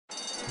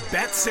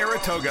Bet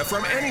Saratoga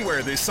from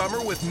anywhere this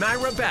summer with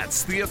Naira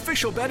Bets, the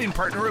official betting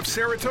partner of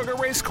Saratoga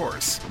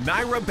Racecourse.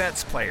 Naira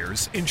Bets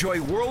players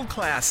enjoy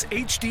world-class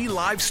HD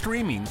live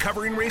streaming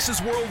covering races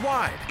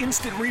worldwide,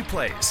 instant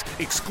replays,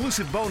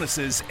 exclusive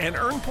bonuses, and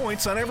earn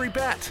points on every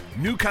bet.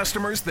 New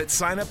customers that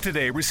sign up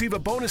today receive a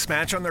bonus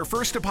match on their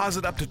first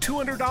deposit up to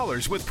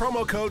 $200 with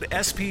promo code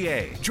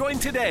SPA. Join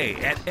today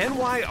at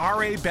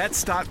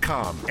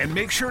nyrabets.com and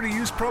make sure to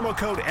use promo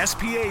code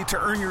SPA to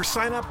earn your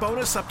sign-up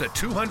bonus up to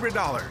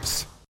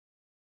 $200.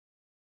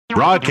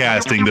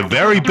 Broadcasting the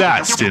very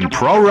best in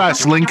pro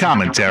wrestling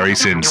commentary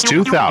since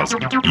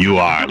 2000. You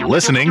are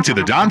listening to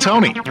the Don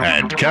Tony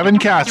and Kevin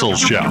Castle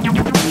Show.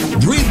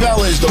 Brie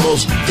Bella is the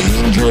most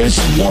dangerous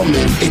woman.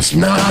 It's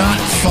not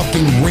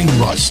fucking ring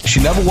rust. She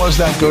never was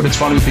that good. It's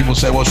funny when people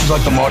say, well, she's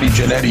like the Marty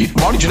Jannetty.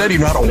 Marty Jannetty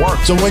knew how to work.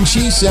 So when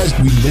she says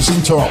we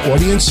listen to our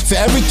audience, for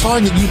every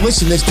time that you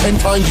listen, there's 10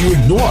 times you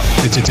ignore.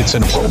 It's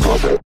an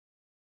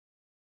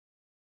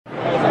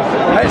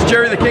Hi, it's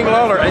Jerry the King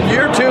Lawler, and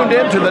you're tuned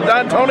in to the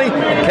Don Tony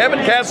and Kevin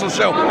Castle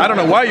Show. I don't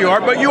know why you are,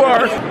 but you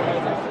are.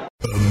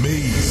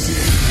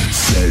 Amazing,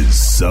 says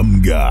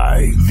some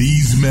guy.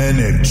 These men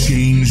have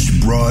changed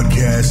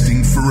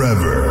broadcasting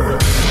forever.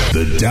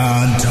 The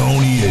Don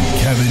Tony and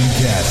Kevin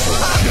Castle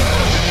Show.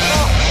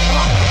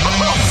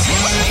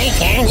 Hey,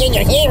 Kev, did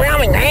you hear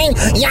Roman Reigns?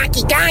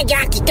 Yaki da,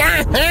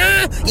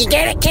 huh? You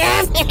get it,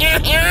 Kev?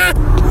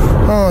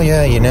 Oh,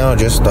 yeah,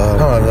 just,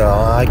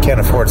 I can't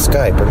afford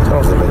Skype.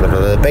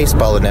 The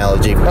baseball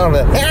analogy.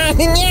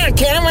 Yeah,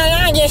 Kev,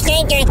 I just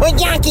thinking, with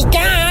Yaki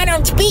da, I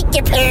don't speak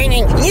Japan,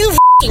 and you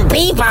f***ing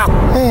people.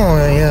 Oh,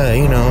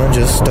 yeah,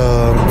 just,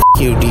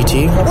 you,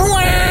 DT.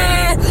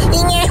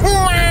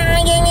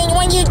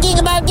 What do you think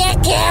about that,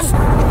 Kev?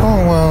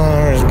 Oh,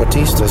 well,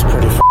 Batista's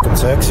pretty f***ing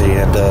sexy,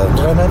 and,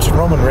 did I mention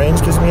Roman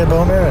Reigns gives me a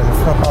boner? And,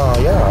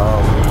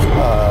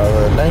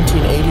 the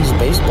 1980s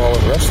baseball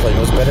and wrestling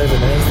was better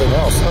than anything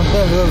else.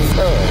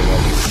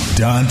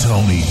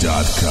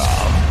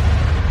 DonTony.com.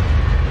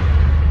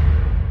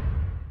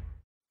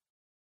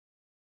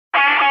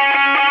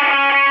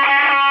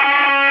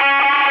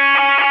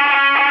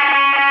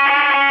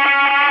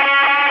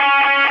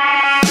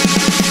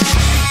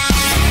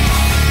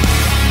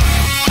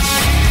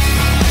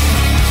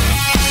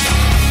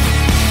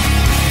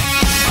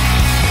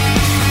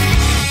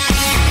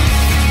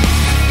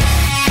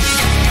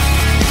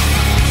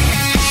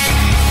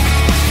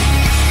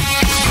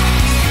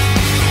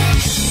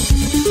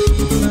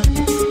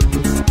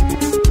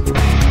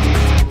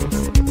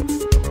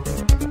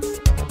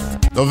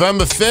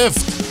 November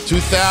 5th,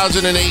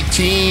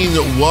 2018.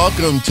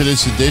 Welcome to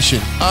this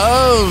edition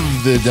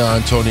of the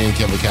Don Tony and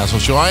Kevin Castle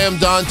Show. I am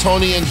Don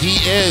Tony, and he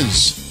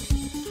is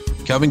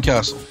Kevin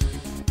Castle.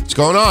 What's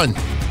going on?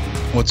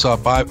 What's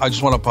up? I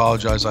just want to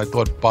apologize. I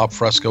thought Bob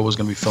Fresco was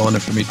going to be filling in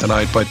for me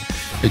tonight, but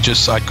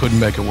I couldn't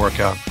make it work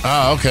out.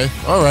 Ah, okay.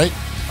 All right.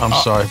 I'm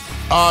sorry.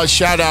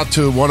 Shout out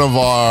to one of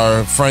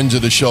our friends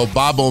of the show,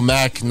 Bob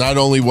O'Mac. Not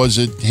only was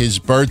it his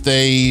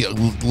birthday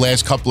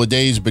last couple of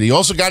days, but he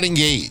also got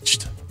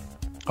engaged.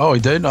 Oh,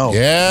 he did? Oh.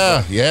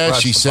 Yeah. Congrats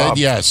She said Bob.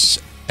 Yes,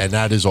 and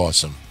that is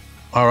awesome.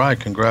 All right.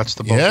 Congrats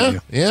to both of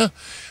you. Yeah.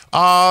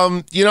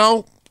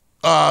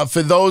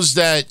 For those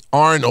that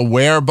aren't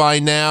aware by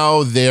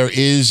now, there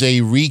is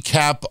a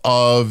recap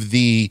of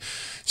the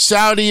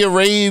Saudi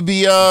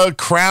Arabia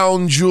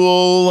crown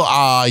jewel.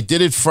 I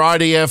did it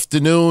Friday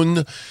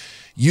afternoon.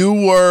 You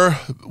were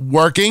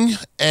working,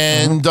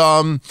 and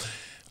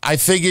I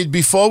figured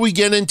before we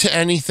get into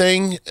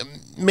anything,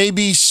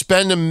 maybe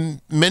spend a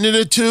minute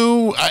or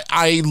two.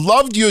 I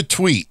loved your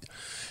tweet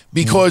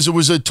because it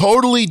was a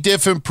totally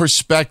different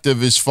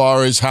perspective as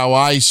far as how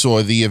I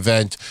saw the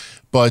event.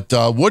 But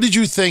what did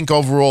you think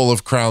overall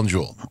of Crown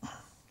Jewel?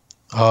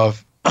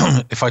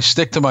 If I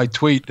stick to my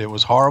tweet, it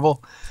was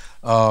horrible.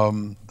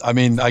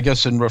 I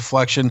guess in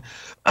reflection,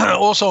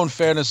 also in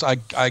fairness, I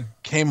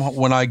came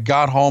when I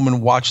got home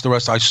and watched the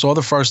rest. I saw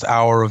the first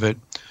hour of it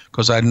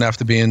because I didn't have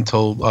to be in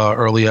until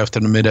early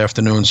afternoon,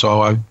 mid-afternoon.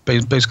 So I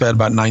basically had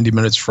about 90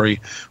 minutes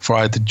free before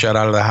I had to jet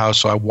out of the house.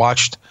 So I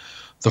watched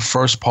the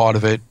first part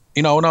of it,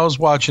 and I was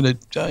watching it,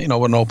 with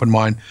an open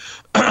mind.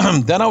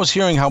 Then I was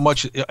hearing how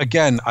much,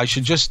 again, I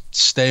should just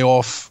stay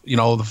off,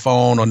 the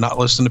phone or not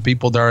listen to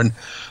people during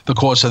the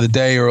course of the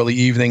day, early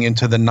evening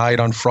into the night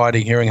on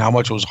Friday, hearing how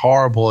much it was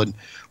horrible and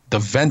the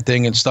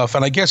venting and stuff.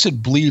 And I guess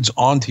it bleeds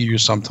onto you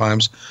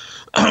sometimes.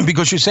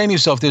 Because you're saying to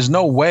yourself, there's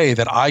no way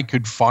that I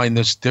could find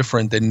this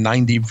different than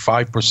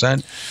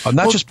 95%.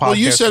 Not just podcasts. Well,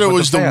 you said it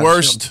was the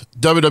worst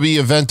WWE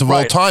event of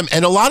all time,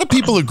 and a lot of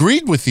people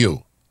agreed with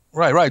you.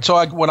 Right.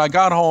 So when I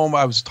got home,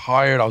 I was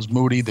tired. I was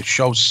moody. The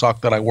show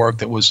sucked that I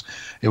worked. It was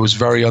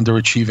very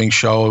underachieving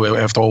show.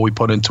 After all we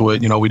put into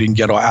it, we didn't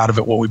get out of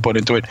it what we put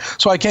into it.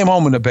 So I came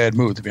home in a bad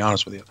mood, to be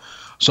honest with you.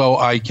 So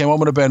I came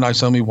home in bed and I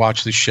said, let me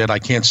watch this shit. I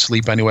can't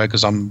sleep anyway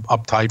because I'm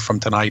uptight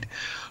from tonight.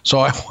 So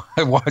I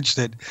watched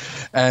it,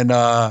 and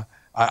I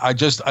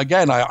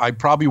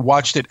probably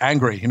watched it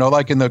angry.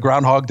 Like in the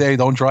Groundhog Day,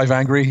 don't drive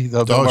angry.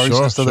 The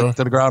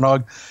to the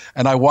groundhog,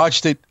 and I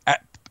watched it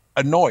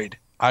annoyed.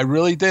 I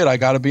really did. I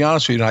got to be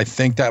honest with you. And I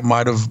think that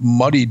might have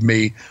muddied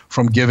me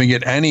from giving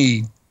it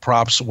any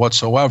props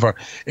whatsoever.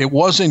 It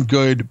wasn't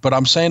good, but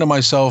I'm saying to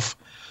myself,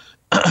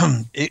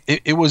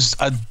 it was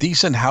a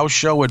decent house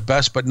show at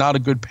best, but not a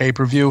good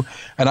pay-per-view.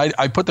 And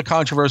I put the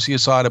controversy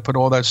aside. I put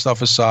all that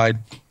stuff aside.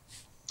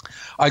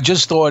 I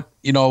just thought,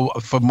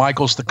 for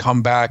Michaels to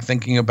come back,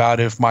 thinking about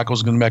it, if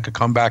Michaels going to make a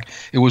comeback,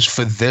 it was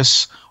for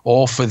this,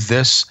 all for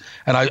this.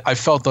 And I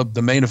felt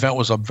the main event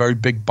was a very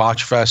big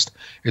botch fest.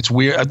 It's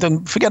weird.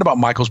 Then forget about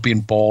Michaels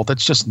being bald.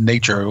 That's just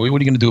nature. What are you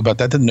going to do about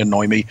that? That didn't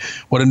annoy me.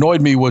 What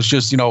annoyed me was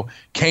just,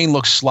 Kane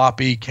looked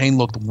sloppy. Kane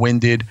looked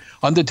winded.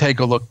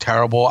 Undertaker looked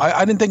terrible.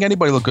 I didn't think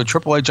anybody looked good.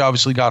 Triple H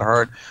obviously got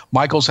hurt.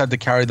 Michaels had to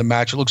carry the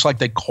match. It looks like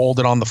they called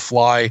it on the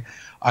fly.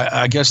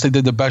 I guess they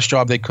did the best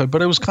job they could,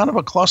 but it was kind of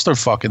a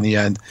clusterfuck in the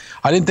end.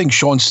 I didn't think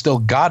Shawn still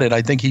got it.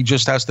 I think he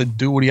just has to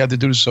do what he had to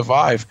do to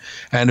survive.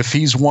 And if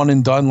he's one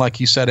and done, like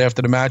he said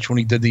after the match when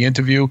he did the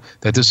interview,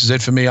 that this is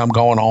it for me, I'm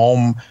going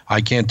home, I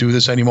can't do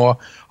this anymore,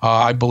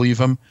 I believe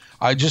him.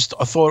 I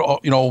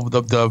thought,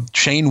 the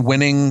Shane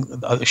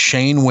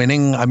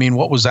winning, I mean,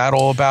 what was that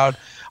all about?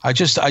 I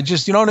just,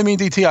 you know what I mean,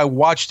 DT? I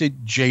watched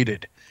it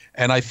jaded.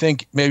 And I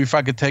think maybe if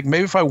I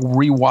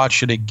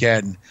rewatch it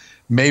again,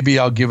 maybe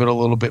I'll give it a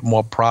little bit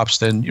more props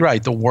than, you're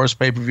right, the worst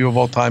pay-per-view of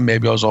all time.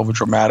 Maybe I was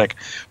over-dramatic.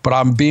 But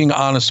I'm being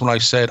honest when I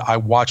said I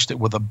watched it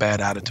with a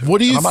bad attitude.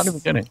 I'm not even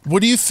kidding.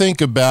 What do you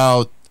think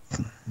about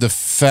the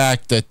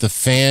fact that the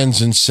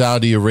fans in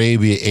Saudi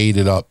Arabia ate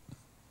it up?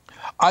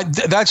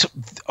 That's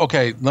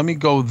okay. Let me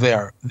go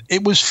there.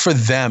 It was for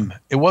them.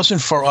 It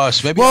wasn't for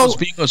us. Maybe I was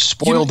being a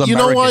spoiled American.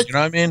 Know what? You know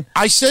what I mean?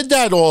 I said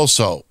that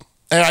also.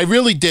 And I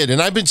really did.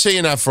 And I've been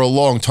saying that for a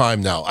long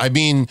time now. I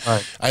mean,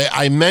 right.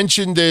 I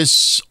mentioned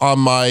this on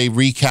my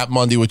Recap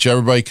Monday, which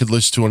everybody could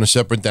listen to on a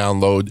separate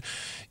download.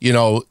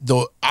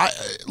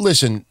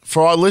 Listen,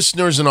 for our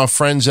listeners and our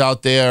friends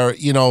out there,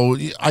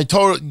 I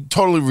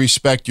totally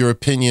respect your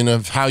opinion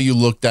of how you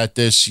looked at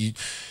this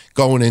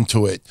going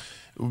into it.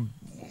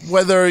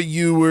 Whether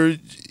you were,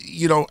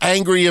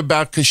 angry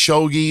about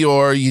Khashoggi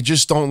or you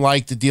just don't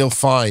like the deal,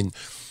 fine.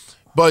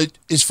 But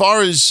as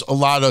far as a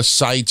lot of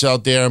sites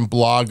out there and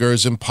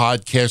bloggers and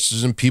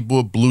podcasters and people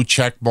with blue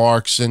check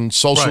marks and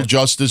social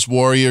justice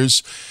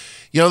warriors,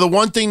 the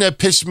one thing that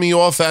pissed me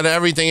off out of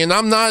everything, and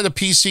I'm not a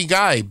PC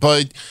guy,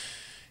 but,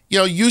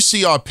 you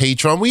see our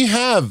Patreon. We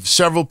have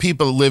several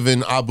people that live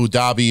in Abu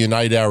Dhabi,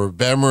 United Arab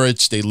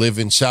Emirates. They live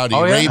in Saudi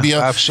Arabia.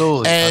 Yeah,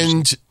 absolutely.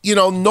 And,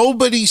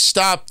 nobody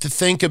stopped to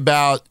think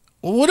about,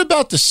 well, what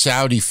about the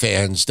Saudi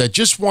fans that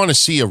just want to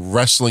see a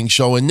wrestling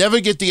show and never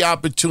get the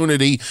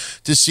opportunity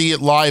to see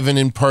it live and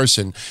in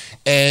person?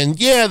 And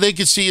yeah, they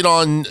could see it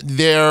on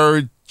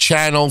their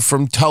channel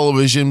from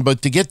television,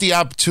 but to get the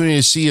opportunity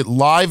to see it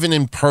live and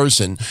in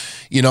person,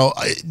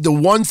 the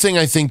one thing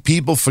I think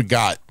people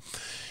forgot,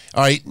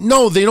 all right,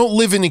 no, they don't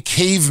live in a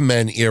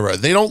caveman era.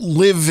 They don't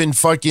live in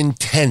fucking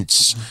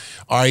tents.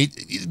 All right,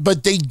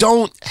 but they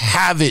don't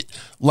have it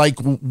like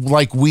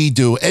we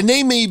do. And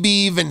they may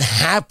be even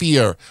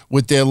happier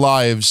with their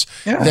lives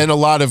than a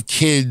lot of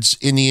kids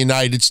in the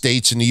United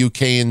States and the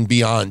UK and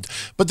beyond.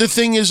 But the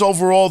thing is,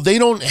 overall, they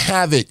don't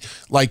have it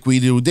like we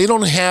do. They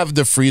don't have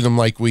the freedom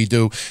like we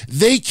do.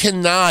 They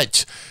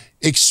cannot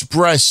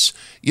express,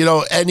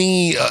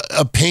 any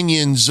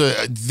opinions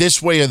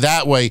this way or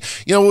that way.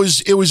 It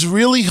was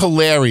really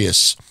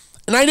hilarious.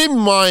 And I didn't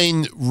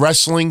mind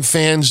wrestling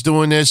fans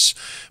doing this,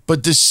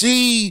 but to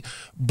see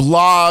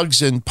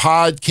blogs and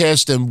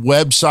podcasts and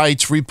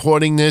websites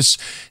reporting this,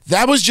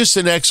 that was just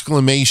an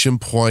exclamation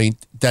point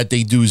that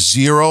they do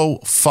zero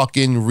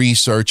fucking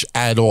research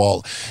at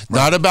all.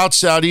 Right. Not about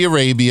Saudi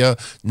Arabia,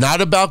 not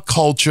about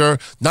culture,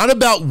 not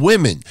about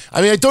women.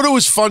 I mean, I thought it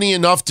was funny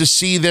enough to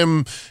see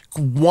them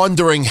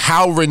wondering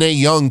how Renee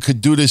Young could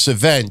do this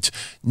event,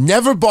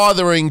 never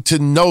bothering to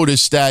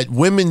notice that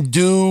women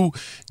do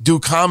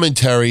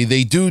commentary,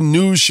 they do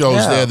news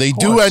shows there, they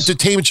do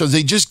entertainment shows,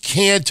 they just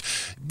can't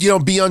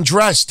be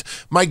undressed.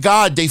 My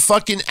God, they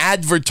fucking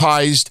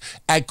advertised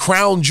at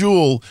Crown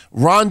Jewel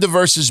Ronda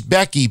versus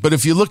Becky, but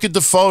if you look at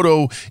the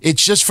photo,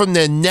 it's just from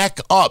their neck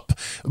up.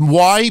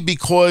 Why?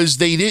 Because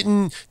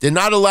they're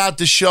not allowed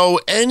to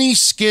show any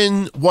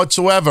skin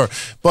whatsoever.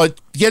 But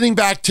getting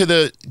back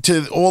to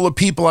all the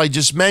people I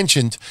just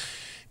mentioned,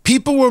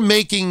 people were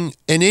making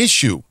an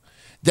issue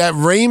that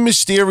Rey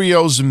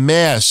Mysterio's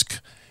mask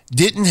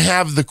didn't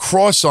have the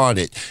cross on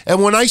it.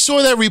 And when I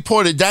saw that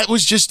reported, that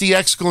was just the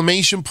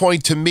exclamation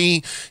point to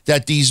me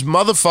that these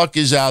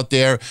motherfuckers out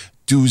there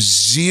do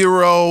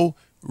zero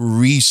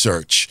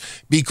research.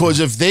 Because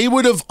if they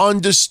would have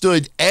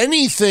understood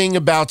anything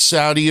about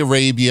Saudi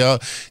Arabia,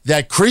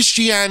 that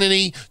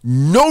Christianity,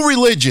 no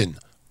religion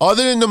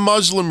other than the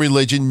Muslim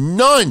religion,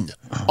 none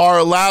are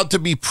allowed to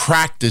be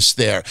practiced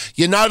there.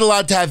 You're not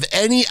allowed to have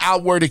any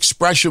outward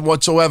expression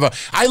whatsoever.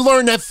 I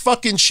learned that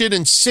fucking shit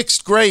in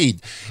 6th grade.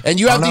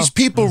 And you have these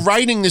people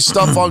writing this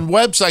stuff on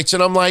websites,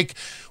 and I'm like,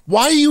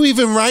 why are you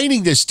even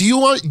writing this? Do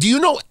you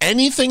know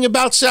anything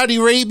about Saudi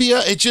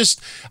Arabia?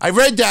 I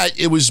read that,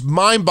 it was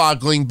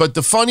mind-boggling, but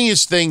the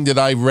funniest thing that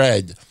I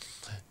read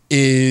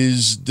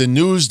is the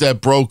news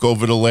that broke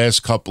over the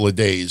last couple of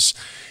days.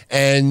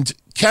 And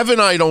Kevin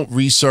and I don't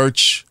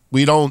research.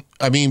 We don't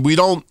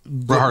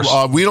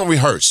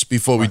rehearse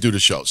before we do the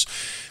shows.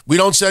 We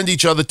don't send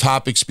each other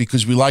topics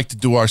because we like to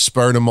do our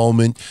spur of the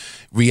moment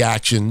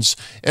reactions.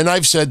 And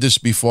I've said this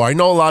before. I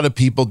know a lot of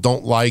people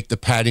don't like the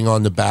patting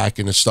on the back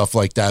and the stuff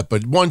like that.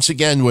 But once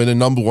again, we're the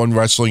 #1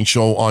 wrestling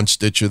show on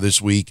Stitcher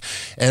this week.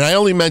 And I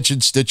only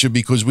mentioned Stitcher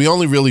because we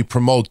only really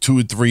promote 2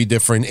 or 3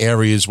 different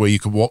areas where you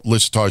can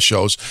listen to our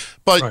shows.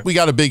 But we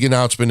got a big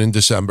announcement in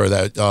December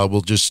that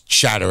will just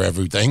shatter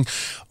everything.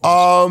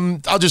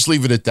 I'll just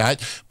leave it at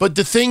that. But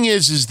the thing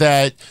is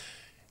that,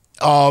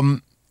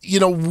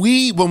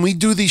 when we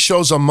do these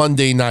shows on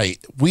Monday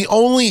night, we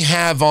only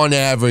have on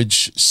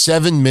average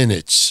 7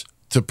 minutes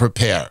to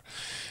prepare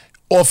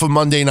off of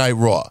Monday Night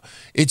Raw.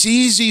 It's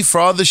easy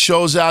for other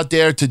shows out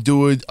there to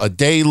do it a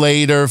day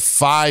later,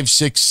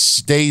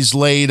 5-6 days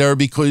later,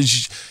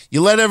 because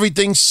you let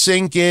everything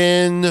sink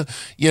in,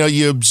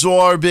 you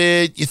absorb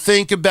it, you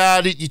think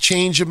about it, you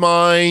change your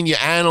mind, you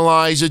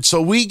analyze it.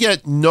 So we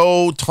get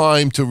no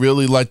time to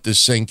really let this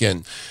sink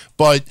in.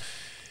 But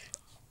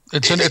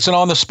it's an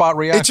on-the-spot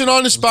reaction. It's an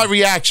on-the-spot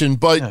reaction,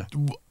 but,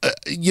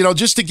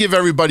 just to give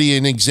everybody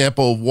an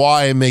example of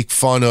why I make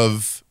fun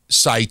of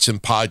sites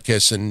and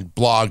podcasts and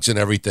blogs and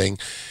everything,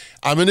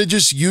 I'm going to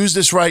just use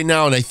this right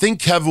now, and I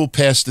think Kev will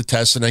pass the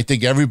test, and I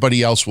think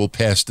everybody else will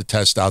pass the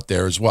test out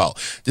there as well.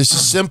 This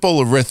is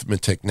simple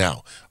arithmetic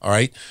now, all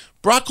right?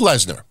 Brock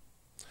Lesnar.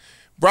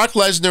 Brock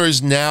Lesnar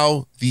is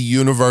now the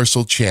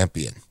Universal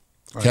Champion,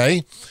 okay?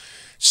 Right.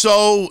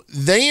 So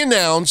they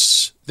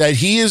announce that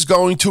he is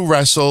going to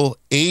wrestle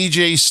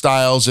AJ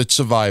Styles at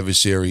Survivor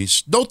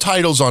Series. No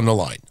titles on the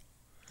line.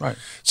 Right.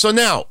 So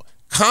now,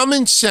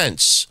 common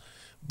sense,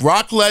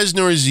 Brock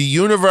Lesnar is the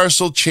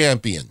Universal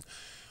Champion.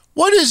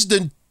 What is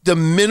the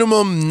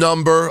minimum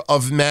number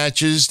of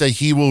matches that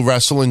he will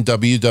wrestle in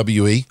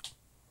WWE?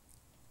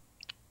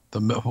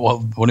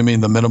 What do you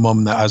mean, the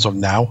minimum as of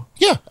now?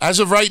 Yeah, as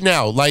of right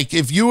now. Like,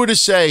 if you were to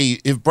say,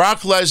 if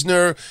Brock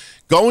Lesnar,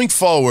 going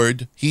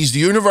forward, he's the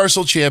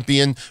Universal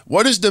Champion,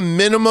 what is the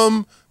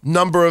minimum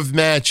number of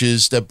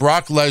matches that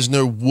Brock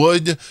Lesnar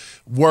would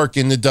work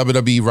in the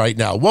WWE right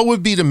now? What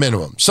would be the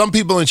minimum? Some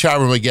people in chat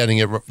room are getting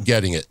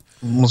it.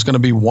 It's going to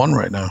be 1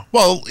 right now.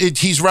 Well,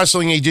 he's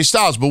wrestling AJ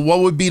Styles, but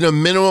what would be the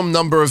minimum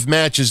number of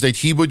matches that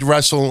he would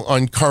wrestle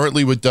on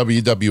currently with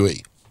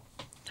WWE?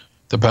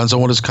 Depends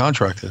on what his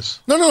contract is.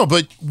 No,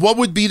 but what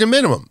would be the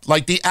minimum?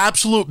 Like the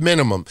absolute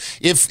minimum.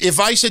 If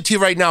I said to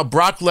you right now,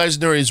 Brock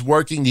Lesnar is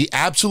working the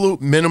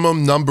absolute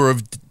minimum number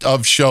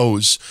of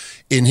shows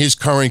in his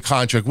current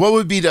contract, what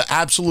would be the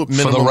absolute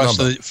minimum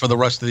for the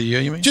rest of the year,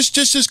 you mean? Just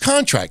his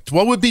contract.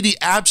 What would be the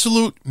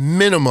absolute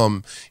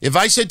minimum? If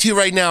I said to you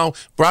right now,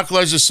 Brock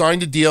Lesnar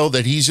signed a deal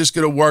that he's just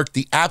going to work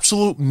the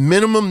absolute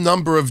minimum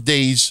number of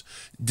dates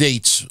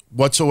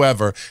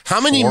whatsoever, how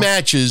many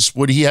matches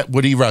would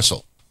he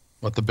wrestle?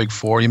 What, the big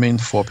 4, you mean?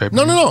 4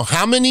 pay-per-views? No.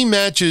 How many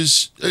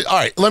matches? All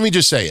right, let me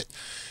just say it.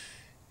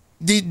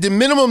 The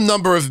minimum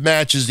number of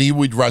matches that he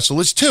would wrestle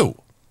is 2.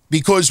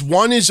 Because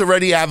 1 is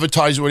already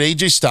advertised with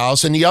AJ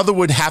Styles, and the other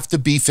would have to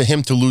be for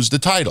him to lose the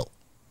title.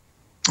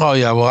 Oh,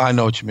 yeah, well, I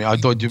know what you mean. I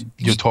thought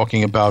you're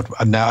talking about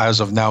now, as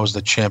of now, as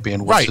the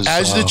champion. Right,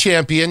 as the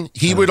champion,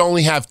 he would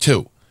only have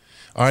 2.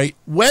 All right,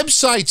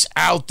 websites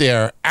out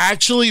there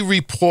actually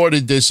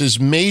reported this as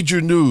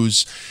major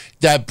news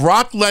that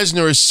Brock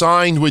Lesnar is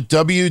signed with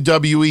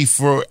WWE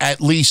for at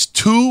least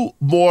 2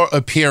 more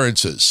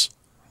appearances.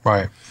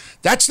 Right.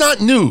 That's not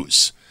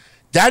news.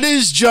 That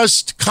is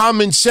just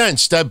common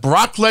sense that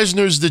Brock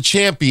Lesnar is the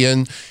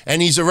champion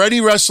and he's already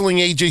wrestling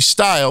AJ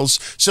Styles,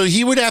 so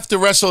he would have to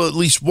wrestle at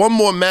least 1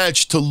 more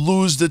match to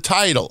lose the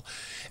title.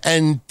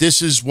 And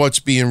this is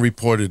what's being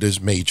reported as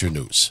major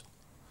news.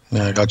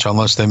 Yeah, I got you.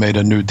 Unless they made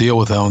a new deal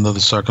with him under the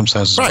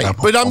circumstances. Right,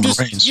 but I'm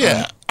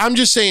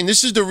just saying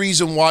this is the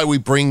reason why we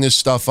bring this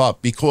stuff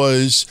up,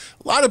 because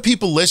a lot of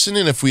people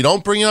listening, if we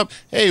don't bring it up,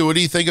 hey, what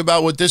do you think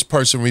about what this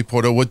person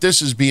reported, or what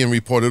this is being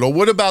reported, or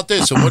what about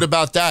this, or what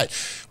about that?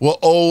 We're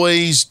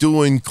always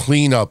doing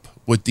cleanup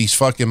with these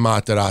fucking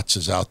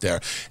materazzas out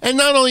there. And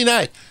not only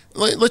that,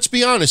 let's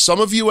be honest,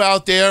 some of you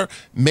out there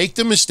make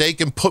the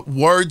mistake and put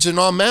words in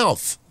our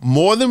mouth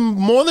more than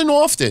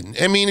often.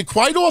 I mean,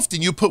 quite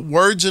often you put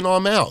words in our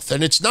mouth,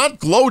 and it's not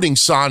gloating,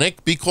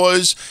 Sonic,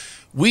 because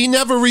we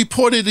never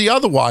reported the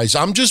otherwise.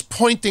 I'm just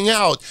pointing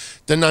out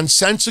the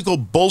nonsensical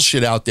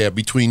bullshit out there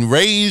between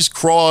Ray's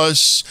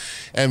Cross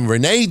and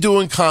Renee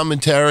doing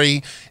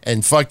commentary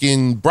and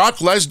fucking Brock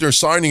Lesnar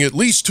signing at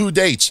least 2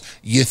 dates.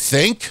 You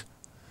think?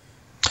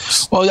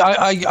 Well,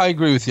 I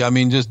agree with you. I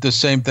mean, just the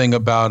same thing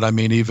about,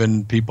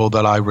 even people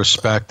that I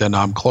respect and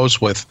I'm close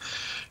with,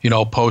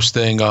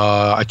 posting,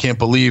 I can't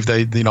believe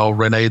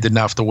Renee didn't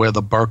have to wear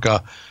the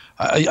burqa.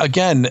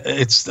 Again,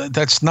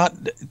 that's not,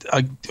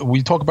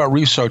 we talk about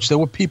research. There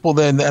were people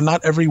there, and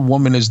not every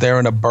woman is there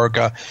in a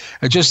burqa.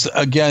 It just,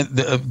 again,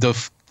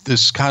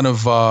 this kind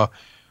of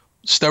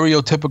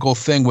stereotypical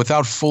thing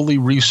without fully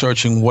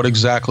researching what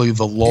exactly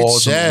the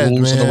laws and the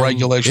rules and the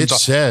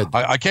regulations are.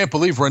 I can't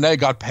believe Renee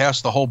got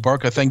past the whole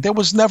burqa thing. It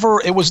was never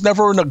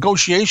a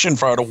negotiation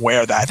for her to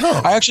wear that.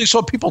 No. I actually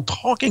saw people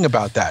talking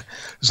about that.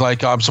 It's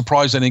like, I'm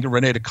surprised I didn't get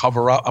Renee to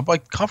cover up. I'm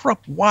like, cover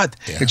up what?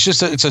 Yeah. It's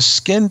just it's a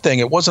skin thing.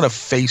 It wasn't a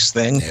face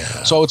thing.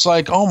 Yeah. So it's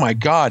like, oh my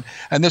God.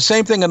 And the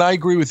same thing, and I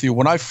agree with you.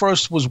 When I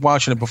first was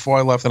watching it before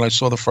I left and I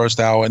saw the first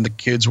hour and the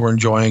kids were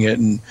enjoying it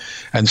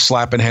and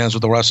slapping hands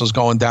with the wrestlers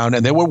going down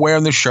and they were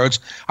wearing the shirts,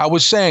 I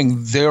was saying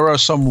there are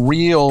some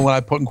real, and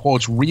I put in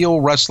quotes, real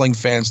wrestling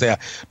fans there.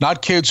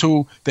 Not kids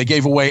who they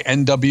gave away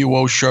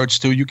NWO shirts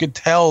to. You could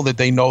tell that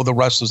they know the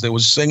wrestlers. They were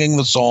singing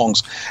the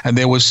songs and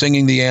they were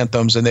singing the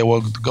anthems and they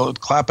were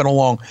clapping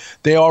along.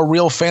 They are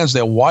real fans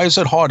there. Why is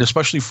it hard,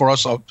 especially for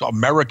us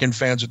American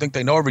fans who think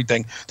they know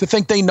everything, to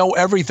think they know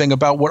everything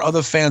about what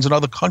other fans in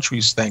other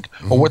countries think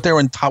or what they're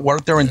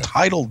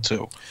entitled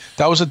to?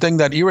 That was the thing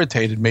that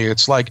irritated me.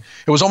 It's like,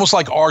 it was almost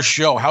like our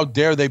show. How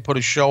dare they put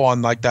a show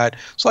on like that?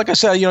 So like I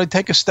said,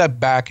 take a step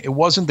back. It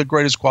wasn't the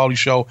greatest quality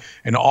show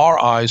in our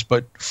eyes,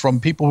 but from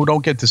people who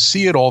don't get to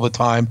see it all the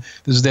time,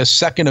 this is their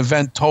second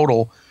event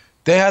total.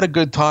 They had a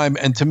good time.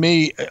 And to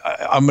me,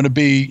 I'm going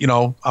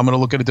to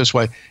look at it this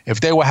way. If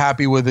they were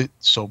happy with it,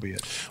 so be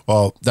it.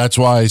 Well, that's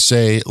why I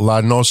say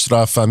La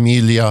Nostra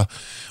Familia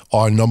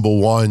are number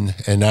one,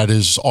 and that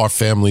is our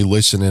family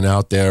listening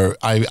out there.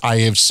 I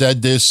have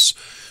said this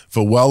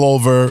for well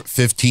over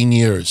 15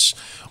 years.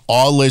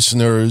 Our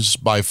listeners,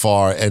 by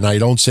far, and I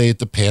don't say it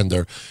to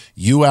pander,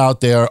 you out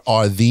there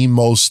are the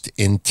most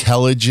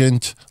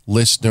intelligent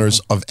listeners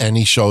of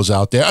any shows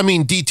out there. I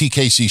mean,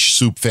 DTKC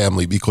Soup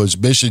family, because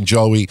Bish and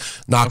Joey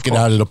knock it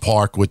out of the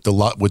park with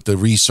the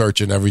research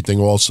and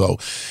everything also.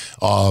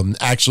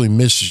 Actually,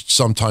 Mish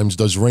sometimes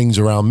does rings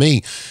around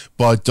me.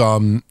 But,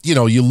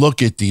 you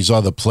look at these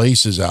other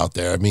places out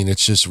there. I mean,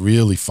 it's just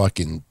really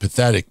fucking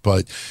pathetic.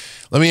 But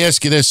let me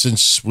ask you this,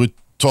 since we're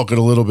talking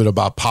a little bit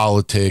about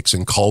politics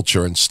and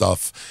culture and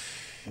stuff.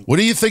 What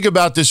do you think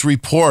about this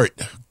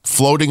report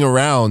floating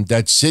around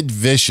that Sid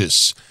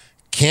Vicious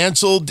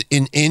canceled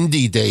an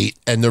indie date,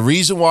 and the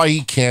reason why he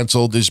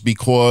canceled is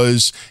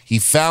because he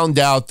found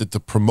out that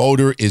the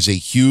promoter is a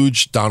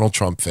huge Donald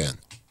Trump fan?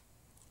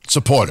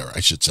 Supporter,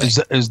 I should say.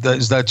 Is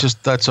that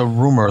just, that's a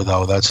rumor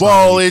though? There's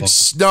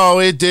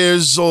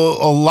a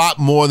lot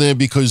more than it,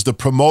 because the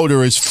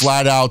promoter is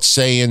flat out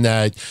saying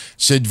that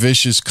Sid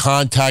Vicious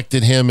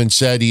contacted him and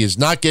said he is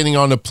not getting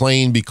on the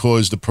plane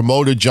because the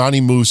promoter,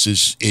 Johnny Moose,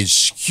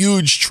 is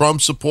huge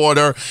Trump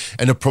supporter,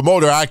 and the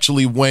promoter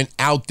actually went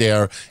out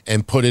there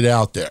and put it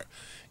out there.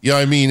 You know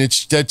what I mean?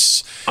 Sid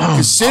has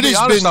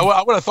been.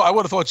 I would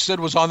have thought Sid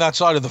was on that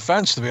side of the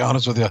fence, to be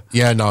honest with you.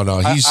 Yeah, no.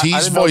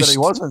 He's voiced. He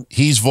wasn't.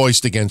 He's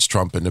voiced against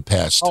Trump in the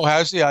past. Oh,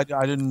 has he? I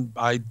didn't.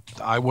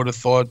 I would have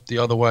thought the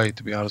other way,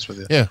 to be honest with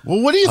you. Yeah. Well,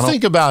 what do you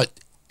think about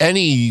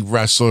any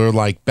wrestler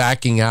like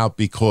backing out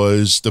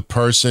because the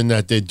person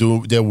that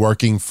they're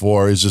working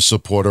for is a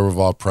supporter of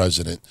our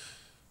president?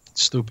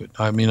 It's stupid.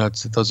 I mean,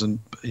 it doesn't.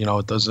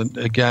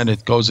 Again,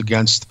 it goes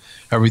against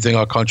everything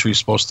our country is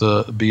supposed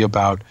to be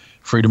about.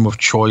 Freedom of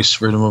choice,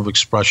 freedom of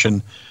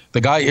expression. The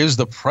guy is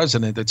the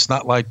president. It's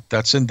not like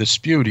that's in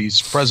dispute.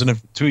 He's president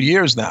for 2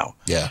 years now.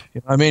 Yeah.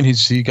 You know what I mean?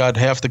 He got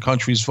half the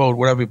country's vote,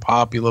 whatever,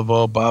 popular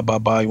vote, blah, blah,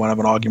 blah. You want to have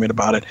an argument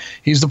about it.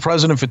 He's the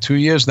president for 2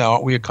 years now.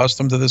 Aren't we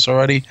accustomed to this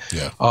already?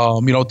 Yeah.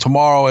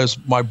 Tomorrow, as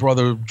my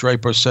brother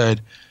Draper said,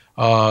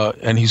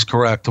 and he's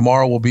correct,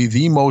 tomorrow will be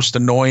the most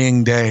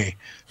annoying day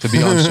to be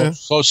on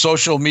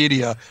social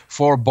media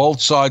for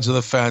both sides of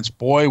the fence.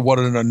 Boy, what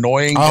an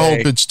annoying day. I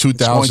hope it's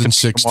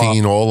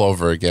 2016 all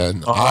over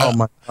again. Oh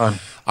my God.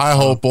 I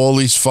hope all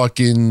these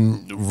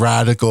fucking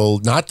radical,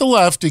 not the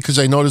left, because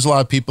I know there's a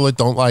lot of people that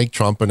don't like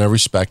Trump, and I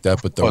respect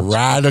that, but the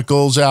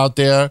radicals out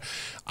there,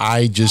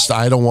 I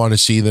don't want to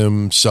see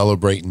them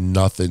celebrating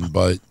nothing,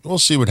 but we'll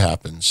see what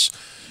happens.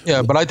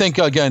 Yeah, but I think,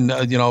 again,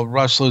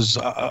 wrestlers,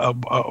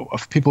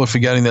 people are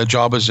forgetting their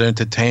job is to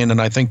entertain,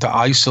 and I think to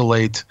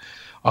isolate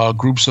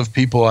groups of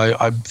people,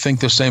 I think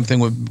the same thing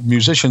with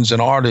musicians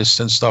and artists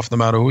and stuff, no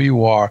matter who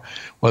you are,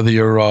 whether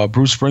you're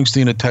Bruce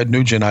Springsteen or Ted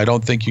Nugent. I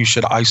don't think you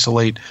should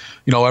isolate.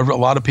 A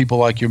lot of people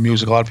like your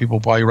music. A lot of people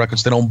buy your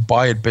records. They don't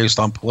buy it based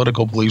on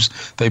political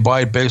beliefs. They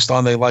buy it based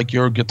on they like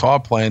your guitar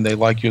playing. They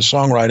like your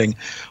songwriting.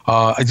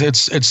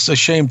 It's a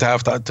shame to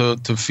have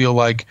to feel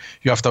like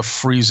you have to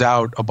freeze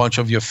out a bunch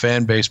of your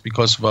fan base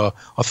because of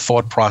a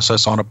thought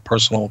process on a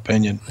personal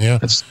opinion. Yeah,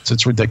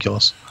 it's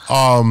ridiculous.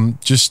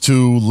 Just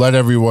to let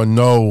everyone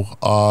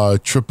know,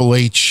 Triple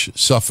H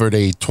suffered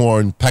a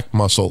torn pec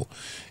muscle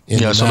in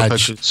the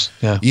match.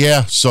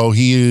 Yeah, so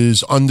he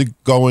is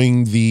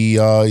undergoing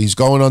he's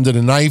going under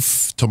the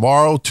knife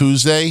tomorrow,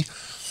 Tuesday,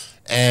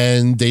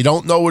 and they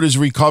don't know what his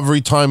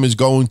recovery time is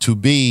going to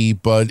be,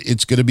 but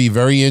it's going to be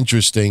very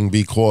interesting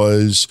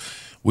because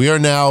we are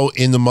now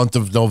in the month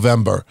of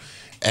November,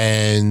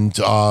 and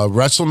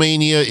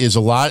WrestleMania is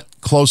a lot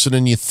closer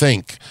than you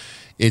think.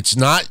 It's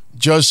not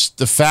just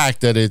the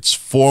fact that it's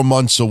 4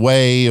 months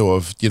away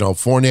or,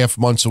 4.5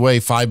 months away,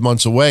 5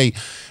 months away,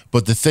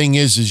 But the thing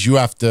is you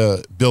have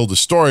to build a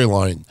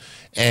storyline.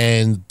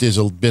 And there's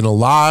been a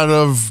lot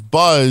of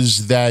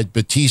buzz that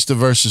Batista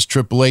versus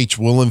Triple H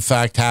will, in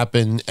fact,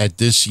 happen at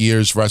this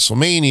year's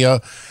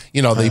WrestleMania.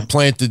 You know, they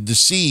planted the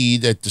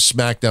seed at the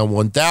SmackDown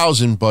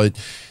 1000, but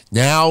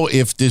now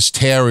if this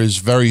tear is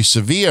very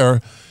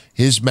severe,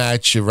 his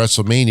match at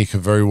WrestleMania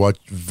could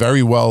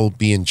very well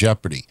be in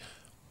jeopardy.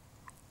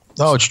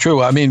 No, it's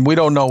true. I mean, we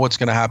don't know what's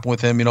going to happen with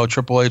him. You know,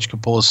 Triple H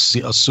could pull a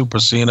Super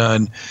Cena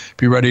and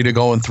be ready to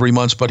go in 3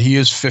 months, but he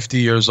is 50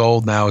 years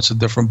old now. It's a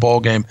different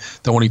ballgame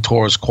than when he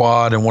tore his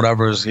quad, and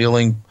whatever his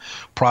healing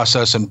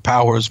process and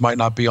powers might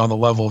not be on the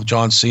level of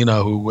John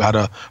Cena, who had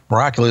a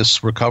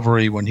miraculous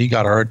recovery when he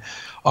got hurt.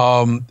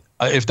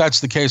 If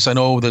that's the case, I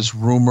know there's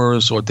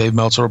rumors, or Dave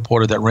Meltzer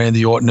reported that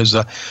Randy Orton is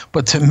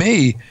but to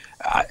me,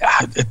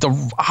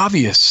 the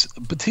obvious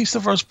Batista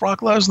versus Brock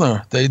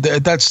Lesnar.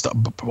 That's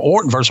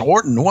Orton versus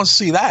Orton. Who wants to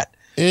see that?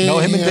 You know,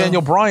 him and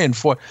Daniel Bryan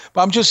for.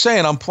 But I'm just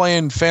saying, I'm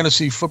playing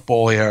fantasy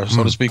football here,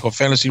 so to speak, or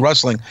fantasy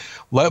wrestling.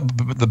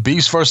 The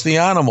beast versus the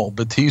animal.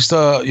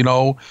 Batista, you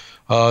know,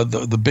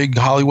 the big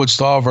Hollywood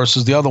star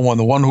versus the other one,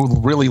 the one who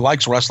really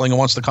likes wrestling and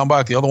wants to come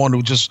back, the other one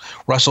who just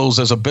wrestles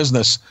as a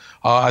business.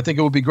 I think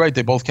it would be great.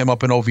 They both came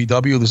up in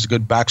OVW. There's a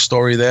good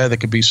backstory there. There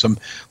could be some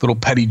little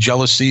petty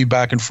jealousy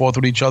back and forth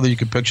with each other. You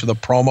could picture the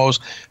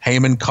promos,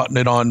 Heyman cutting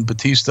it on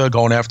Batista,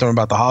 going after him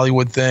about the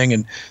Hollywood thing,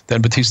 and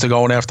then Batista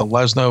going after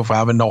Lesnar for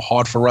having no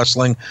heart for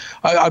wrestling.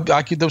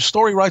 The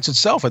story writes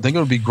itself. I think it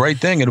would be a great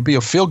thing. It would be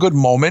a feel-good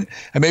moment,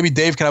 and maybe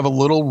Dave can have a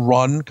little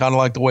run, kind of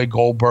like the way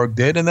Goldberg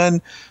did, and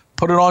then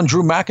put it on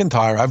Drew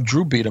McIntyre. Have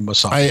Drew beat him or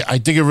something. I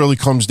think it really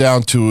comes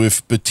down to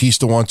if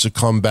Batista wants to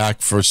come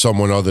back for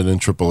someone other than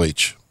Triple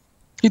H.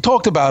 He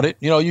talked about it.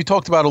 You know, you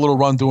talked about a little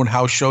run doing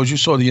house shows. You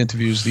saw the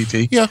interviews,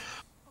 DT. Yeah.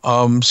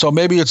 So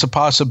maybe it's a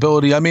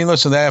possibility. I mean,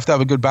 listen, they have to have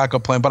a good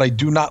backup plan, but I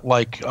do not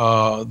like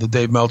the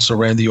Dave Meltzer,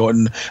 Randy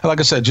Orton. And like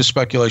I said, just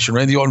speculation.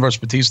 Randy Orton versus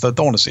Batista,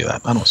 don't want to see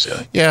that. I don't see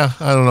that. Yeah,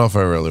 I don't know if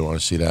I really want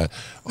to see that.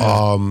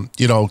 Yeah.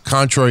 You know,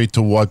 contrary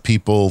to what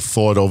people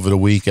thought over the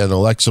weekend,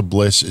 Alexa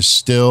Bliss is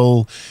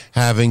still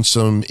having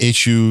some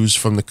issues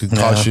from the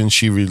concussion.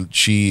 Yeah.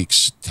 She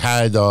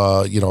had,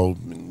 you know,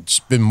 it's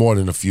been more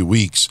than a few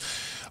weeks.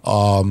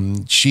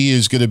 She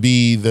is going to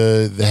be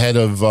the head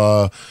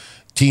of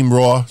Team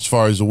Raw as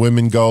far as the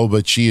women go,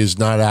 but she is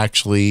not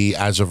actually,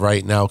 as of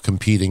right now,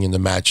 competing in the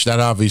match. That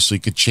obviously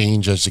could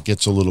change as it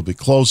gets a little bit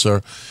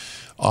closer.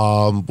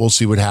 We'll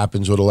see what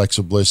happens with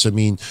Alexa Bliss. I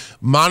mean,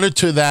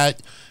 monitor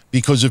that,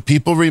 because if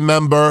people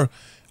remember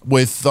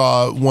with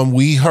when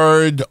we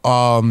heard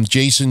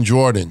Jason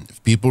Jordan,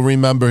 if people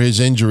remember his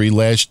injury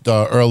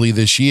early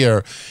this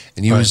year,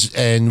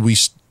 and we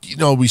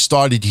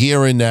started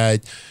hearing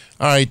that,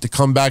 all right, the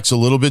comeback's a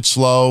little bit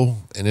slow,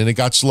 and then it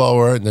got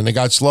slower, and then it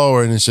got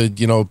slower, and it said,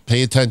 you know,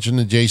 pay attention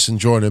to Jason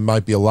Jordan. It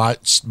might be a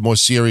lot more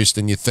serious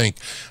than you think.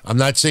 I'm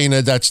not saying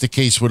that that's the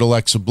case with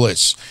Alexa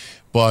Bliss,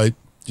 but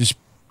just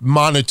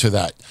monitor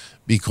that,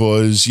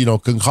 because, you know,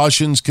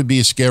 concussions could be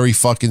a scary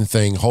fucking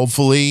thing.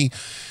 Hopefully,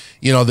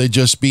 you know, they're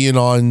just being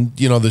on,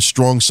 you know, the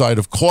strong side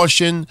of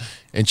caution,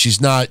 and she's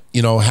not,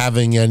 you know,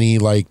 having any,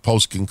 like,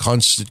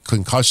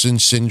 post-concussion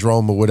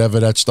syndrome or whatever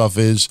that stuff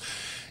is.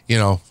 You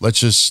know, let's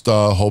just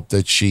hope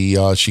that she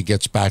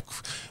gets back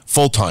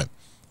full time.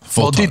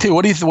 Well, DT,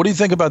 what do you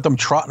think about them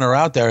trotting her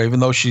out there,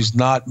 even though she's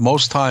not?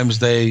 Most times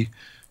they,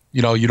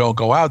 you know, you don't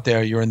go out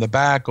there. You're in the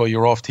back, or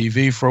you're off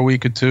TV for a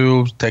week or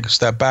two. Take a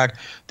step back.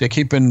 They're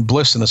keeping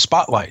Bliss in the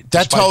spotlight.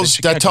 That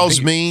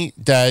tells me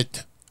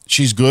that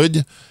she's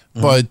good,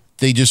 but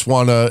they just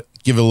want to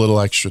give it a little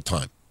extra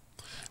time.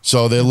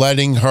 So they're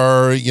letting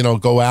her, you know,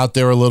 go out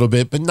there a little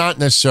bit, but not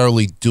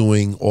necessarily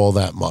doing all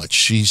that much.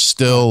 She's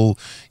still,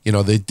 you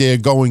know, they're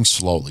going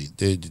slowly.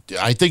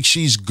 I think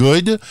she's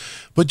good,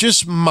 but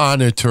just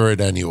monitor it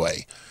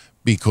anyway,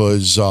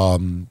 because,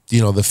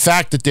 you know, the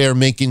fact that they're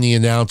making the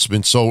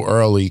announcement so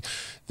early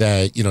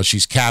that, you know,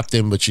 she's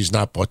captain, but she's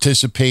not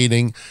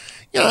participating,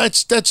 you know,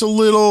 that's a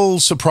little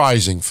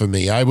surprising for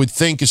me. I would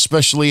think,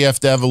 especially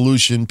after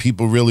Evolution,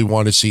 people really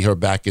want to see her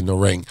back in the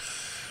ring.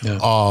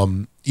 Yeah.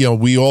 You know,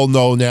 we all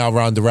know now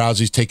Ronda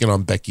Rousey's taking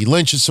on Becky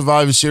Lynch at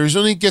Survivor Series.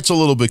 When it gets a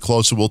little bit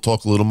closer, we'll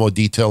talk a little more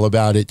detail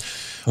about it.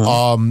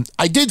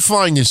 I did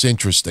find this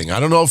interesting. I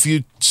don't know if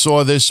you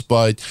saw this,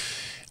 but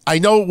I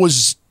know it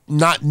was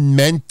not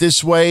meant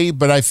this way,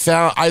 but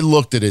I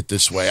looked at it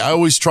this way. I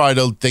always try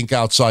to think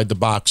outside the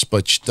box,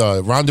 but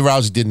Ronda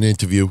Rousey did an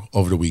interview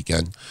over the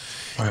weekend,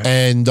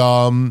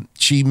 and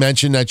she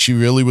mentioned that she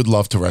really would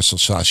love to wrestle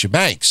Sasha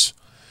Banks.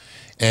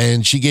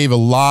 And she gave a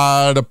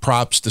lot of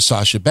props to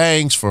Sasha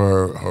Banks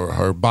for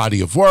her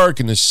body of work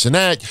and this and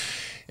that.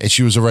 And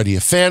she was already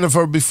a fan of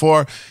her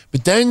before.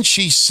 But then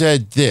she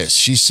said this.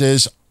 She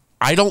says,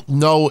 I don't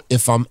know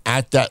if I'm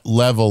at that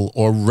level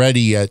or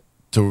ready yet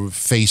to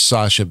face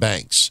Sasha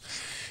Banks.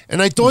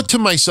 And I thought to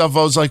myself,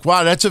 I was like,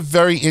 wow, that's a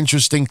very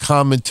interesting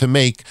comment to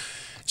make,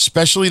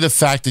 especially the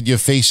fact that you're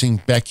facing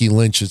Becky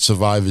Lynch at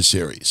Survivor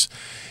Series.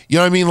 You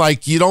know what I mean?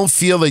 Like, you don't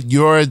feel that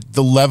you're at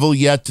the level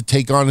yet to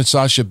take on a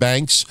Sasha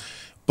Banks,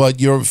 but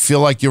you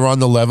feel like you're on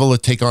the level to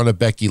take on a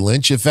Becky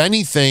Lynch. If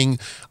anything,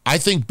 I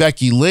think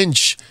Becky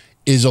Lynch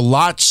is a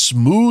lot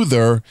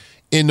smoother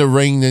in the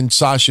ring than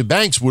Sasha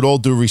Banks, with all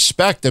due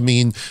respect. I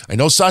mean, I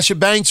know Sasha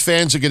Banks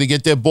fans are going to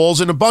get their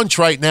balls in a bunch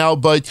right now,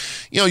 but,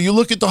 you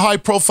look at the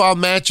high-profile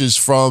matches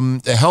from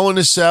the Hell in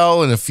a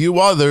Cell and a few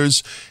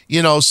others,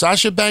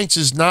 Sasha Banks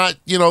is not,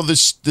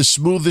 the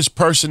smoothest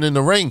person in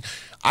the ring.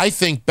 I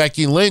think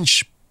Becky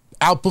Lynch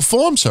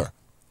outperforms her.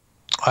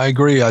 I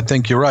agree. I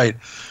think you're right.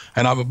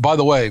 And by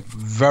the way,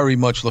 very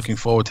much looking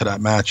forward to that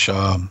match,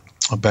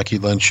 Becky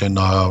Lynch and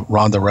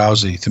Ronda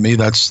Rousey. To me,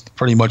 that's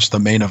pretty much the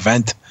main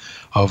event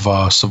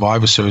of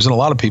Survivor Series in a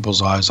lot of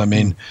people's eyes. I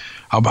mean,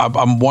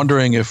 I'm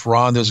wondering if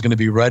Ronda is going to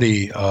be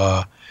ready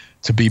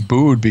to be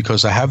booed,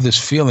 because I have this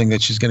feeling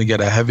that she's going to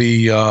get a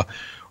heavy,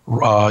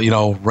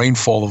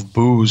 rainfall of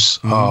boos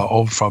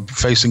over from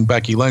facing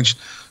Becky Lynch.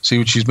 See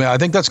what she's made. I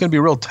think that's going to be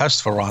a real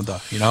test for Ronda.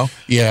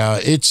 Yeah,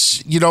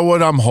 it's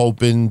what I'm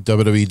hoping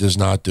WWE does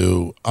not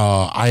do.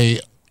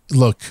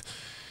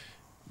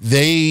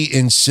 They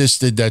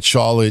insisted that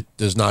Charlotte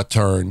does not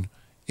turn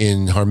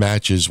in her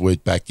matches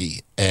with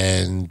Becky,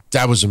 and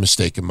that was a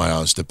mistake in my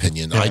honest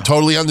opinion. Yeah. I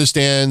totally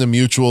understand the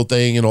mutual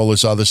thing and all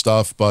this other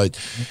stuff, but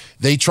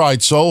they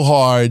tried so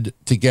hard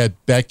to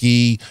get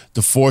Becky,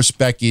 to force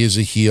Becky as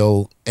a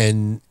heel,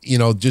 and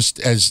just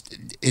as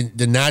in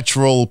the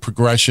natural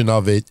progression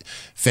of it,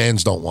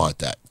 fans don't want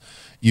that.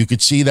 You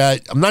could see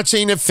that. I'm not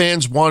saying that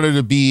fans want her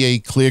to be a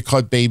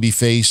clear-cut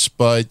babyface,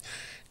 but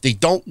they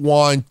don't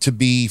want to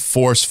be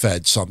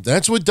force-fed something.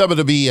 That's what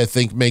WWE, I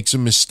think, makes a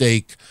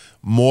mistake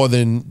more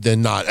than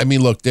not. I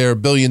mean, look, they're a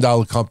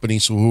billion-dollar company,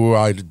 so who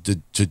are I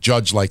to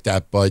judge like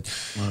that? But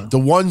the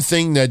one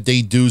thing that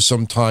they do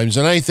sometimes,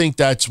 and I think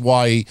that's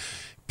why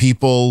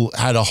people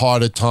had a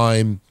harder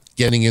time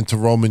getting into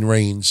Roman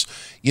Reigns.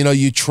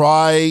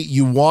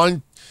 You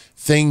want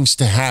things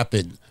to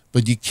happen,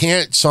 but you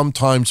can't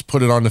sometimes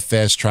put it on the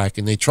fast track.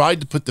 And they tried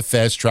to put the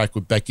fast track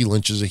with Becky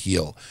Lynch as a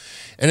heel,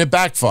 and it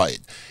backfired.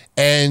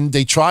 And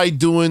they tried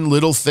doing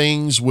little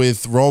things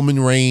with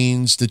Roman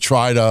Reigns to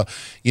try to,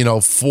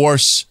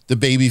 force the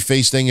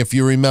babyface thing. If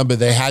you remember,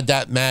 they had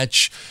that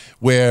match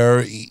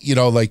where,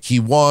 he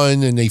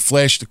won and they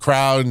flashed the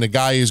crowd and the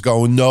guy is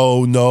going, no,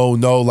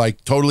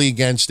 like totally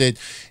against it.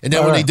 And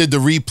then when they did the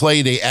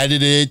replay, they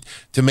edited it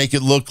to make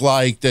it look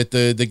like that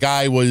the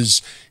guy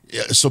was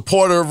a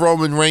supporter of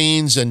Roman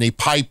Reigns, and they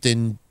piped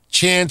in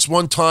chants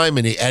one time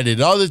and they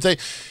edited other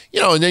things.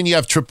 And then you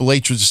have Triple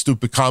H with the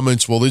stupid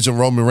comments, well, isn't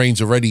Roman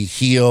Reigns already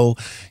heel?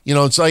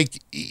 It's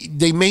like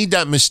they made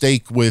that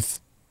mistake with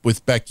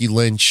Becky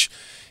Lynch.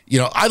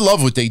 I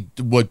love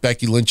what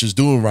Becky Lynch is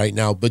doing right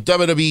now, but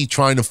WWE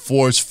trying to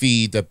force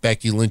feed that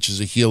Becky Lynch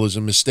is a heel is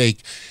a mistake.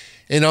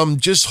 And I'm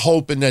just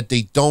hoping that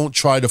they don't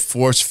try to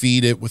force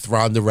feed it with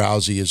Ronda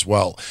Rousey as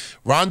well.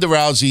 Ronda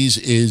Rousey's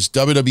is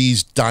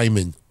WWE's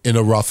diamond in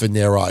a rough in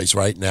their eyes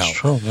right now.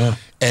 Sure, yeah.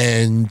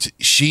 And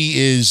she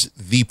is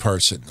the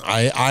person.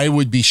 I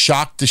would be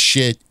shocked to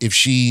shit if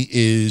she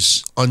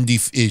is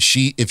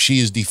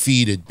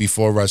defeated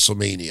before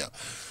WrestleMania.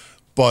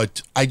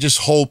 But I just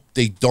hope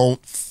they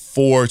don't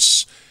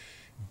force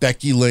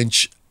Becky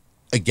Lynch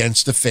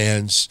against the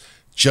fans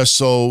just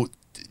so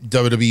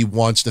WWE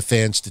wants the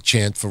fans to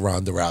chant for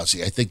Ronda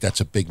Rousey. I think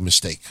that's a big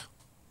mistake.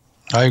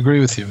 I agree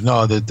with you.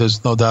 No,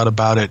 there's no doubt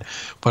about it.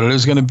 But it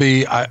is going to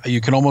be,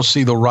 you can almost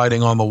see the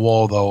writing on the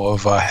wall, though,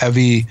 of a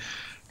heavy,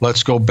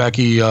 let's go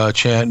Becky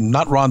chant.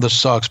 Not Ronda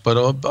sucks, but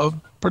a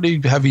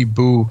pretty heavy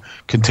boo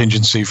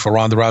contingency for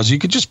Ronda Rousey. You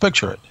could just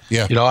picture it.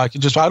 Yeah. I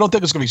don't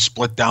think it's going to be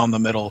split down the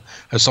middle,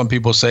 as some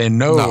people say.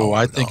 No,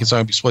 I think it's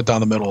going to be split down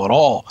the middle at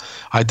all.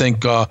 I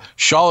think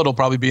Charlotte will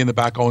probably be in the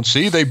back going,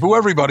 see, they boo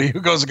everybody who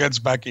goes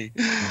against Becky.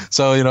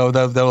 So,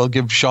 that'll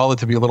give Charlotte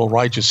to be a little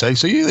righteous. Say,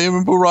 see, they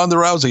even boo Ronda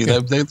Rousey. Yeah.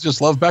 They just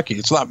love Becky.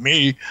 It's not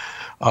me.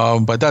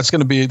 But that's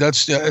going to be a great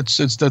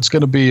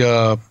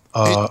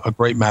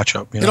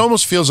matchup. It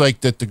almost feels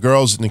like that the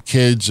girls and the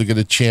kids are going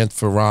to chant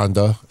for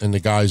Ronda, and the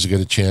guys are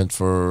going to chant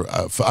for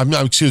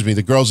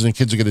the girls and the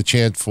kids are going to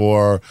chant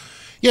for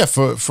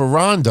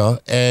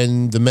Ronda,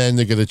 and the men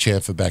are going to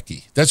chant for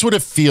Becky. That's what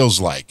it feels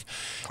like.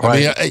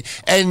 Right. I mean,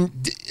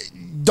 and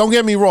don't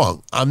get me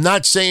wrong, I'm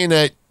not saying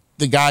that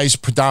the guys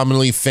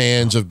predominantly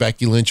fans of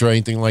Becky Lynch or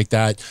anything like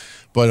that,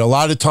 but a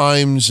lot of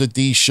times at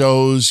these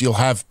shows, you'll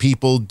have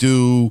people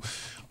do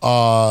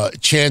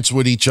chants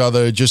with each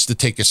other just to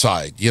take a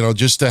side,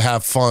 just to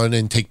have fun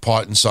and take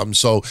part in something.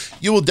 So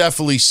you will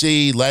definitely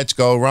see, let's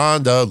go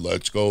Ronda,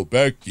 let's go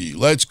Becky,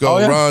 let's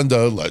go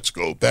Ronda, let's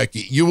go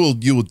Becky. You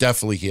will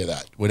definitely hear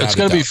that.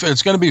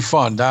 It's going to be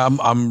fun.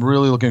 I'm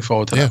really looking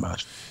forward to that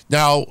match.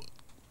 Now,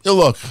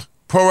 look,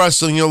 Pro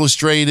Wrestling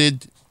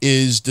Illustrated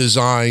is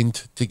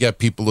designed to get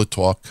people to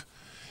talk,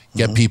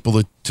 get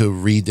people to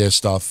read their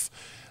stuff.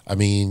 I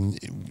mean,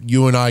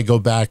 you and I go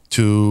back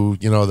to,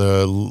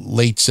 the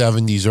late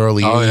 70s,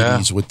 early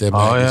 80s with their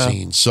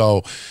magazines.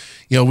 So,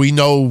 we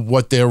know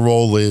what their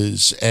role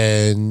is.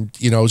 And,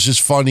 it's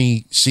just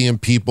funny seeing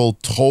people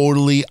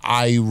totally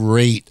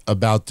irate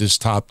about this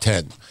top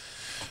 10.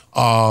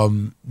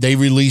 They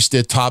released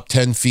their top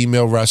 10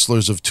 female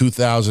wrestlers of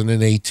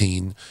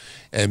 2018,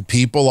 and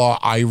people are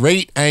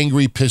irate,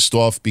 angry, pissed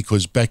off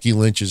because Becky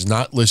Lynch is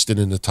not listed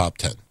in the top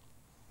 10.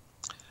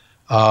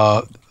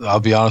 I'll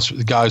be honest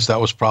with you guys,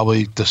 that was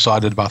probably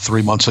decided about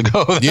 3 months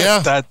ago.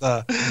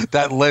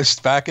 that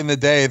list back in the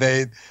day,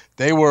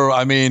 they were,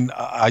 I mean,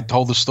 I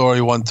told the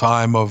story one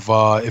time of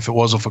if it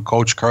wasn't for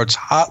Coach Kurt's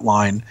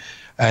hotline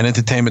and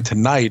Entertainment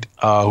Tonight,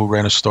 who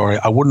ran a story,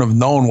 I wouldn't have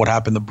known what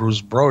happened to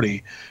Bruce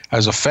Brody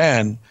as a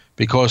fan,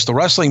 because the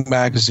wrestling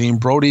magazine,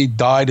 Brody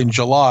died in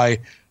July.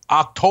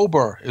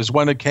 October is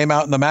when it came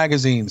out in the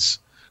magazines,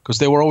 because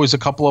they were always a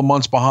couple of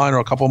months behind or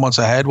a couple of months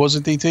ahead,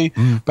 wasn't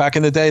DT? Back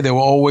in the day, they were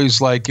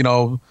always like,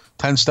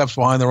 10 steps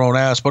behind their own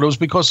ass, but it was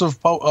because of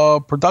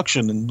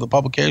production and the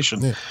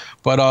publication. Yeah.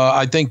 But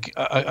I think,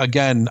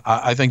 again,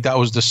 I think that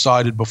was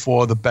decided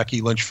before the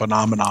Becky Lynch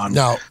phenomenon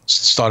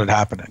started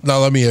happening. Now,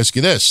 let me ask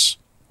you this.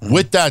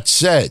 With that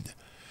said,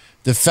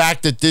 the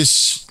fact that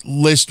this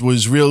list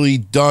was really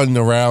done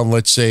around,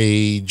 let's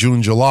say,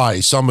 June,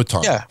 July,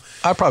 summertime. Yeah,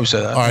 I'd probably say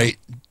that. All right.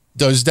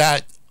 Does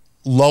that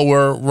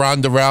lower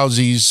Ronda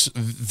Rousey's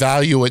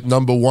value at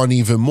number one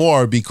even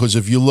more? Because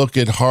if you look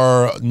at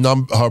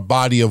her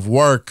body of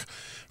work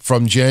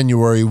from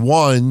January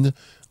 1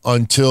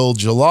 until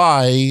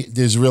July,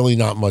 there's really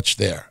not much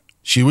there.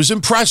 She was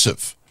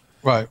impressive.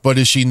 Right. But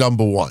is she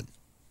number one?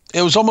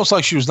 It was almost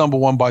like she was number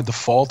one by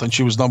default, and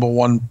she was number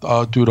one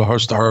due to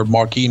her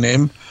marquee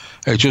name.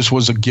 It just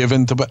was a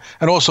given to,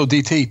 and also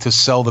DT to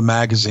sell the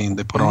magazine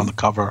they put her on the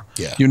cover.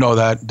 Yeah, you know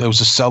that there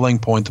was a selling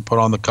point to put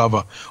on the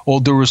cover.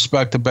 All due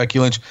respect to Becky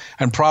Lynch,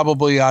 and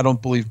probably I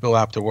don't believe Bill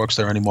Apter works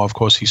there anymore. Of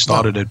course, he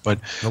started it, but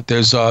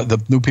there's the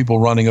new people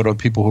running it, or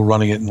people who are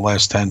running it in the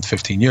last 10,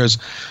 15 years,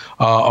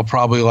 are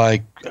probably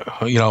like,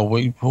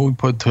 we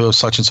put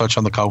such and such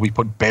on the cover. We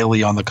put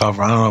Bailey on the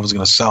cover. I don't know if it's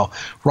going to sell.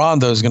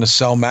 Ronda is going to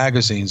sell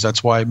magazines.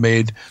 That's why it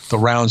made the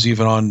rounds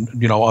even on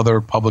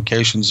other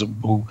publications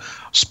who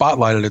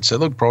spotlighted it. Said,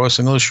 look, Pro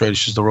Wrestling Illustrated,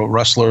 she's the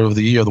wrestler of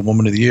the year, the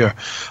woman of the year.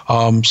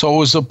 So it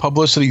was a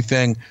publicity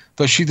thing.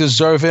 Does she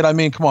deserve it? I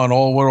mean, come on,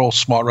 we're all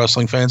smart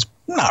wrestling fans.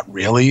 Not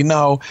really,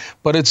 no.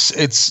 But it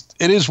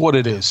is what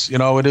it is.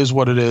 It is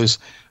what it is.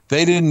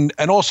 They didn't,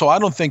 and also I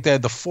don't think they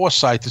had the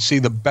foresight to see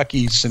the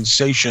Becky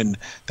sensation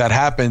that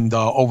happened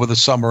over the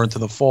summer into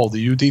the fall. Do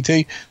you,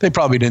 DT? They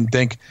probably didn't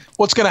think,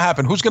 what's going to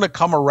happen? Who's going to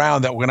come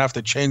around that we're going to have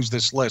to change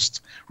this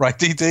list, right,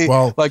 DT?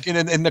 Well, like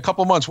in a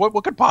couple of months, what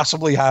could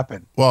possibly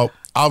happen? Well,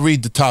 I'll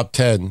read the top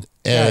 10,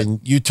 and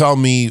you tell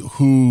me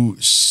who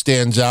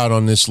stands out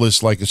on this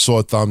list like a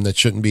sore thumb that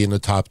shouldn't be in the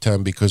top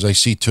 10, because I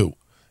see two,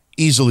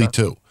 easily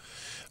two.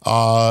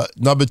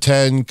 Number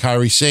 10,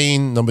 Kairi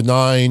Sane. Number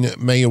 9,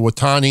 Mayu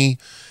Iwatani.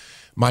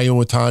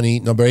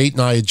 Number 8,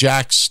 Nia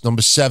Jax.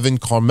 Number 7,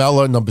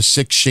 Carmella. Number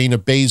 6, Shayna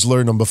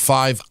Baszler. Number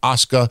 5,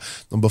 Asuka.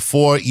 Number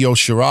 4, Io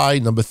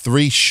Shirai. Number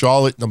 3,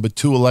 Charlotte. Number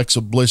 2,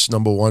 Alexa Bliss.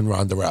 Number 1,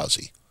 Ronda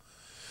Rousey.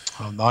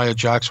 Nia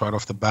Jax right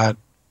off the bat.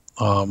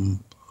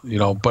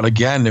 But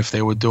again, if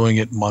they were doing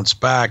it months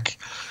back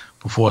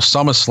before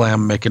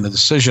SummerSlam, making a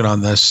decision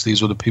on this,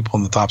 these were the people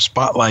in the top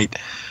spotlight.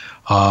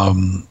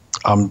 I'm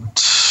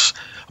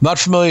not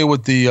familiar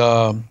with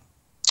the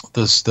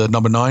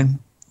number 9.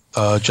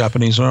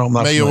 Japanese girl.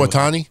 Mayu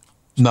Iwatani?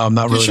 No, I'm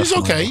not really. She's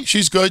okay.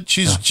 She's good.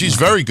 She's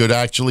very good,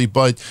 actually.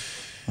 But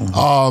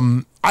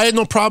I had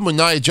no problem with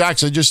Nia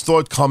Jax. I just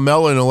thought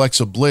Carmella and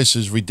Alexa Bliss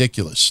is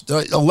ridiculous.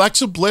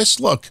 Alexa Bliss,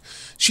 look,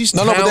 she's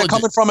talented. No, but they're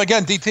coming from,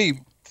 again,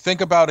 DT.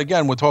 Think about,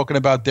 again, we're talking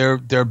about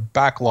their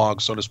backlog,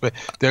 so to speak.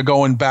 They're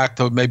going back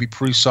to maybe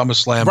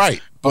pre-SummerSlam.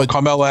 Right. But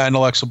Carmella and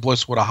Alexa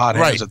Bliss were the hot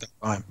hands at that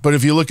time. But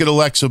if you look at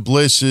Alexa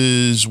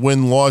Bliss's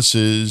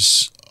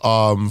win-losses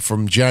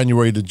from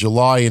January to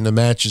July in the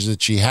matches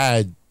that she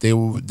had, they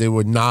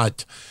were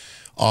not.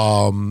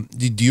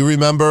 Do you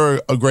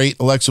remember a great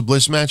Alexa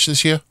Bliss match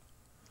this year?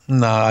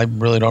 No, I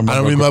really don't remember. I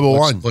don't remember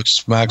one.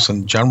 Bliss match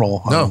in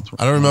general. No,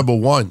 I don't remember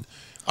one.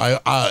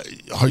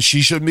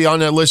 She shouldn't be on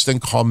that list.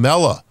 And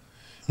Carmella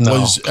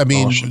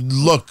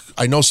look,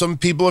 I know some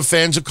people are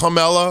fans of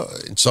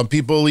Carmella, and some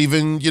people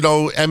even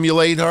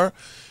emulate her.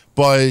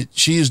 But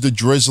she is the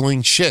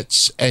drizzling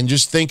shits. And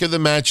just think of the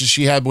matches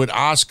she had with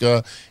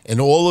Asuka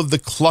and all of the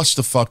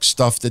clusterfuck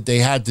stuff that they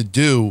had to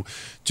do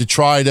to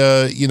try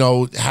to,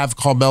 have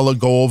Carmella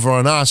go over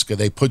on Asuka.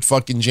 They put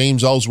fucking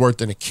James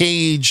Ellsworth in a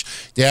cage.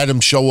 They had him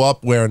show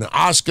up wearing an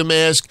Asuka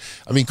mask.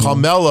 I mean,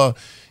 Carmella,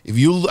 if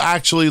you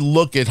actually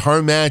look at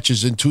her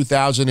matches in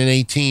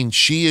 2018,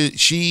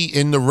 she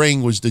in the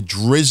ring was the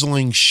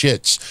drizzling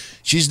shits.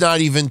 She's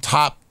not even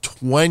top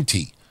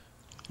 20.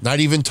 Not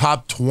even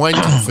top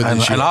 20 for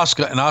this year. And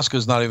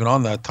Asuka's not even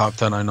on that top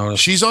 10, I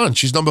noticed. She's on.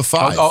 She's number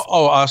 5.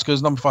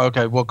 Asuka's number 5.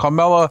 Okay. Well,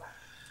 Carmella,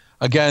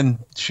 again,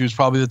 she was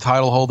probably the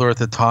title holder at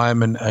the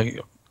time. And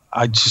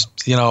I just,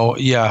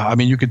 I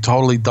mean, you could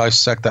totally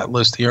dissect that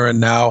list here and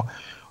now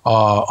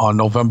on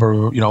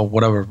November,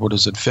 what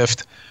is it,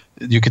 5th.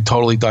 you could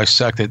totally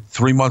dissect it.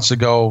 3 months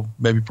ago,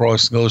 maybe Pro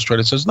Wrestling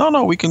Illustrated says,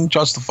 no, we can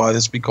justify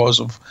this because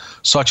of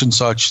such and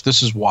such.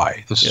 This is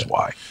why. This is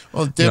why.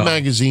 Well, their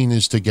magazine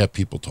is to get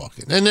people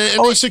talking. And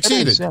they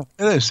succeeded.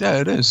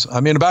 It is. I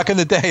mean, back in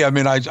the day,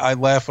 I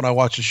laugh when I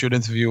watched a shoot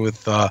interview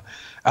with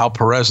Al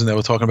Perez, and they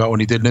were talking about when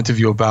he did an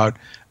interview about,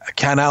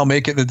 can Al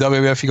make it in the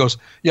WWF? He goes,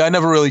 yeah, I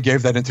never really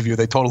gave that interview.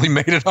 They totally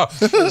made it up.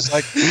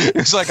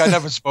 It's like I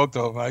never spoke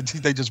to him.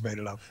 They just made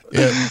it up.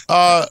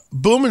 Yeah.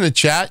 Boom in the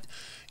chat.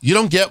 You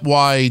don't get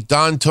why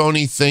Don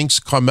Tony thinks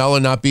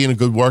Carmella not being a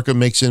good worker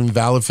makes it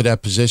invalid for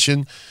that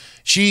position.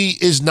 She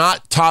is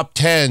not top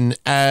 10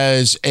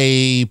 as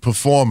a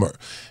performer.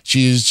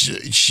 She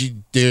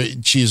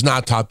is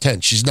not top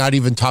 10. She's not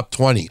even top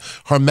 20.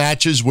 Her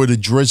matches were the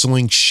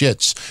drizzling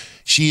shits.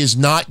 She is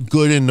not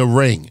good in the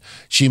ring.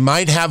 She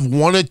might have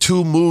 1 or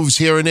 2 moves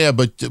here and there,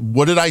 but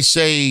what did I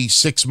say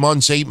 6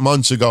 months, 8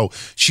 months ago?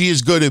 She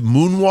is good at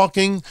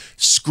moonwalking,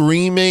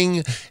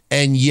 screaming,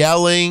 and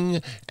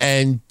yelling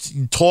and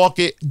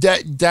talking.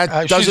 That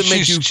doesn't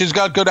make you. She's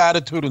got good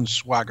attitude and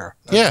swagger.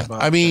 I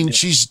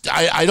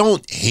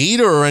don't hate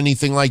her or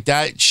anything like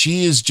that.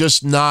 She is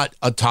just not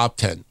a top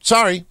 10.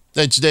 Sorry,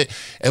 that's that.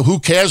 And who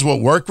cares what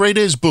work rate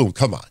is? Boom,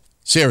 come on,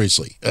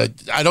 seriously.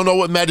 I don't know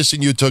what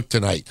medicine you took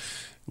tonight.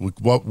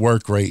 What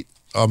work rate?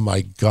 Oh,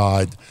 my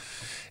God.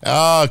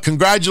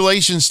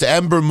 Congratulations to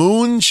Ember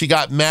Moon. She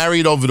got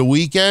married over the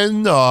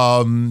weekend.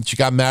 She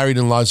got married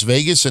in Las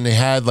Vegas, and they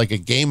had like a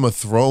Game of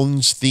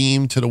Thrones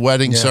theme to the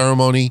wedding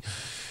ceremony.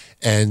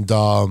 And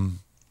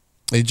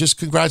just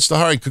congrats to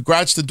her. And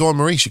congrats to Dawn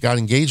Marie. She got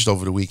engaged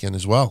over the weekend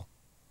as well.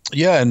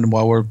 Yeah, and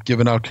while we're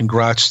giving out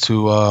congrats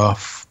to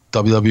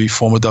WWE,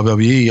 former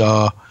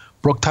WWE,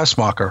 Brooke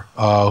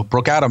Tessmacher,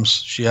 Brooke Adams,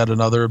 she had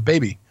another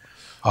baby.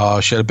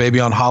 She had a baby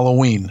on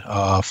Halloween.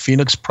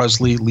 Phoenix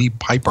Presley Lee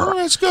Piper. Oh,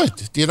 that's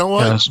good. You know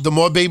what? Yes. The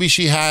more babies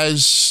she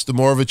has, the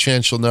more of a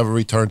chance she'll never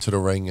return to the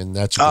ring, and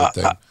that's a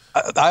good thing.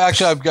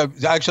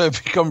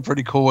 I've become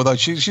pretty cool with her.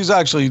 She's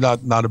actually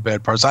not a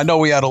bad person. I know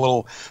we had a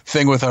little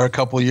thing with her a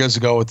couple of years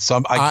ago with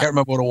some. I can't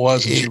remember what it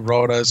was. And she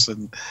wrote us,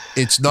 and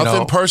it's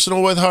nothing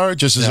personal with her.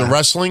 Just as a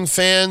wrestling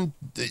fan,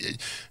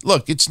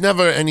 look, it's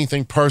never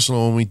anything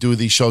personal when we do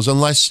these shows, and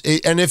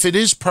if it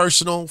is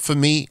personal for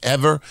me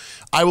ever,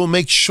 I will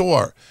make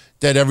sure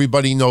that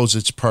everybody knows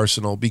it's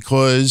personal,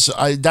 because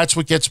that's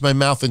what gets my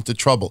mouth into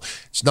trouble.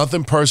 It's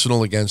nothing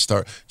personal against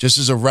her. Just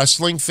as a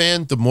wrestling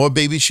fan, the more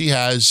babies she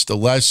has, the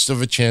less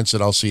of a chance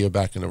that I'll see her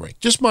back in the ring.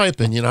 Just my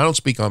opinion. I don't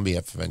speak on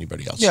behalf of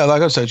anybody else. Yeah,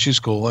 like I said, she's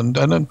cool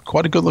and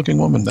quite a good-looking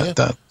woman.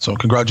 So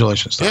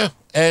congratulations to her. Yeah,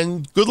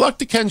 and good luck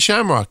to Ken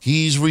Shamrock.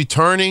 He's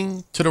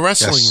returning to the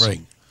wrestling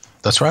ring.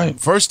 That's right.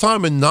 First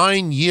time in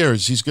 9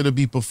 years, he's going to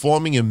be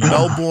performing in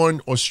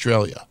Melbourne,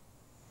 Australia.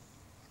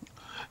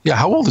 Yeah,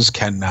 how old is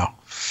Ken now?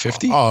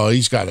 50? Oh,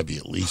 he's got to be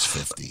at least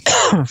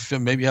 50.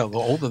 Maybe a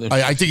little older than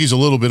 50. I think he's a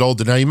little bit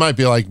older now. He might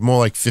be more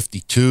like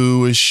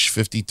 52-ish,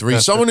 53.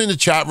 Someone in the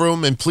chat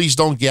room, and please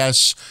don't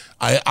guess.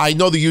 I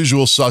know the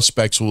usual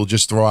suspects will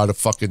just throw out a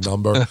fucking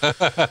number.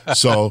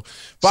 So,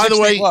 by the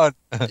way,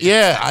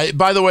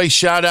 by the way,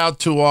 shout out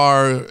to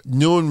our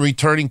new and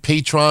returning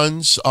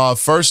patrons.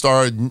 First,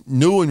 our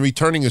new and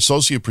returning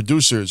associate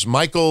producers,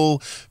 Michael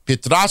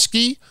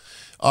Pietrowski,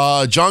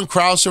 John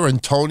Krauser,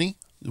 and Tony.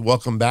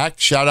 Welcome back.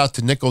 Shout out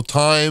to Nickel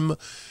Time,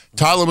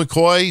 Tyler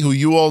McCoy, who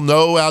you all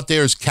know out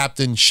there is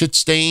Captain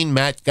Shitstain,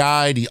 Matt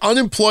Guy, the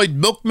Unemployed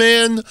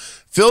Milkman,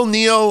 Phil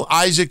Neal,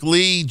 Isaac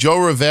Lee, Joe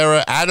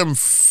Rivera, Adam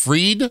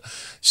Freed,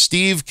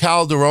 Steve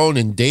Calderon,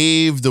 and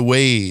Dave the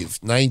Wave,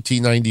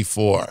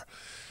 1994.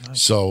 Nice.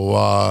 So,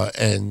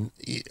 and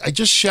I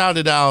just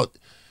shouted out,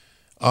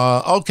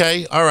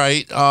 okay, all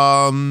right.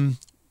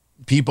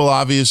 People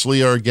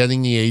obviously are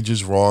getting the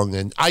ages wrong,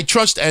 and I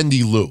trust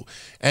Andy Lou.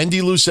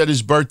 Andy Lou said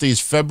his birthday is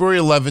February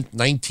 11th,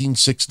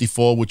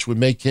 1964, which would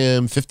make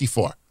him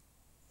 54.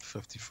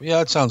 54. Yeah,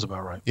 that sounds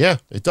about right. Yeah,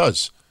 it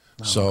does.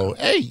 Oh, so,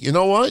 hey, you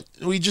know what?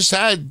 We just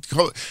had...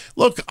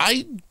 Look,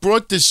 I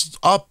brought this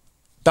up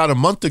about a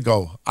month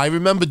ago. I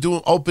remember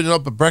opening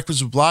up a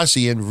Breakfast with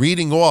Blassie and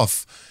reading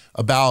off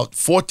about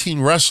 14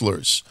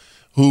 wrestlers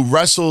who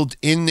wrestled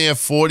in their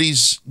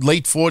 40s,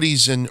 late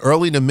 40s and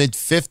early to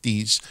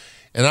mid-50s.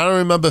 And I don't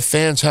remember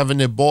fans having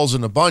their balls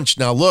in a bunch.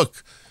 Now,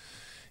 look,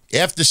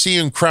 after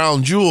seeing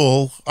Crown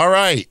Jewel, all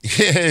right,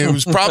 it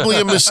was probably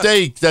a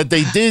mistake that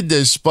they did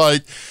this.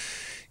 But,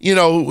 you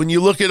know, when you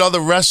look at other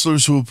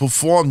wrestlers who have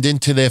performed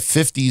into their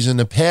 50s in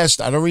the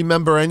past, I don't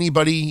remember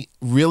anybody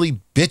really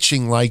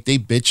bitching like they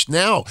bitch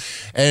now.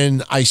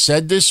 And I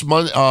said this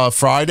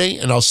Friday,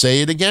 and I'll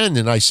say it again.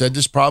 And I said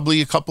this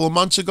probably a couple of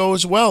months ago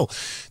as well.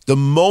 The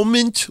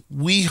moment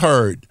we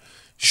heard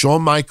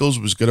Shawn Michaels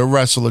was going to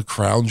wrestle at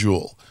Crown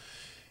Jewel,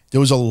 there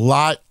was a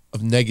lot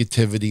of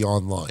negativity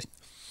online.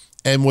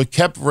 And what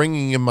kept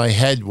ringing in my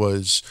head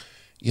was,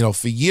 you know,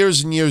 for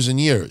years and years and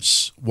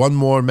years, one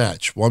more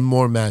match.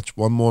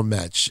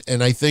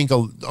 And I think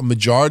a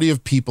majority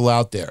of people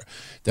out there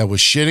that was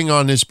shitting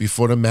on this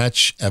before the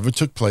match ever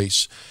took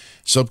place,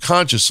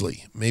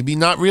 subconsciously, maybe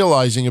not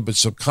realizing it, but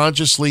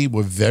subconsciously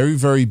were very,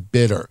 very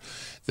bitter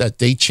that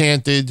they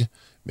chanted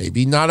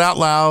maybe not out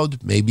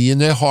loud, maybe in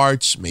their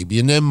hearts, maybe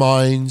in their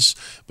minds,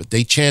 but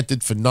they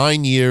chanted for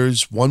 9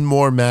 years, one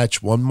more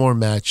match,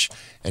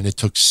 and it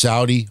took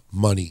Saudi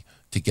money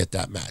to get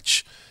that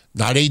match.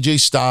 Not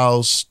AJ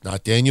Styles,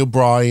 not Daniel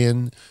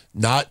Bryan,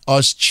 not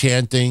us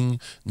chanting,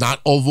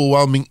 not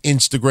overwhelming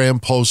Instagram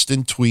posts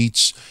and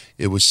tweets.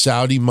 It was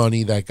Saudi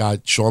money that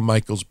got Shawn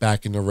Michaels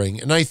back in the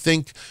ring. And I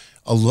think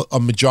a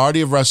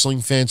majority of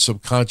wrestling fans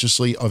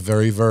subconsciously are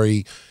very,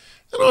 very,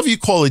 I don't know if you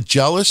call it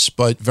jealous,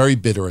 but very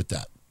bitter at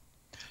that.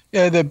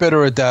 Yeah, they're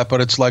bitter at that,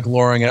 but it's like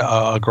luring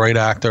a great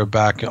actor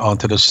back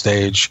onto the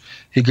stage.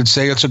 He could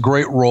say it's a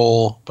great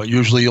role, but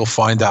usually you'll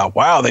find out,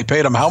 wow, they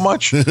paid him how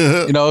much?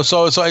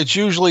 So it's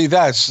usually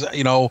that's,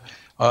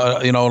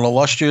 an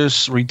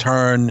illustrious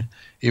return,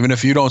 even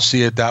if you don't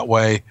see it that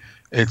way.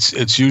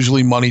 It's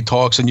usually money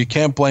talks, and you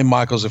can't blame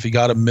Michaels if he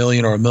got $1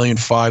 million or $1.5 million.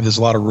 There's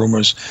a lot of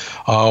rumors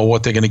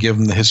what they're going to give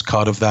him his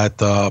cut of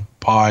that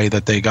pie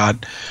that they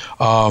got.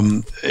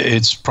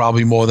 It's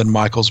probably more than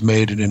Michaels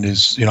made in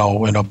his, in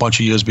a bunch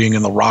of years being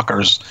in the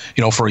Rockers,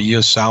 for a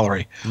year's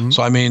salary. Mm-hmm.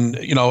 So I mean,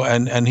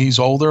 and he's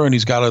older and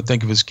he's got to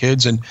think of his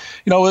kids. And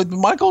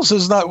Michaels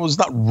was not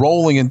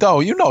rolling in dough.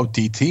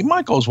 DT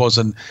Michaels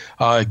wasn't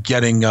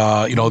getting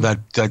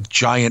that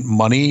giant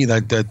money,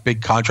 that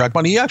big contract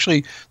money. He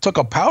actually took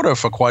a powder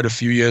for quite a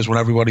few years when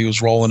everybody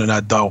was rolling in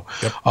that dough,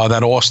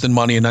 that Austin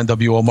money and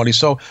NWO money.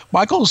 So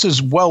Michaels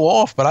is well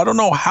off, but I don't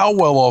know how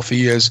well off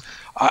he is.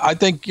 I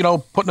think,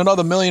 putting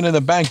another $1 million in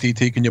the bank,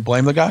 DT, can you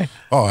blame the guy?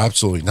 Oh,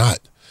 absolutely not.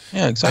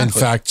 Yeah, exactly. In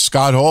fact,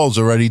 Scott Hall's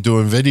already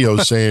doing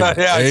videos saying,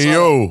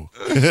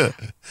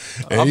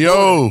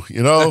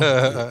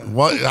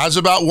 how's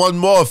about one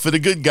more for the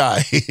good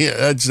guy?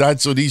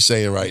 That's what he's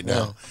saying right now.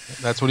 Yeah,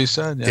 that's what he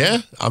said.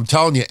 Yeah, I'm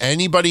telling you,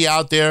 anybody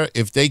out there,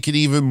 if they could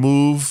even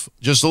move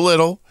just a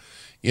little,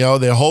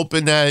 they're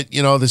hoping that,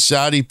 the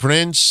Saudi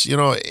prince,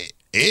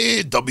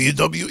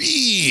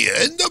 WWE,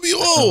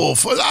 NWO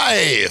for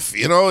life.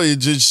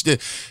 It's just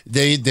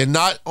they're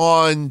not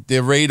on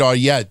their radar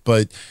yet.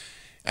 But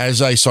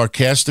as I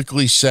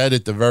sarcastically said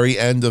at the very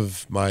end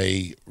of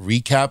my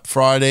recap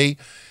Friday,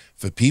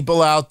 for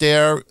people out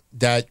there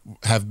that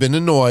have been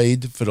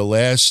annoyed for the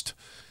last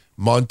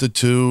month or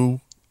two,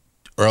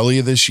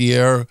 earlier this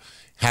year,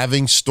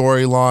 having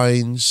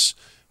storylines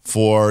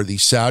for the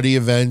Saudi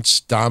events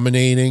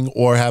dominating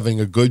or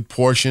having a good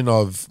portion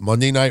of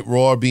Monday Night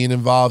Raw being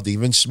involved,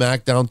 even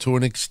SmackDown to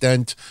an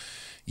extent,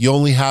 you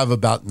only have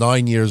about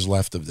 9 years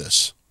left of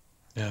this.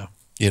 Yeah.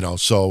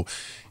 So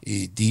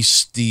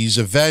these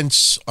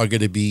events are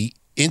going to be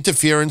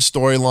interference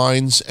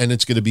storylines, and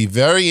it's going to be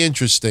very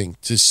interesting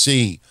to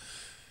see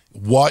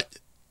what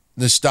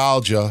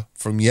nostalgia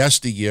from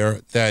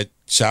yesteryear that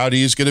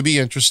Saudi is going to be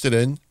interested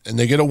in, and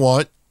they're going to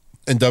want,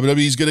 and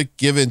WWE is going to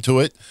give into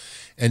it.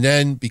 And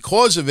then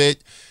because of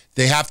it,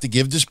 they have to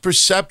give this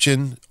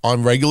perception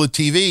on regular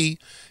TV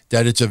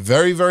that it's a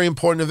very, very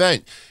important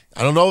event.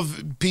 I don't know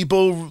if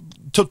people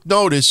took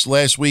notice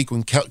last week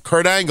when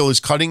Kurt Angle is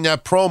cutting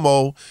that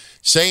promo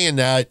saying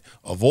that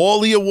of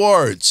all the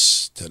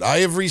awards that I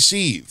have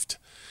received,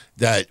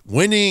 that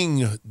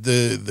winning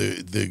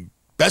the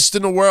best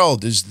in the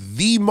world is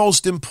the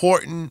most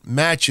important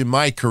match in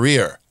my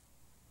career.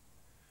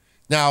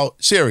 Now,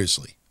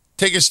 seriously.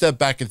 Take a step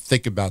back and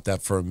think about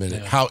that for a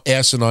minute, how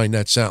asinine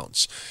that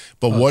sounds.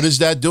 But what is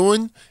that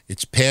doing?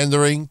 It's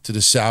pandering to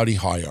the Saudi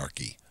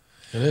hierarchy.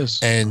 It is.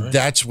 And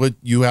that's what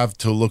you have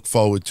to look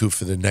forward to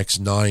for the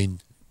next 9+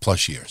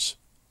 years.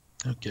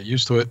 Get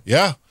used to it.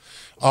 Yeah.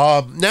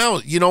 Now,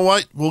 you know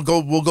what? We'll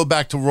go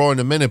back to Raw in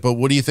a minute, but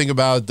what do you think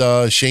about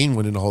Shane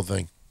winning the whole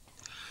thing?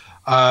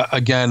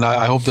 Again,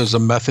 I hope there's a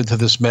method to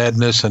this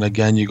madness. And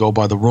again, you go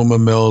by the rumor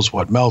mills,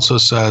 what Meltzer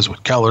says,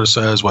 what Keller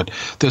says, what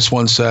this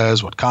one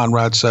says, what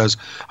Conrad says.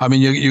 I mean,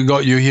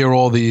 you hear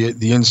all the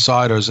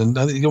insiders, and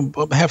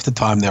half the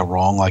time they're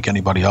wrong, like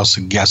anybody else.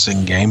 A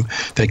guessing game.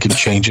 They can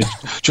change it.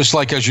 Just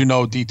like, as you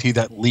know, DT,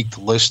 that leaked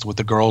list with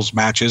the girls'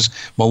 matches,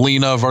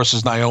 Melina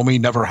versus Naomi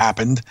never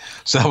happened.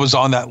 So that was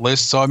on that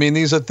list. So, I mean,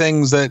 these are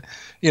things that,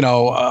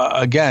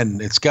 again,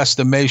 it's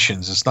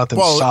guesstimations. It's nothing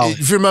solid.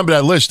 If you remember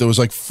that list, there was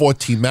like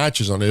 14 matches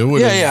on it. It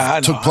would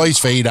have took place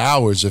for 8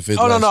 hours if it.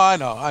 Oh, no, I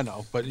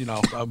know. But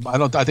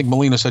I think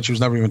Melina said she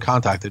was never even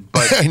contacted.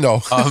 But I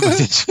know.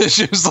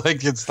 She was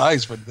like, it's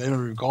nice, but they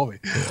never even call me.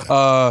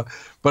 Yeah.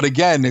 But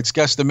again, it's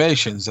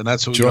guesstimations, and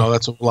that's what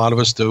that's what a lot of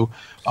us do.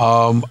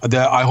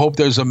 I hope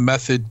there's a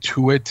method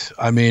to it.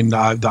 I mean,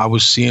 I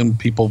was seeing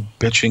people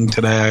bitching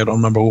today. I don't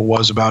remember who it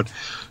was, about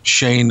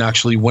Shane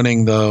actually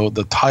winning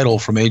the title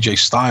from AJ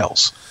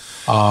Styles.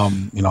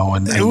 And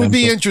it would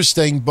be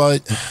interesting,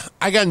 but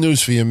I got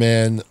news for you,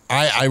 man.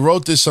 I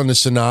wrote this on the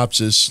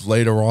synopsis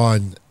later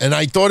on, and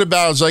I thought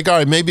about it. I was like, all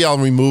right, maybe I'll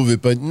remove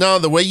it, but no,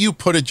 the way you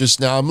put it just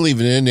now, I'm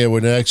leaving it in there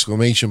with an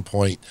exclamation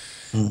point.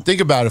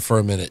 Think about it for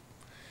a minute.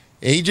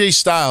 AJ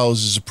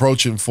Styles is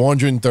approaching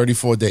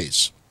 434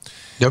 days.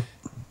 Yep.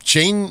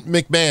 Shane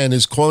McMahon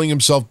is calling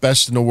himself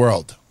best in the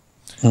world.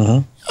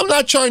 Mm-hmm. I'm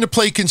not trying to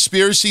play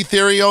conspiracy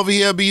theory over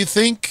here, but you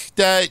think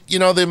that,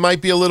 there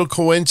might be a little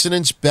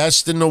coincidence,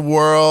 best in the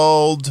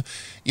world,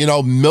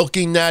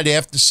 milking that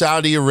after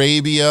Saudi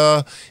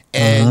Arabia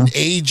and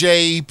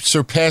AJ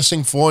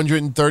surpassing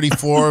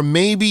 434,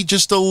 maybe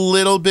just a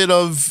little bit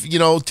of,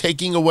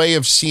 taking away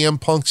of CM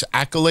Punk's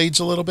accolades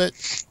a little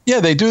bit?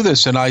 Yeah, they do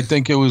this. And I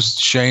think it was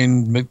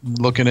Shane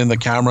looking in the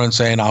camera and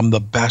saying, I'm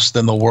the best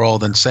in the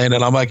world, and saying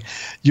it. I'm like,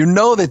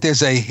 that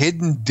there's a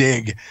hidden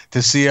dig to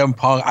CM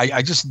Punk.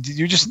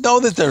 You just know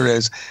that there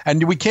is.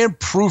 And we can't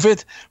prove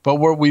it, but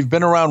we've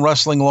been around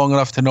wrestling long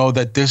enough to know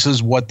that this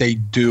is what they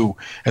do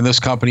in this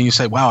company. You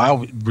say, wow,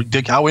 how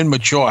ridiculous, how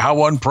immature,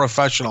 how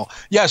unprofessional.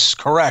 Yes,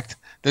 correct.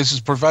 This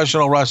is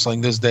professional wrestling.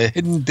 There's the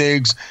hidden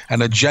digs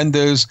and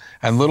agendas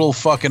and little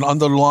fucking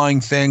underlying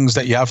things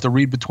that you have to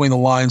read between the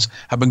lines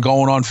have been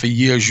going on for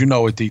years. You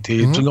know it,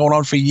 DT. It's been going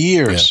on for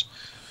years. Yeah.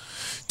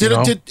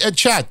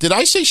 Did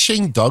I say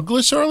Shane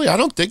Douglas earlier? I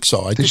don't think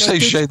so. Did you say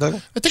Shane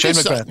Douglas? Shane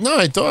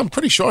McMahon. No, I'm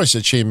pretty sure I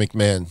said Shane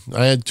McMahon.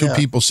 I had two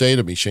people say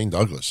to me Shane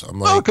Douglas. I'm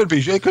like, it could be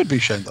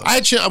Shane Douglas.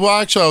 Actually,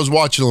 I was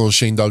watching a little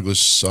Shane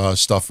Douglas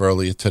stuff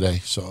earlier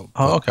today. So.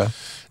 Okay.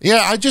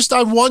 Yeah,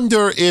 I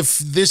wonder if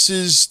this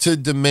is to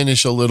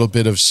diminish a little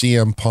bit of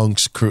CM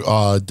Punk's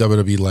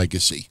WWE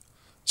legacy.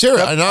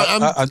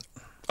 Serious,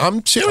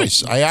 I'm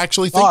serious. I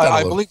actually think that.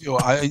 I believe you.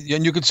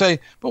 And you could say,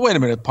 but wait a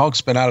minute, Punk's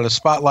been out of the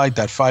spotlight.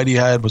 That fight he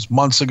had was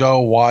months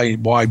ago.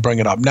 Why bring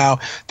it up now?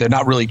 They're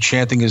not really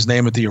chanting his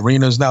name at the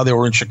arenas now. They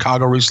were in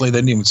Chicago recently. They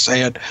didn't even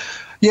say it.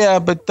 Yeah,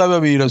 but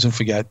WWE doesn't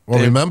forget. Well,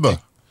 remember,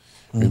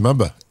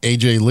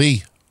 AJ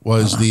Lee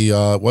was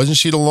wasn't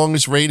she the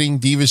longest rating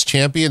Divas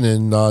champion?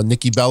 And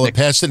Nikki Bella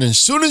passed it. And as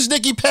soon as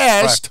Nikki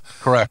passed,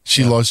 correct.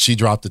 She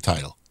dropped the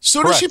title. As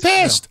soon as she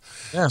passed.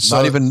 Yeah, so,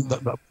 not even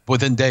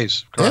within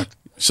days. Correct. Yeah.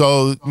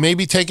 So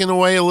maybe taking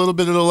away a little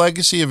bit of the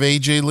legacy of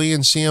AJ Lee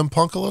and CM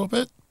Punk a little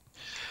bit?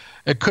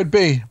 It could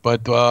be,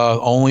 but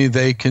only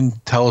they can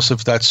tell us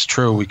if that's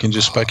true. We can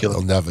just speculate.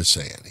 They'll never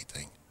say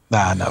anything.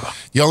 Nah, never.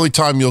 The only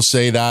time you'll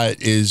say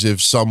that is if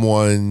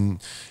someone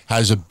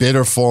has a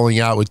bitter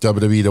falling out with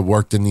WWE that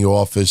worked in the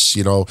office.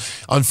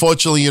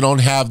 Unfortunately, you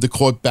don't have the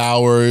Court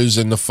Bowers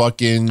and the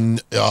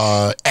fucking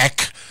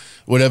Eck,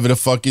 whatever the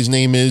fuck his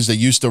name is, that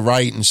used to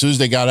write, and as soon as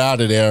they got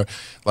out of there,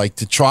 like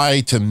to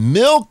try to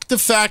milk the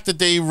fact that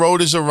they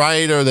wrote as a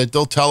writer, that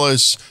they'll tell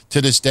us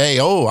to this day,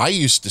 oh, I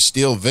used to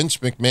steal Vince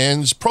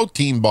McMahon's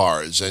protein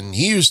bars, and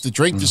he used to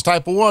drink this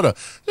type of water.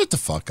 Shut the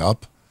fuck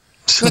up.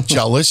 I'm not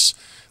jealous.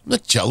 I'm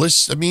not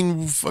jealous. I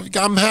mean,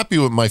 I'm happy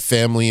with my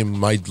family and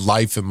my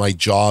life and my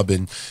job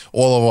and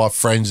all of our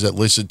friends that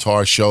listen to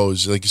our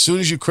shows. Like, as soon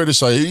as you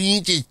criticize,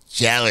 you're just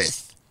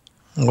jealous.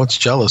 What's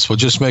jealous? We're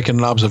just making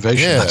an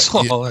observation. Yeah, that's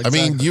all. Exactly.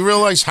 I mean, you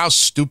realize how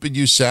stupid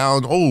you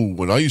sound? Oh,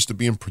 when I used to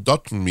be in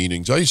production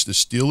meetings, I used to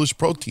steal his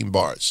protein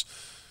bars.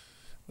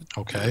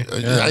 Okay.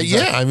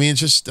 Yeah, I mean,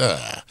 just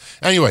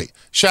anyway,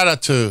 shout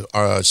out to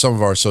some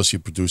of our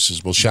associate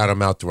producers. We'll shout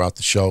them out throughout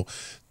the show.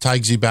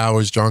 Tiggsy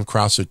Bowers, John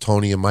Krauser,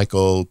 Tony, and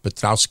Michael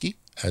Petrowski,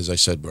 as I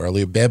said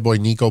earlier. Bad Boy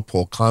Nico,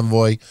 Paul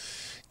Convoy,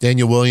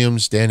 Daniel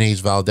Williams, Dan Hayes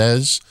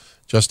Valdez,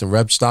 Justin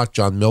Rebstock,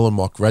 John Miller,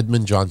 Mark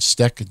Redmond, John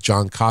Steck,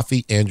 John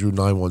Coffey, Andrew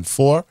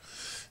 914,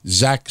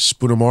 Zach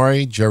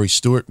Spudamore, Jerry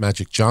Stewart,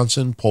 Magic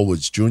Johnson, Paul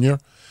Woods Jr.,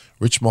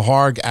 Rich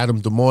Maharg,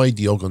 Adam Demoy,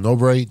 Diogo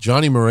Nobre,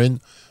 Johnny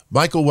Marin,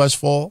 Michael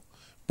Westfall,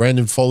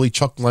 Brandon Foley,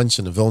 Chuck Lentz,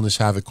 and the Villainous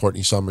Havoc,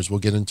 Courtney Summers. We'll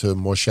get into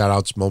more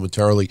shout-outs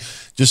momentarily.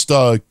 Just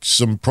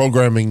some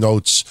programming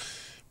notes.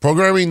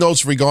 Programming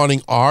notes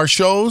regarding our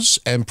shows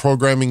and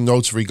programming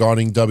notes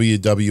regarding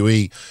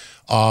WWE.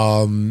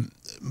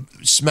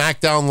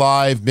 SmackDown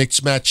Live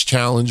Mixed Match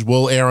Challenge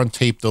will air on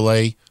tape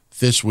delay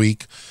this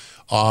week.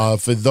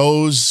 For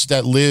those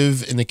that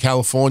live in the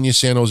California,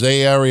 San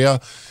Jose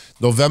area,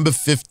 November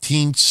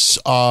 15th's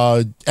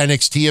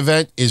NXT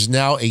event is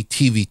now a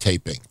TV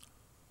taping.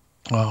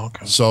 Oh,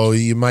 okay. So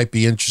you might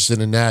be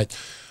interested in that.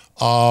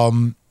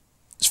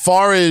 As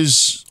far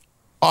as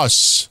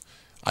us,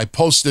 I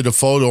posted a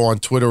photo on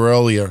Twitter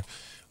earlier.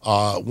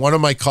 One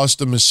of my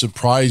customers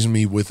surprised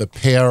me with a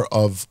pair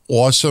of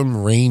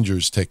awesome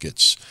Rangers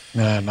tickets.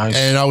 Yeah, nice.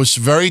 And I was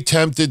very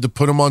tempted to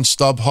put them on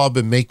StubHub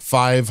and make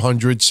 $500,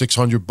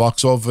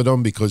 $600 off of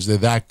them because they're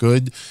that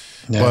good.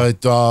 Yeah.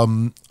 But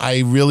I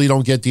really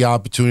don't get the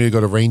opportunity to go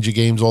to Ranger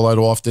games all that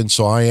often,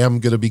 so I am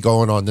going to be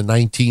going on the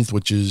 19th,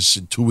 which is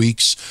in 2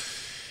 weeks.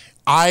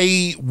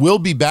 I will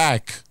be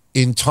back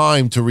in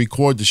time to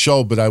record the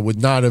show, but I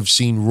would not have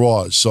seen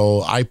Raw.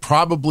 So I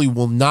probably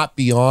will not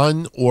be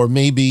on, or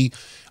maybe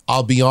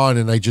I'll be on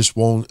and I just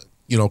won't,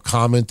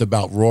 comment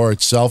about Raw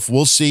itself.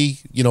 We'll see,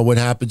 what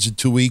happens in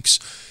 2 weeks.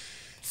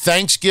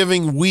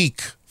 Thanksgiving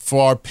week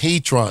for our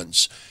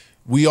patrons.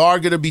 We are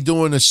going to be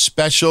doing a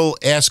special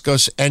Ask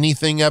Us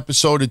Anything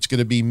episode. It's going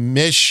to be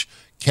Mish,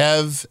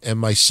 Kev, and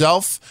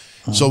myself.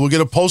 So we're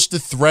going to post a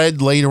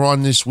thread later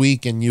on this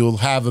week, and you'll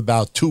have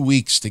about 2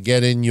 weeks to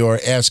get in your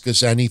Ask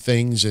Us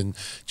Anythings and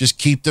just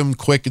keep them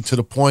quick and to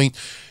the point.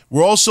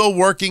 We're also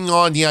working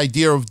on the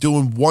idea of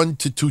doing 1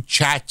 to 2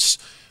 chats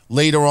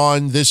later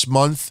on this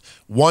month,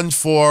 one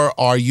for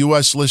our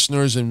U.S.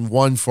 listeners and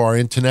one for our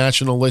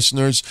international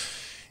listeners.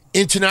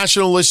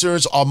 International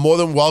listeners are more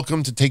than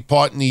welcome to take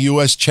part in the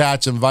U.S.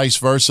 chats and vice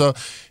versa.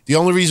 The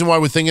only reason why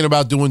we're thinking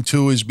about doing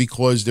 2 is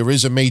because there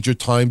is a major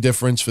time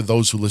difference for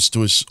those who listen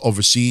to us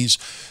overseas.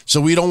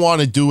 So we don't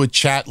want to do a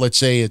chat, let's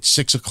say, at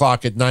 6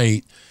 o'clock at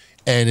night,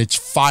 and it's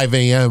 5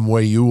 a.m.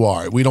 where you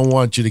are. We don't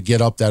want you to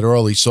get up that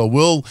early. So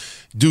we'll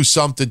do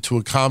something to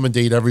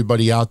accommodate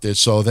everybody out there.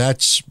 So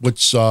that's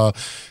what's going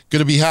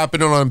to be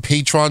happening on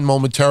Patreon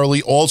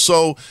momentarily.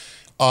 Also,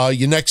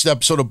 your next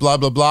episode of Blah,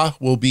 Blah, Blah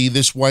will be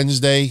this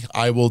Wednesday.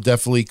 I will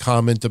definitely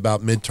comment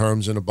about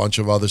midterms and a bunch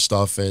of other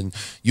stuff. And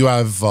you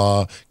have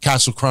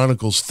Castle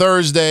Chronicles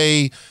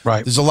Thursday.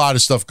 Right. There's a lot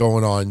of stuff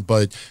going on.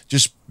 But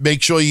just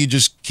make sure you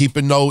just keep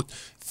a note.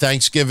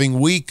 Thanksgiving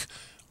week,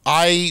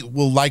 I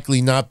will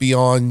likely not be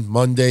on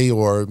Monday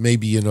or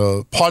maybe in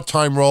a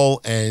part-time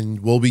role. And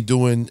we'll be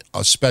doing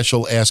a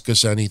special Ask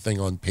Us Anything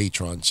on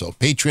Patreon. So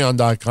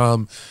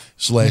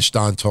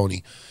patreon.com/Don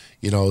Tony.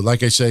 You know,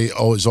 like I say,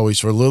 as always,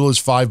 for as little as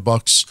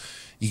 $5,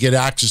 you get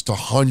access to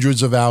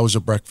hundreds of hours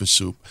of Breakfast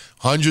Soup,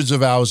 hundreds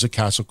of hours of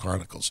Castle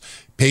Chronicles,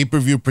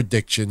 pay-per-view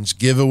predictions,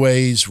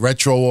 giveaways,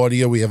 retro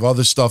audio. We have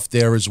other stuff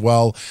there as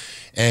well.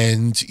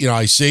 And, you know,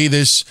 I say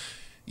this,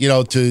 you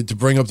know, to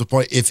bring up the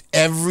point. If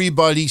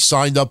everybody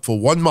signed up for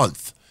 1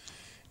 month,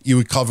 you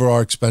would cover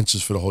our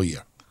expenses for the whole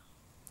year.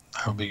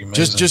 That would be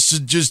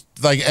amazing. Just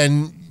like,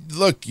 and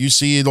look, you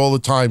see it all the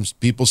time.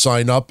 People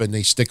sign up and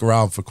they stick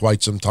around for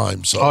quite some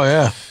time. So, oh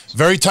yeah,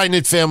 very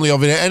tight-knit family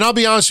over there. And I'll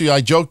be honest with you,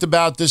 I joked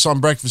about this on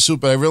Breakfast Soup,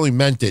 but I really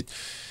meant it.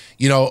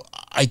 You know,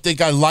 I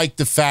think I like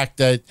the fact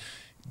that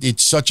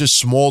it's such a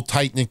small,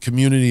 tight-knit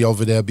community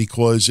over there,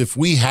 because if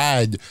we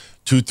had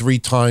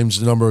 2-3 times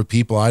the number of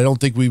people, I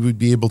don't think we would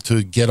be able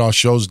to get our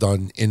shows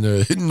done in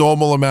a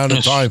normal amount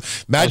of time.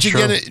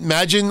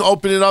 Imagine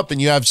open it up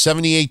and you have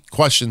 78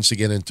 questions to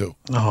get into.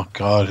 Oh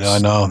God, I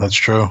know, that's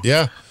true.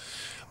 Yeah.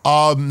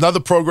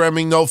 Another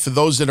programming note for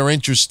those that are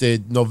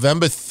interested: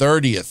 November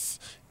 30th,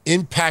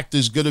 Impact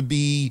is going to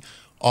be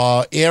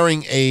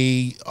airing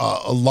a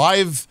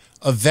live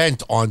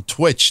event on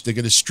Twitch. They're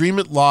going to stream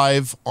it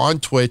live on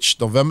Twitch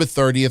November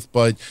 30th,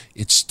 but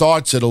it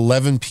starts at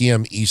 11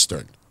 p.m.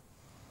 Eastern.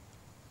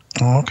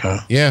 Oh,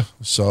 okay. Yeah,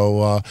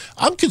 so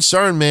I'm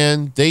concerned,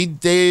 man.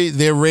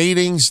 Their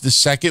ratings the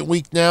second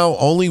week now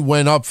only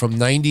went up from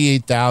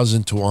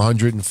 98,000 to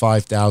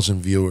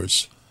 105,000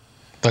 viewers.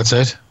 That's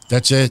it?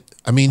 That's it.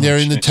 I mean, they're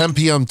in the 10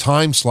 p.m.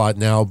 time slot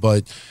now,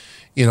 but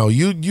you know,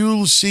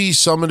 you'll see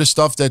some of the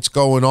stuff that's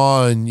going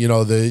on. You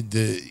know,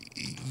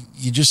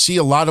 you just see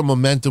a lot of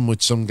momentum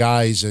with some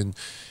guys, and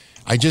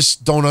I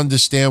just don't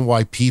understand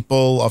why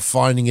people are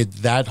finding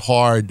it that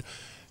hard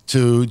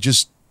to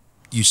just.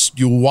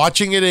 You're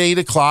watching it at 8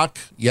 o'clock.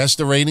 Yes,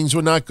 the ratings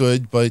were not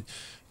good, but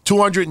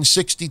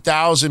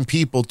 260,000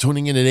 people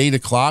tuning in at 8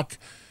 o'clock.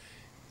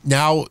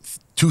 Now,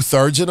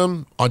 2/3 of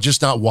them are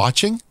just not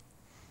watching.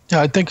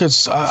 Yeah, I think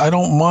it's. I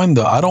don't mind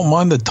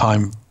the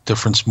time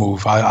difference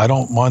move. I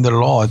don't mind it at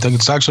all. I think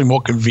it's actually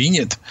more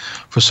convenient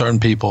for certain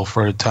people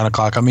for 10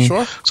 o'clock. I mean,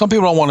 sure. Some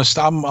people don't want to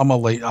stop. I'm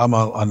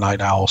a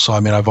night owl, so I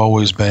mean, I've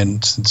always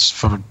been since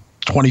for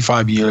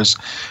 25 years.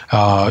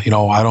 You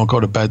know, I don't go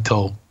to bed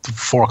till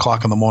 4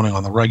 o'clock in the morning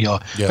on the regular.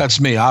 Yeah.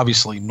 That's me.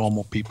 Obviously,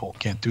 normal people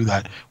can't do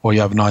that, or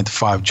you have a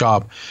 9-to-5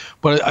 job.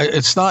 But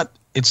it's not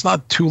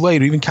too late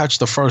to even catch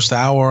the first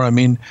hour. I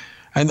mean,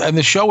 and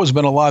the show has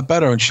been a lot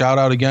better. And shout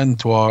out again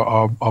to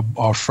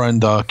our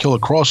friend Killer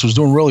Cross, who's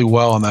doing really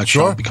well on that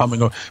show,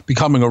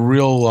 becoming a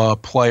real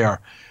player,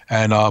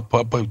 and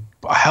but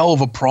a hell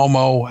of a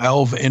promo,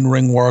 hell of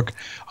in-ring work.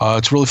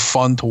 It's really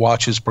fun to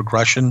watch his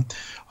progression.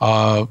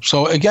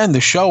 So again,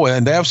 the show,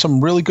 and they have some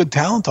really good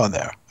talent on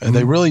there, and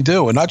they really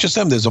do. And not just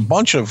them. There's a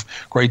bunch of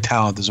great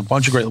talent. There's a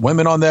bunch of great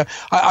women on there.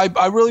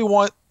 I really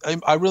want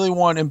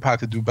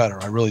Impact to do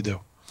better. I really do.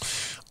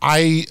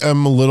 I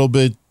am a little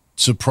bit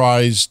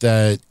surprised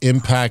that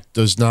Impact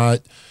does not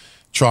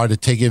try to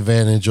take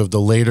advantage of the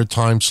later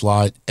time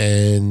slot,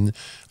 and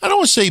I don't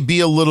want to say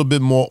be a little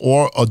bit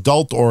more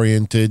adult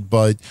oriented,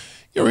 but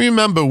you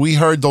remember we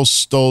heard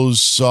those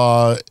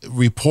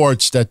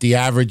reports that the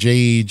average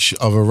age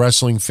of a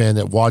wrestling fan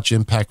that watch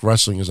Impact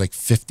Wrestling is like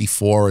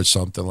 54 or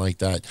something like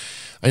that.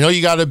 I know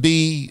you got to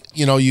be,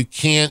 you know, you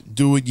can't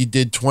do what you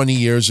did 20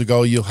 years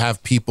ago. You'll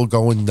have people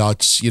going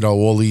nuts, you know,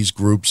 all these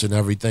groups and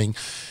everything.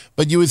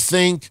 But you would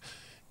think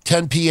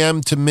 10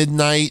 p.m. to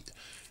midnight,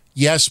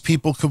 yes,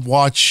 people could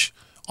watch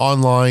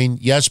online.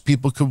 Yes,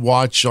 people could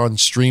watch on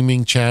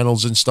streaming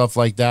channels and stuff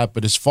like that.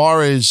 But as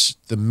far as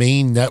the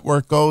main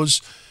network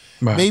goes,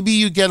 right, maybe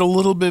you get a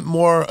little bit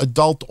more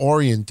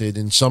adult-oriented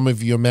in some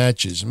of your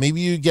matches. Maybe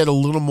you get a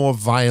little more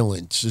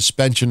violent,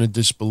 suspension of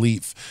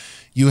disbelief.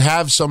 You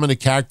have some of the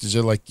characters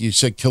that, like you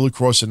said, Killer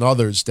Cross and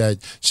others, that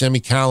Sami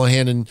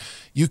Callihan, and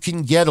you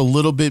can get a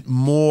little bit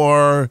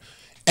more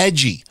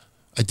edgy,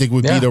 I think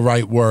would be the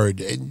right word.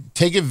 And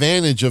take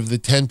advantage of the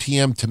 10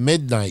 p.m. to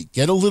midnight.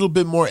 Get a little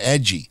bit more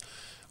edgy.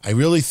 I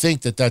really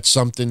think that that's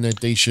something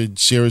that they should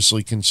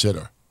seriously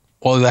consider.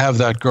 Well, they have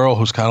that girl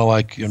who's kind of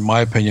like, in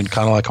my opinion,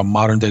 kind of like a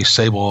modern day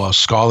Sable,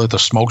 Scarlett, the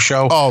Smoke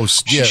Show. Oh,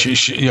 yeah.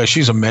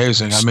 She's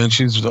amazing. I mean,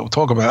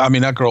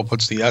 that girl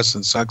puts the S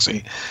in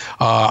sexy.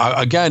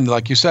 Again,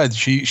 like you said,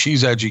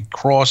 she's edgy.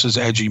 Cross is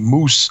edgy.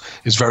 Moose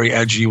is very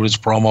edgy with his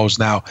promos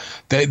now.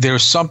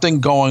 There's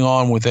something going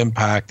on with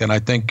Impact, and I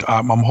think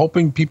I'm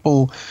hoping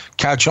people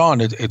catch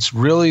on. It's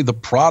really, the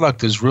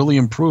product is really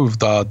improved.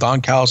 Don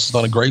Callis has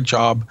done a great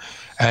job.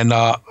 And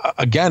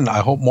again, I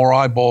hope more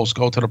eyeballs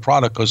go to the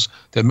product because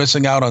they're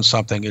missing out on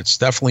something. It's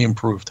definitely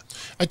improved.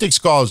 I think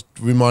Scarlett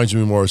reminds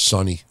me more of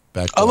Sunny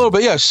back then. A little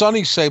bit, yeah.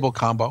 Sunny Sable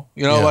combo.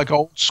 Like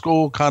old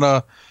school kind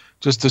of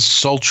just this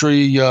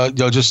sultry,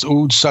 just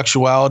oozed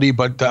sexuality,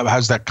 but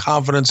has that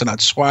confidence and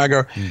that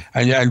swagger,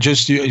 and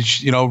just real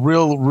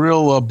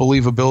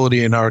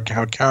believability in our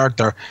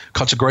character.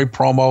 Cuts a great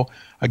promo.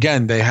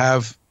 Again, they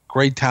have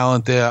great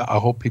talent there. I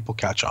hope people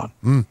catch on.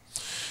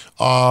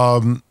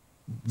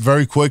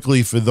 Very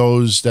quickly, for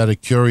those that are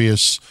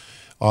curious,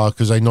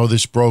 because I know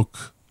this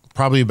broke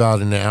probably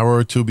about an hour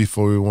or two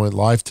before we went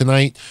live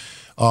tonight,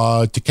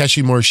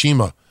 Takeshi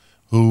Morishima,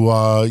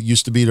 who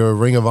used to be the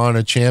Ring of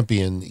Honor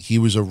champion, he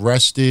was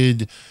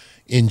arrested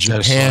in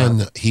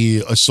Japan. He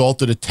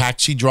assaulted a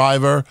taxi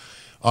driver,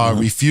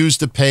 refused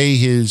to pay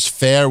his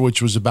fare,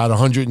 which was about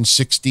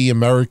 160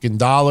 American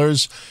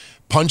dollars,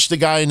 punched the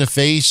guy in the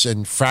face,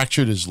 and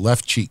fractured his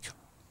left cheek.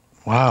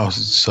 Wow,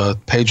 it's a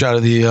page out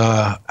of the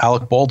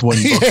Alec Baldwin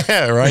book.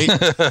 Yeah, right?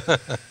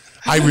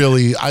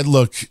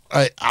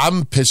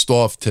 I'm pissed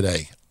off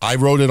today. I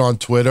wrote it on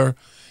Twitter.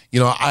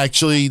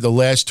 The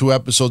last 2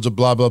 episodes of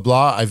Blah, Blah,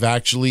 Blah, I've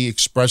actually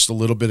expressed a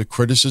little bit of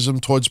criticism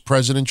towards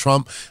President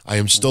Trump. I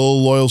am still a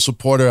loyal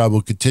supporter. I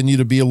will continue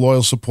to be a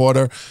loyal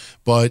supporter.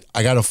 But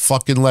I got a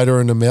fucking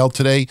letter in the mail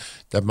today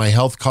that my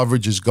health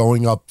coverage is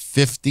going up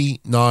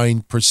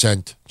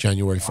 59%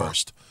 January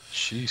 1st.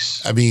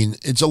 Jeez. I mean,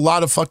 it's a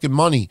lot of fucking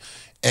money.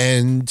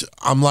 And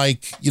I'm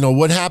like,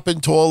 what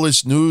happened to all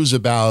this news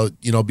about,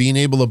 being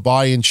able to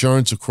buy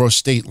insurance across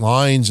state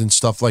lines and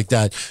stuff like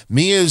that?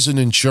 Me as an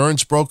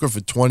insurance broker for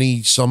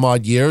 20 some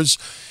odd years,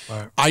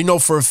 right, I know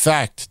for a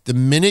fact the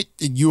minute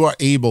that you are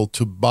able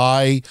to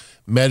buy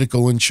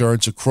medical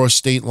insurance across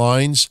state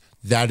lines,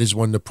 that is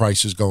when the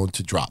price is going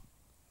to drop.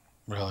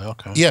 Really?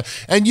 Okay. Yeah.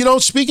 And,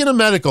 speaking of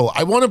medical,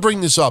 I want to bring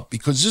this up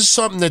because this is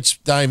something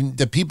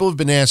that people have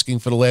been asking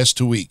for the last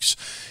 2 weeks.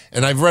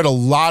 And I've read a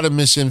lot of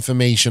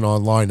misinformation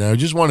online. And I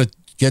just want to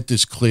get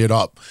this cleared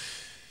up.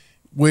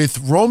 With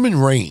Roman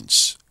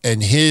Reigns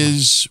and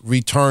his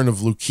return of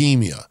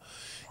leukemia,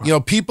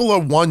 people are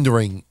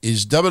wondering,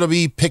 is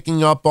WWE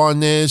picking up on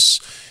this?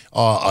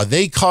 Are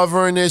they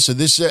covering this?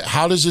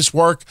 How does this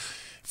work?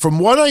 From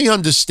what I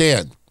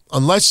understand,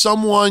 unless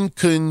someone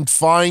can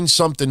find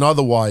something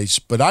otherwise,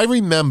 but I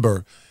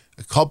remember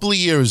a couple of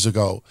years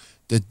ago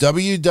that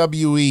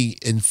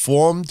WWE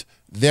informed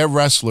their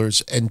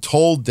wrestlers and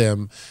told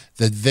them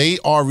that they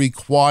are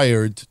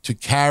required to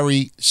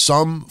carry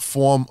some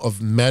form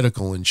of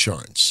medical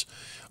insurance.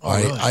 Oh,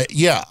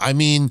 really? I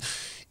mean,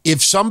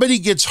 if somebody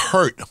gets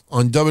hurt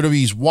on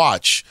WWE's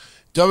watch,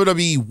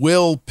 WWE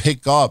will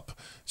pick up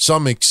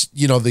some,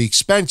 the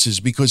expenses,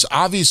 because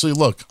obviously,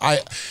 look,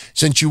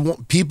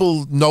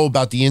 people know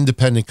about the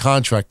independent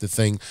contractor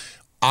thing,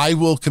 I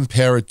will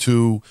compare it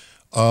to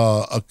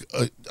a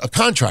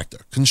contractor,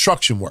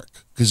 construction work,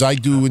 because I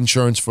do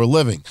insurance for a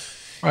living.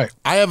 Right.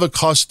 I have a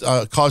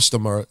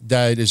customer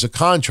that is a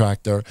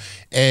contractor,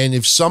 and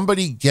if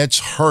somebody gets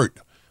hurt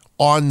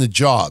on the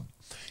job,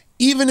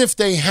 even if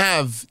they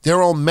have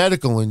their own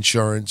medical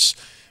insurance,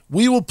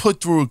 we will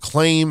put through a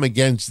claim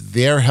against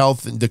their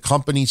health, the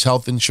company's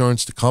health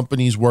insurance, the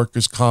company's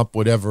workers' comp,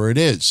 whatever it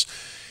is.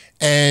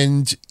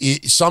 And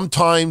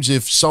sometimes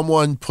if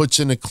someone puts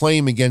in a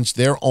claim against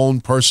their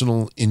own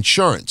personal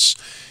insurance,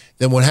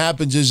 then what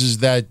happens is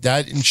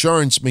that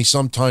insurance may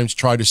sometimes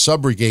try to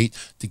subrogate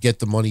to get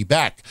the money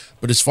back.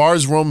 But as far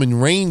as Roman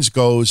Reigns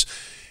goes,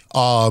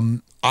 I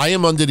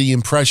am under the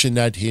impression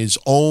that his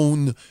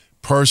own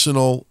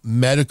personal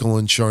medical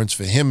insurance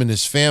for him and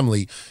his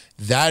family,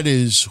 that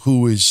is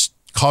who is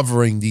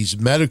covering these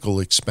medical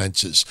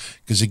expenses.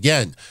 Because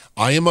again,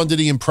 I am under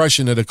the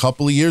impression that a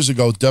couple of years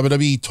ago,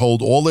 WWE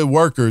told all their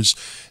workers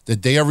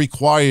that they are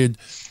required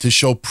to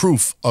show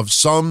proof of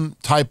some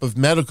type of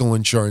medical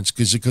insurance.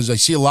 Because I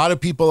see a lot of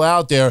people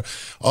out there,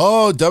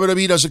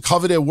 WWE doesn't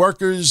cover their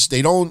workers.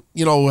 They don't,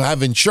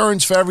 have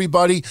insurance for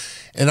everybody.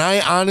 And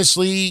I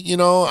honestly,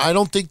 I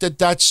don't think that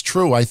that's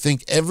true. I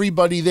think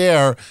everybody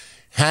there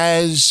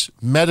has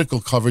medical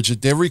coverage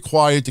that they're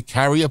required to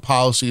carry a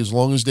policy as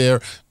long as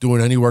they're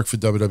doing any work for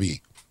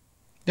WWE.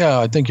 Yeah,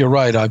 I think you're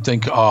right. I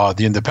think the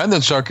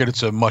independent circuit,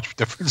 it's a much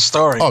different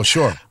story. Oh,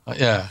 sure.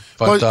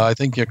 But I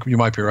think you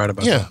might be right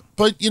about that. Yeah,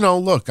 but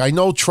look, I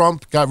know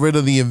Trump got rid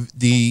of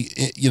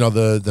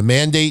the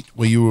mandate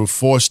where you were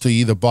forced to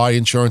either buy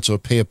insurance or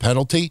pay a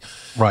penalty.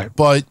 Right.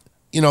 But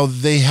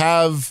they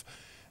have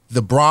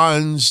the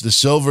bronze, the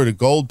silver, the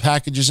gold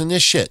packages, and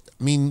this shit.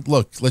 I mean,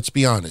 look, let's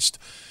be honest.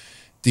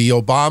 The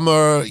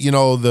Obama,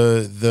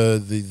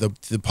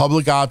 the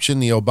public option,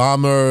 the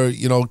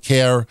Obama,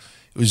 care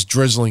it was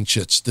drizzling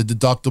shits. The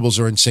deductibles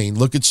are insane.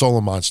 Look at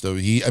Solar Monster.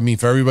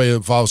 For everybody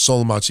that follows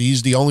Solar Monster,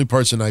 he's the only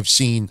person I've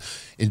seen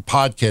in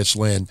podcast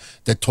land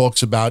that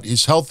talks about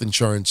his health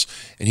insurance.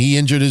 And he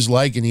injured his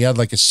leg, and he had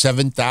like a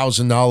 $7,000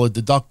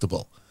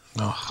 deductible.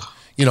 Oh,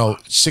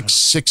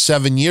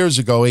 7 years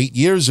ago, 8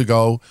 years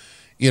ago,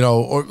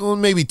 or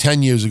maybe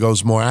 10 years ago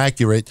is more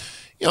accurate.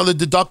 The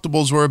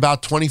deductibles were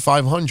about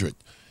 $2,500,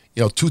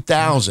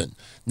 $2,000.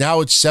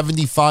 Now it's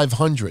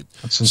 $7,500.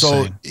 That's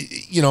insane.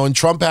 So, and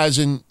Trump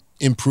hasn't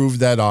improved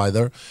that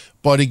either.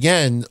 But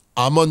again,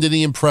 I'm under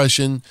the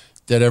impression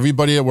that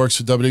everybody that works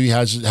for WWE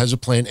has a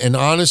plan. And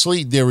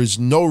honestly, there is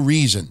no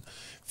reason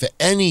for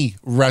any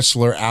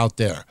wrestler out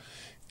there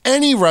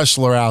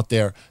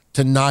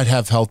to not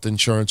have health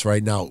insurance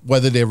right now,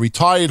 whether they're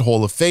retired,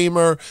 Hall of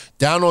Famer,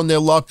 down on their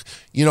luck.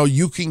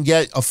 You can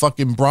get a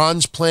fucking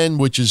bronze plan,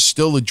 which is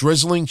still a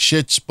drizzling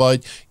shits,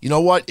 but you know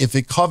what? If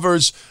it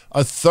covers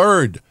a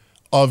third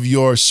of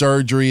your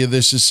surgery or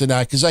this and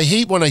that, because I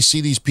hate when I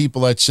see these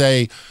people that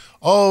say,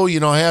 oh,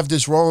 I have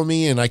this wrong with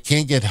me and I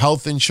can't get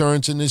health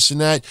insurance and this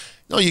and that.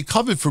 No, you're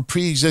covered for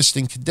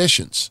pre-existing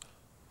conditions.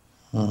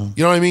 You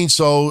know what I mean?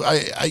 So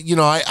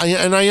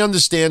I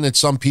understand that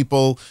some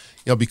people,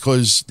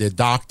 because their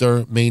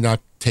doctor may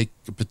not take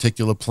a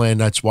particular plan,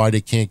 that's why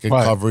they can't get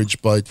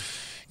coverage. But,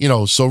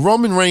 so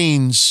Roman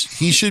Reigns,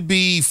 he should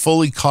be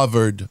fully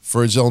covered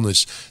for his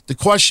illness. The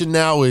question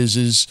now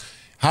is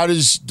how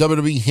does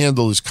WWE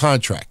handle his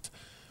contract?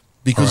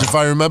 Because if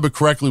I remember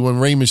correctly, when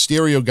Rey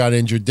Mysterio got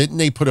injured, didn't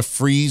they put a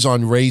freeze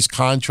on Rey's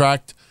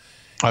contract?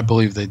 I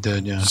believe they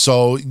did, yeah.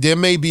 So there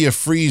may be a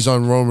freeze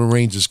on Roman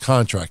Reigns'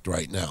 contract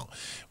right now,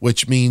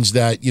 which means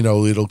that,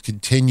 it'll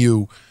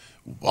continue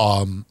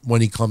when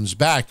he comes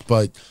back.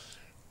 But,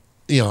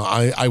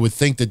 I would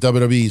think that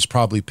WWE is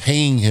probably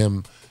paying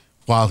him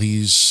while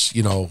he's,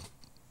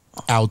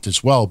 out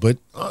as well. But,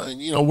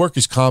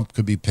 workers' comp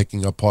could be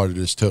picking up part of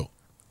this too.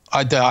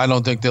 I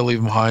don't think they'll leave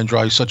him high and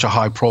dry. He's such a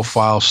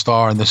high-profile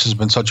star, and this has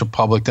been such a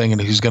public thing. And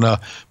he's going to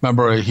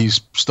remember he's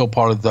still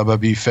part of the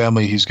WWE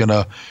family. He's going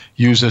to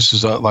use this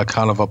as a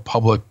kind of a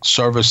public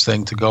service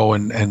thing to go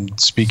and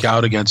speak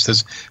out against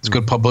this. It's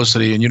good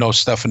publicity, and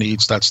Stephanie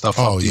eats that stuff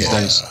up these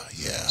days.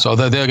 Yeah. So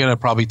they're going to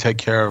probably take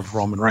care of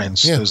Roman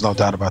Reigns. Yeah. There's no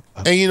doubt about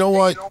that. And you know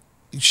what?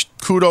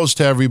 Kudos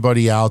to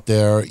everybody out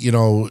there.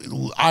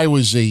 I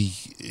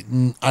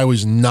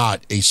was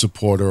not a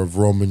supporter of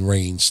Roman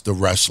Reigns, the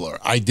wrestler.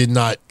 I did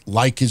not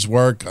like his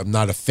work. I'm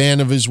not a fan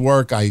of his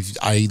work. I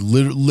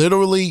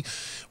literally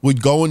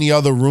would go in the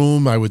other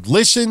room. I would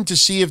listen to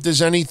see if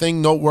there's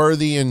anything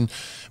noteworthy,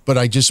 but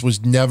I just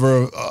was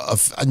never a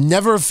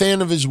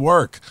fan of his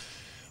work.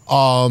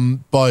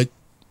 But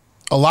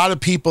a lot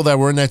of people that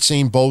were in that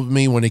same boat with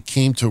me when it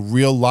came to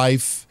real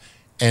life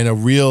and a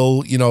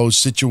real,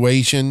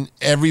 situation,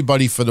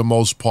 everybody for the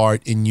most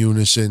part in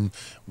unison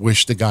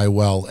wished the guy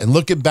well. And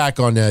looking back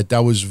on that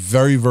was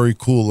very, very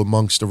cool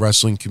amongst the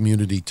wrestling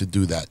community to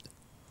do that.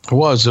 It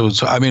was.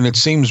 It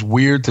seems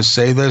weird to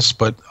say this,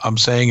 but I'm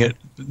saying it.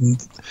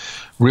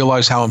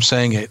 Realize how I'm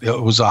saying it.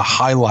 It was a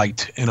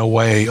highlight in a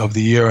way of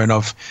the year and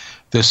of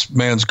this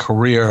man's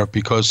career,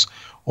 because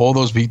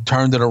he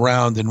turned it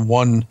around in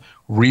one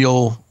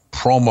real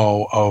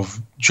promo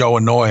of Joe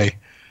Anoa'i,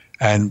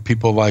 and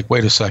people were like,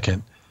 wait a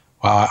second.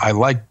 I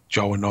like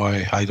Joe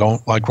Anoa'i. I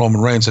don't like Roman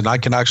Reigns, and I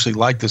can actually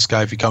like this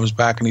guy if he comes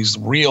back and he's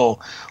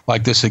real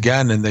like this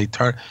again. And they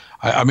turn.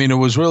 It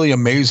was really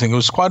amazing. It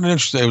was quite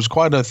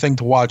a thing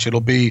to watch.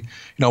 It'll be,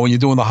 when you're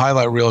doing the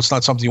highlight reel, it's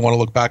not something you want to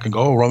look back and go,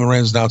 oh, Roman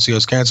Reigns announced he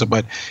has cancer,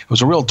 but it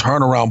was a real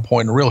turnaround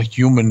point, a real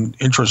human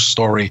interest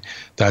story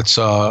that's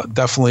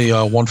definitely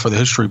one for the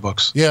history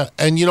books. Yeah,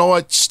 and you know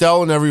what?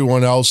 Stell and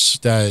everyone else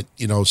that,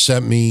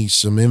 sent me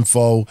some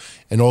info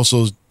and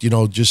also,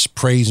 just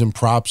praise and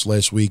props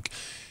last week.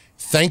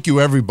 Thank you,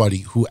 everybody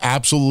who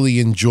absolutely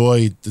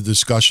enjoyed the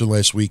discussion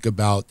last week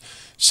about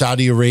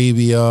Saudi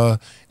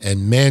Arabia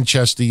and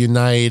Manchester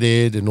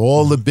United and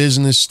all the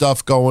business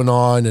stuff going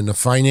on and the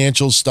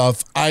financial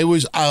stuff.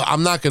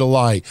 I'm not going to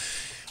lie.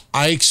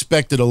 I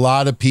expected a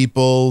lot of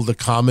people to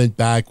comment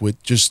back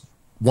with just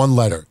one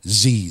letter,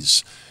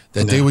 Z's,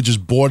 that they were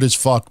just bored as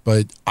fuck.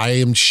 But I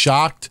am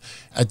shocked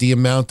at the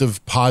amount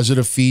of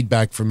positive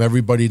feedback from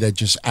everybody that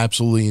just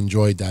absolutely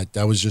enjoyed that.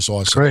 That was just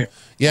awesome. Great.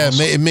 Yeah,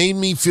 awesome. It made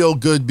me feel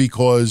good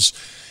because,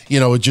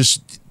 it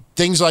just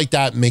things like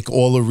that make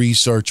all the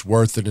research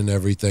worth it and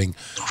everything.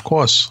 Of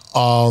course.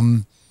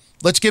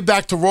 Let's get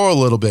back to Raw a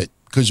little bit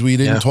because we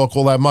didn't talk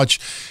all that much.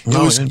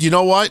 You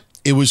know what?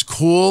 It was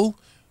cool.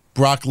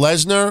 Brock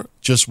Lesnar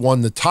just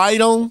won the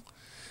title.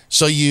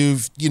 So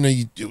you've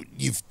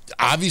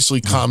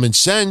obviously common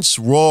sense.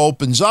 Raw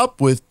opens up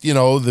with,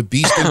 the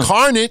Beast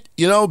Incarnate,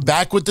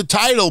 back with the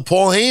title.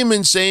 Paul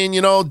Heyman saying,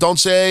 don't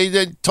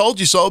say I told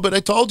you so, but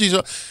I told you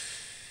so.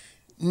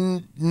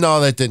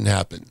 No, that didn't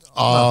happen.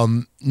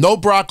 No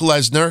Brock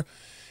Lesnar.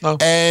 No.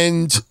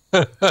 And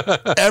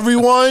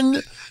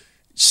everyone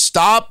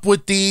stop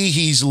with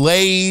he's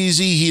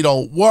lazy, he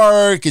don't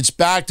work. It's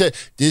back to,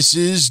 this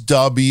is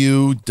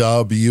WWE.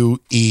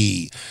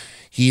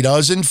 He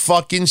doesn't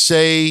fucking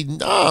say,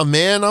 "Nah,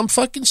 man, I'm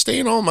fucking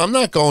staying home. I'm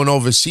not going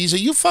overseas. Are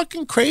you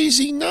fucking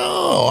crazy?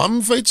 No, I'm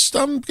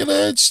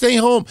gonna stay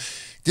home."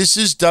 This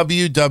is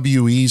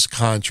WWE's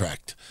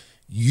contract.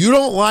 You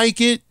don't like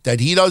it that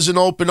he doesn't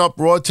open up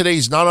Raw today?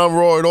 He's not on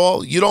Raw at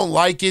all? You don't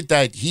like it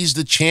that he's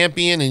the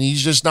champion and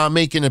he's just not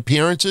making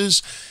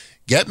appearances?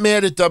 Get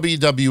mad at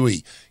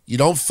WWE. You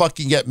don't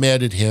fucking get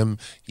mad at him.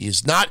 He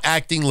is not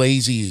acting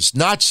lazy. He is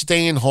not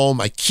staying home.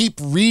 I keep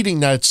reading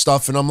that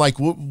stuff, and I'm like,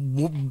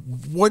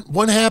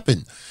 what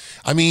happened?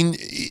 I mean,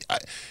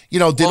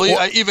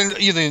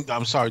 even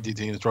I'm sorry, DT,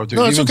 to interrupt you.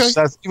 No, it's okay.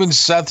 Even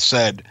Seth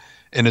said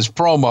in his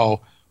promo,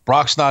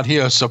 Brock's not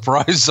here.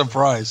 Surprise,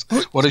 surprise.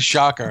 What a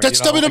shocker.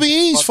 That's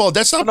WWE's fault.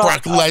 That's not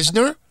Brock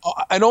Lesnar.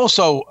 And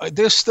also,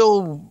 they're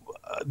still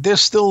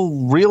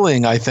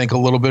reeling, I think, a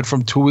little bit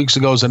from 2 weeks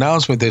ago's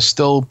announcement. They're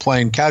still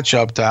playing catch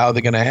up to how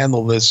they're going to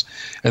handle this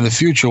in the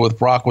future with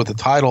Brock with the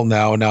title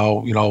now.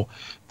 Now,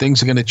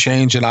 things are going to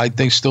change, and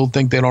they still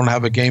think they don't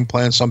have a game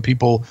plan. Some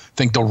people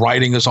think the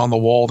writing is on the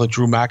wall that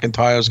Drew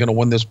McIntyre is going to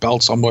win this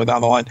belt somewhere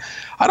down the line.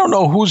 I don't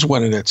know who's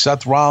winning it,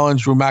 Seth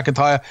Rollins, Drew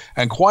McIntyre.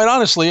 And quite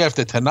honestly,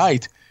 after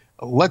tonight,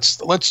 let's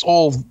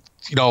all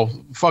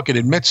fucking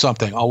admit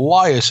something.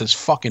 Elias is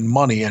fucking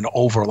money and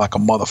over like a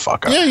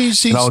motherfucker. Yeah,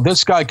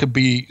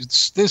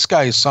 this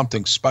guy is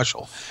something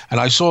special. And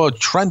I saw a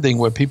trending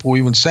where people were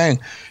even saying,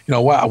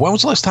 wow, when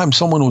was the last time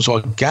someone was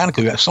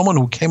someone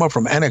who came up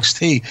from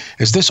NXT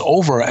is this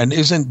over and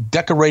isn't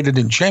decorated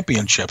in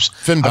championships?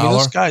 Finn Balor.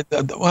 This guy,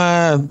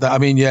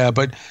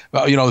 but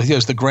he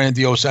has the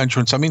grandiose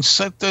entrance. I mean,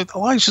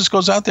 Elias just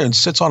goes out there and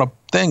sits on a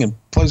thing and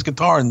plays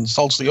guitar and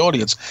insults the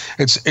audience.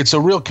 It's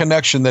a real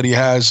connection that he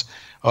has.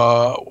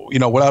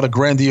 Without a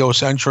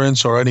grandiose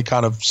entrance or any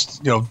kind of,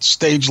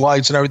 stage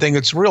lights and everything.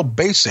 It's real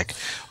basic,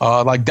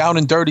 like down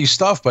and dirty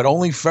stuff, but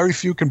only very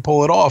few can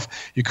pull it off.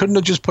 You couldn't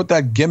have just put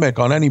that gimmick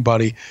on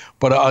anybody.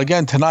 But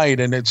again, tonight,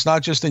 and it's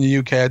not just in the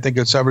UK, I think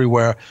it's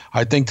everywhere.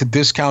 I think to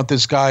discount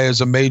this guy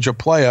as a major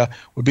player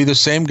would be the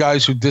same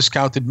guys who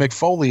discounted Mick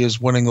Foley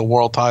as winning the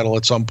world title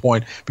at some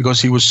point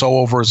because he was so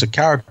over as a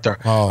character.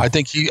 Oh. I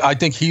think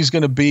he's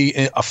going to be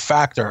a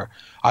factor.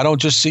 I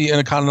don't just see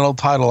Intercontinental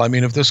title. I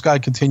mean, if this guy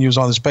continues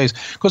on this pace,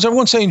 because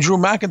everyone's saying Drew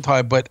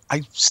McIntyre, but I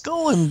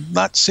still am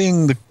not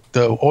seeing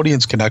the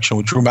audience connection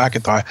with Drew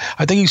McIntyre.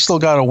 I think he's still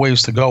got a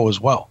ways to go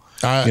as well.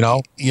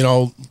 Well,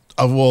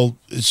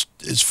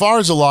 as far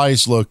as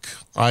Elias, look,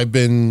 I've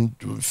been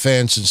a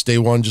fan since day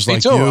one, just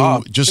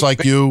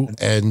like you,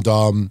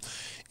 and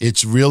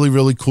it's really,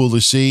 really cool to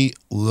see.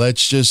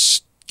 Let's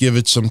just give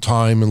it some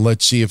time and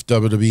let's see if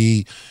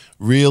WWE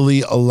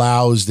really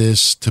allows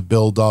this to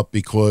build up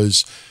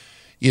because.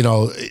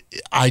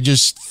 I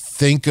just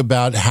think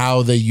about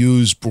how they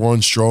used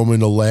Braun Strowman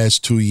the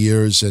last 2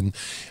 years. And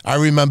I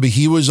remember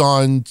he was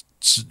on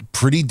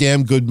pretty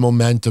damn good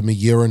momentum a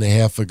year and a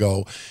half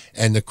ago.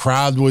 And the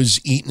crowd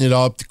was eating it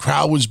up. The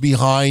crowd was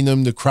behind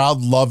him. The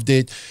crowd loved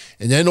it.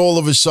 And then all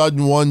of a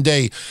sudden one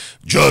day,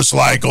 just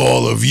like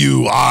all of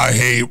you, I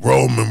hate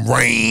Roman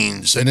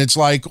Reigns. And it's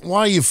like, why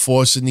are you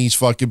forcing these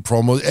fucking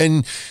promos?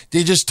 And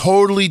they just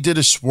totally did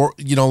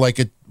like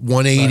a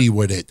 180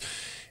 with it.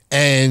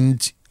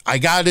 And I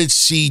got to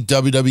see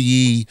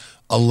WWE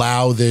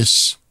allow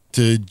this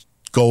to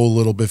go a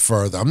little bit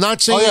further. I'm not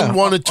saying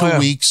 1 or 2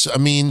 weeks. I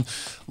mean,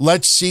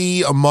 let's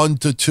see a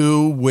month or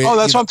two.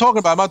 That's what I'm talking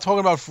about. I'm not talking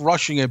about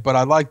rushing it, but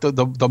I like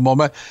the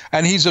moment.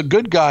 And he's a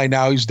good guy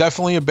now. He's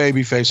definitely a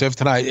babyface. After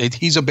tonight,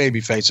 he's a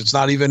babyface.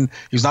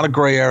 He's not a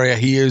gray area.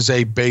 He is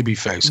a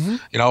babyface.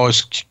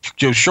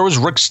 Mm-hmm. As sure as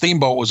Rick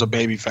Steamboat was a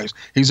babyface.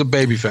 He's a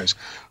babyface.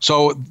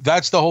 So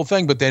that's the whole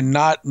thing. But they're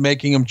not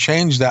making him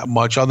change that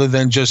much other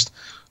than just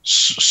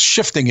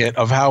shifting it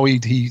of how he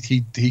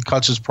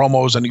cuts his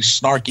promos and he's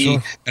snarky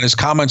and his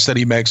comments that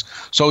he makes.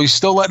 So he's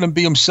still letting him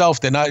be himself.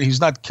 He's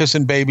not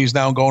kissing babies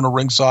now and going to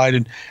ringside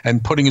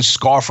and putting his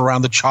scarf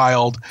around the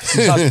child.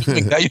 He's not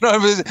doing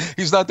that.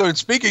 He's not doing.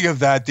 Speaking of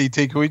that,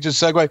 DT, can we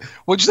just segue?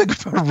 What'd you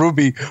think about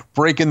Ruby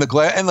breaking the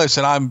glass? And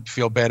listen, I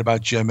feel bad about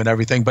Jim and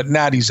everything, but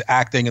Natty's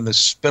acting and the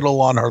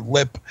spittle on her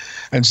lip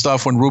and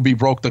stuff when Ruby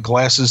broke the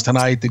glasses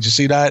tonight. Did you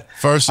see that?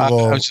 First of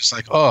all, I was just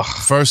like, ugh.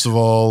 First of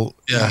all,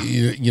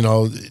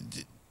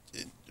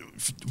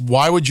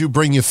 why would you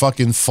bring your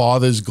fucking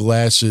father's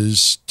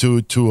glasses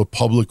to a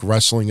public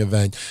wrestling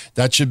event?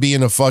 That should be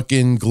in a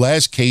fucking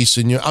glass case.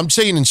 I'm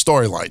saying in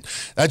storyline,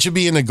 that should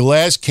be in a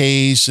glass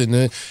case.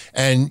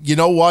 And you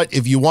know what?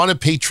 If you want to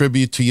pay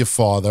tribute to your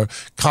father,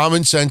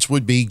 common sense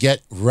would be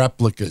get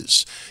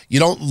replicas. You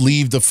don't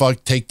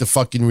take the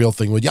fucking real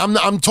thing with you.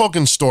 I'm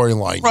talking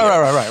storyline.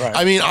 Right.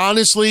 I mean,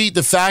 honestly,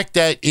 the fact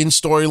that in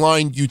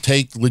storyline you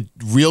take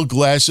real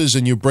glasses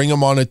and you bring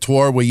them on a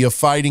tour where you're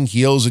fighting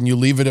heels and you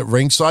leave it at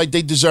ringside,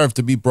 they deserve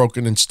to be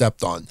broken and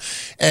stepped on.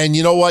 And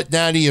you know what,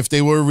 Natty, if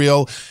they were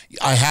real,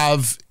 I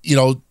have,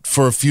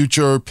 for a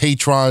future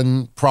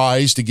Patreon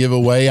prize to give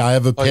away, I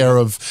have a pair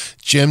of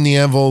Jim the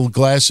Anvil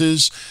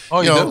glasses. Oh,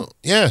 you do?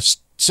 Yes,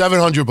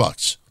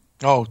 $700.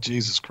 Oh,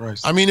 Jesus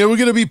Christ. I mean, they were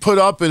going to be put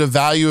up at a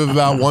value of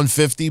about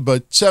 $150,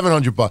 but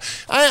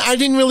 $700. I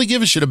didn't really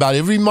give a shit about it.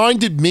 It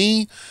reminded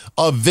me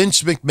of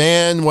Vince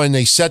McMahon when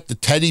they set the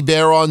teddy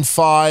bear on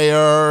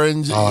fire,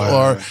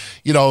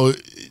 you know,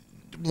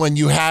 when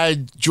you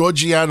had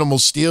Georgie Animal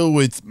Steel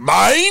with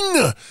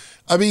mine.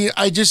 I mean,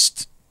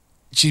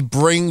 she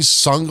brings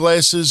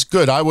sunglasses.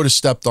 Good. I would have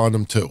stepped on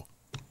them too.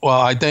 Well,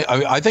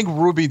 I think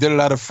Ruby did it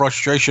out of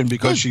frustration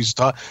because she's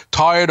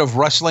tired of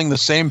wrestling the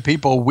same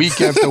people week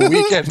after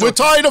week. We're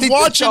tired of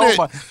watching it.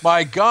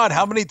 My God,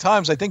 how many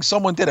times? I think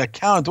someone did a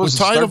count. We're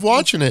tired of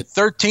watching it.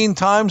 13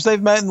 times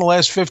they've met in the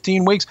last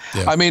 15 weeks.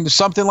 Yeah. I mean,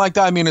 something like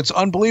that. I mean, it's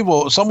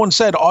unbelievable. Someone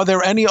said, are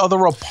there any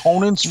other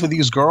opponents for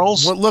these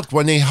girls? Well, look,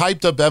 when they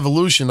hyped up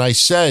Evolution, I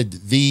said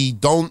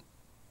don't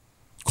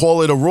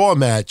call it a Raw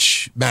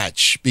match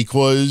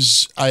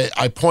because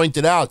I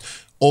pointed out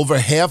over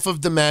half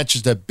of the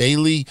matches that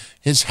Bayley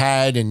has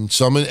had and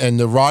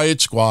the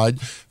Riot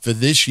Squad for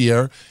this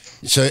year,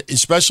 so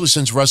especially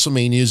since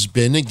WrestleMania, has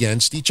been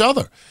against each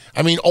other.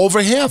 I mean,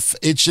 over half.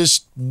 It's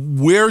just,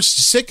 we're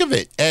sick of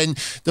it. And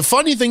the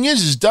funny thing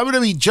is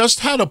WWE just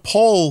had a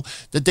poll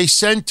that they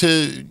sent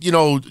to,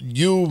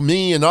 you,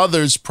 me, and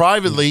others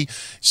privately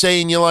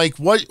saying, you're like,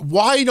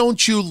 why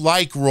don't you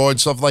like Raw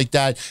and stuff like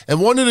that? And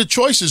one of the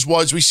choices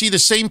was, we see the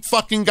same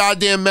fucking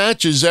goddamn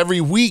matches every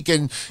week.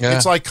 And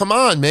it's like, come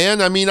on,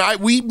 man. I mean,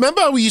 we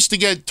remember how we used to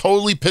get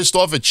totally pissed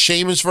off at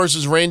Sheamus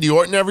versus Randy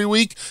Orton every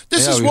week?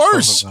 This is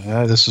worse.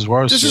 Yeah, this is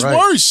worse. This is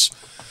worse.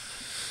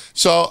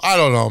 So I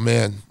don't know,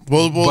 man.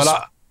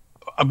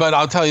 But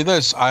I'll tell you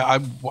this: I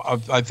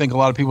think a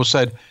lot of people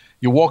said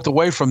you walked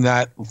away from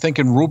that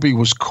thinking Ruby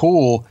was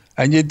cool,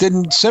 and you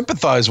didn't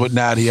sympathize with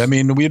Natty. I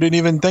mean, we didn't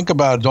even think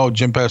about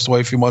Jim passed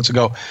away a few months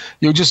ago.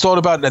 You just thought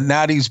about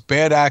Natty's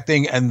bad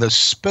acting and the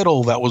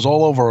spittle that was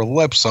all over her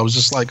lips. I was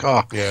just like,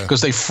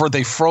 because they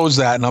froze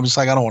that, and I'm just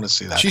like, I don't want to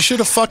see that. She should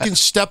have fucking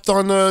stepped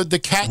on the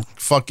cat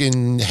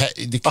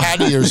the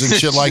cat ears and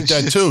shit like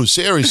that too.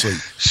 Seriously,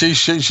 she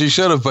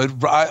should have. But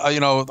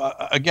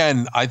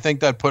again, I think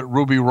that put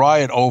Ruby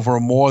Riott over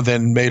more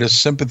than made a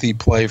sympathy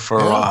play for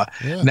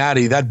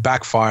Natty. That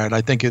backfired.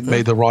 I think it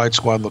made the Riot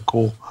Squad look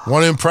cool.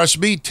 Want to impress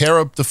me? Tear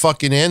up the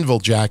fucking Anvil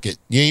jacket.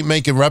 You ain't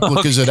making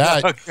replicas of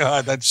that. Oh,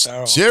 God, that's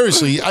terrible.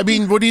 Seriously. I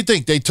mean, what do you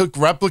think? They took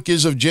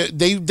replicas of...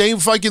 They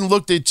fucking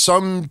looked at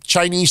some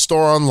Chinese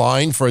store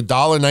online for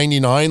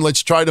 $1.99.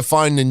 Let's try to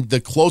find the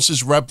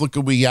closest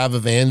replica we have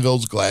of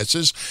Anvil's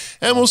glasses,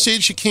 and we'll see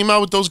if she came out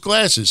with those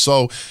glasses.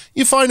 So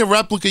you find a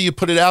replica, you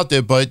put it out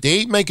there, but they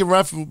ain't making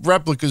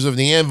replicas of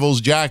the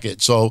Anvil's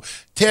jacket. So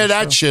tear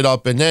that shit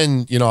up, and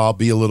then, I'll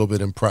be a little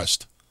bit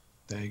impressed.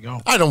 There you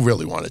go. I don't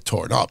really want it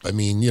torn up. I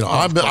mean,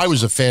 I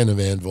was a fan of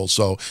Anvil,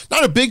 so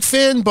not a big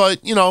fan, but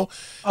I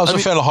was a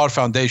fan of Hart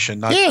Foundation,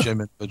 not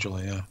Jim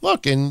individually. Yeah.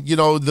 Look, and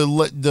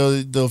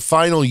the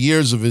final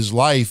years of his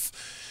life,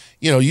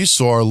 you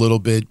saw a little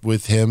bit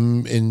with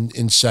him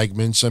in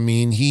segments. I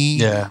mean, he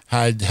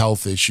had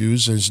health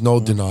issues. There's no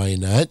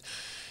denying that,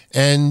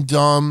 and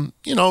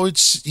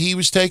he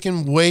was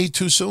taken way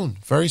too soon.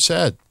 Very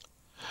sad.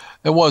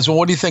 It was. Well,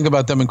 what do you think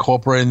about them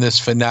incorporating this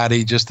for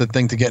Natty, just the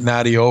thing to get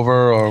Natty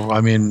over? Or, I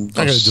mean, not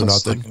going to do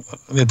nothing.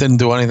 It didn't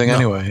do anything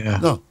anyway. Yeah.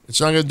 No,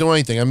 it's not going to do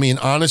anything. I mean,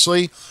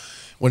 honestly,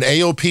 when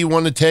AOP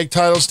won the tag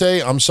titles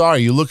day, I'm sorry,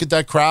 you look at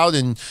that crowd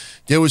and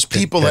there was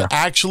people that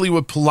actually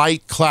were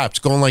polite claps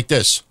going like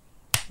this.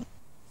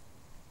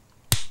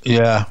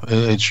 Yeah,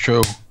 it's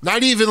true.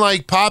 Not even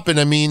like popping.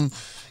 I mean,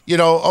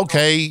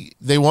 okay,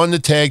 they won the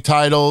tag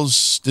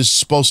titles. This is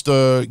supposed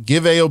to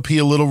give AOP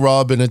a little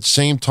rub and at the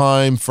same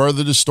time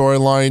further the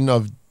storyline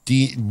of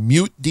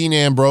mute Dean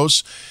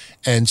Ambrose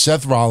and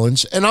Seth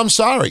Rollins. And I'm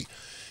sorry.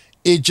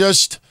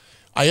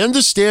 I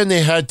understand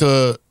they had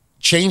to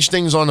change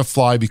things on the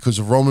fly because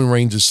of Roman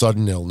Reigns'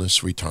 sudden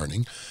illness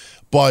returning.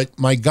 But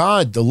my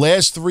God, the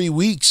last 3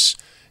 weeks,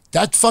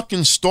 that fucking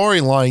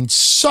storyline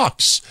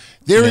sucks.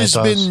 There has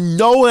been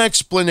no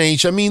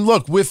explanation. I mean,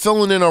 look, we're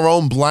filling in our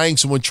own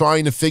blanks and we're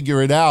trying to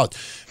figure it out.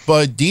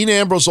 But Dean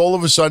Ambrose all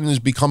of a sudden has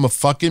become a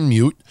fucking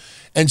mute.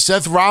 And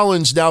Seth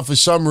Rollins now, for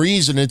some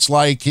reason, it's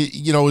like,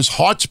 his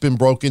heart's been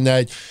broken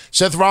that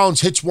Seth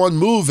Rollins hits one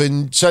move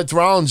and Seth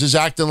Rollins is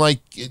acting like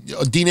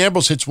Dean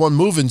Ambrose hits one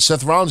move and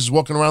Seth Rollins is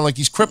walking around like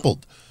he's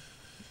crippled.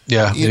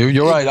 Yeah,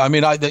 you're right. I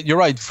mean, you're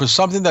right. For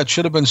something that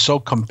should have been so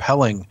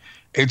compelling,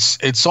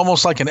 it's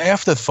almost like an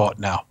afterthought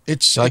now.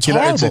 It's like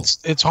horrible.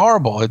 It's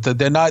horrible.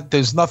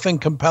 There's nothing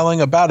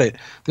compelling about it.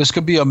 This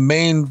could be a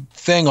main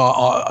thing,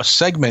 a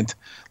segment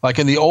like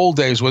in the old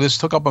days where this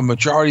took up a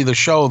majority of the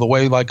show. The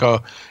way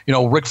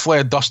Ric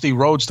Flair, Dusty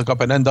Rhodes took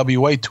up an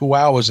NWA 2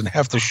 hours and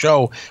half the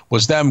show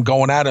was them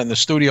going at it in the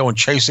studio and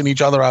chasing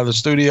each other out of the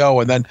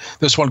studio. And then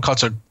this one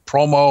cuts a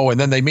promo and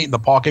then they meet in the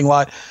parking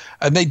lot.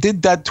 And they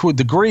did that to a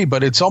degree,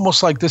 but it's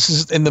almost like this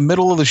is in the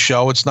middle of the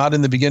show. It's not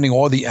in the beginning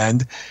or the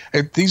end.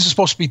 These are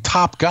supposed to be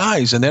top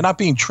guys, and they're not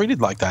being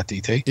treated like that,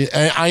 DT.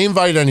 I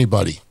invite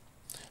anybody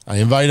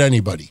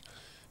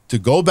to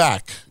go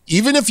back.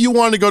 Even if you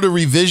want to go to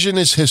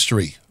revisionist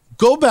history,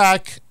 go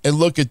back and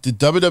look at the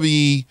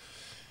WWE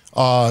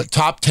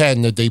top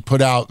 10 that they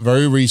put out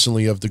very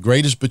recently of the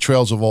greatest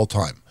betrayals of all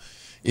time.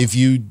 If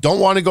you don't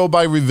want to go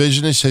by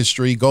revisionist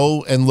history,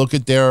 go and look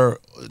at their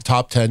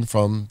top 10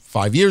 from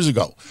 5 years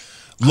ago.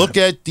 Look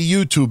at the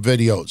YouTube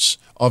videos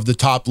of the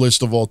top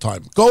list of all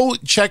time. Go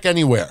check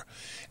anywhere.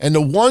 And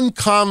the one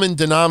common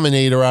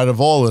denominator out of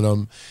all of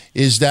them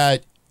is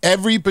that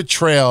every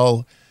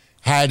betrayal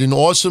had an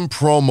awesome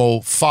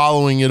promo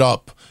following it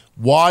up.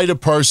 Why the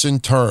person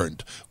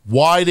turned,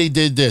 why they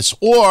did this,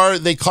 or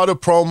they cut a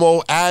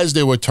promo as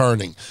they were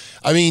turning.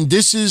 I mean,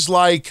 this is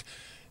like,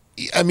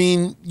 I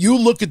mean, you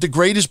look at the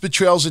greatest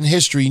betrayals in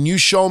history and you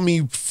show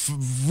me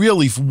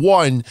really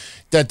one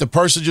that the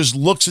person just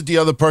looks at the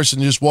other person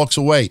and just walks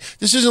away.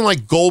 This isn't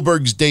like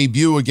Goldberg's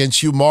debut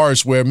against Hugh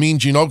Morris where Mean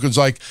Gene Okerlund's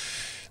like,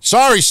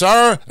 sorry,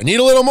 sir, I need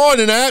a little more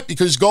than that,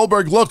 because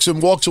Goldberg looks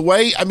and walks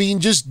away. I mean,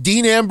 just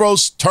Dean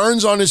Ambrose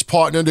turns on his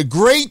partner. The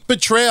great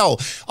betrayal,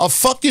 a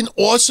fucking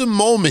awesome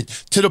moment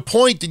to the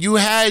point that you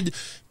had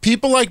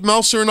people like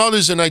Meltzer and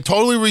others, and I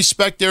totally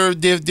respect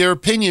their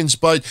opinions,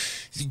 but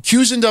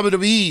accusing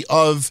WWE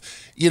of,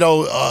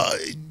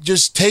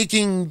 just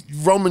taking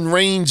Roman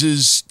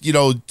Reigns'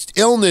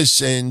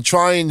 illness and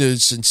trying to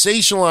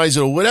sensationalize it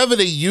or whatever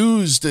they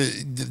used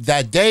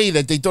that day,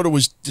 that they thought it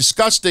was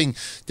disgusting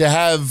to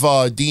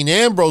have Dean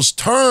Ambrose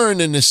turn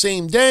in the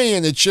same day.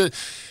 And it should,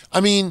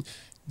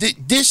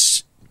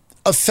 this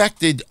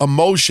affected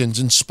emotions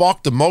and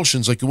sparked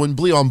emotions like you wouldn't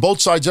believe on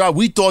both sides of it.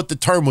 We thought the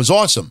turn was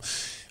awesome.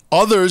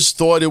 Others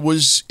thought it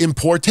was in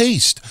poor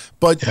taste.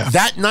 But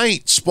that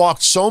night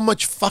sparked so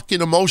much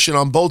fucking emotion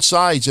on both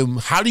sides. And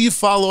how do you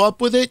follow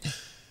up with it?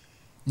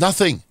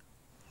 Nothing.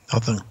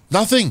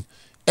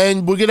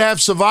 And we're going to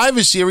have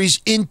Survivor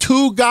Series in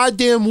 2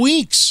 goddamn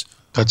weeks.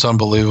 That's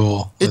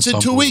unbelievable. It's in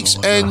 2 weeks.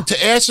 And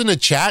to ask in the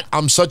chat,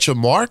 I'm such a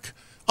mark.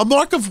 A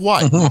mark of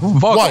what?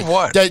 Of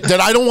what? That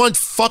I don't want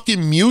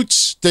fucking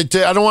mutes? That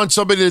I don't want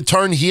somebody to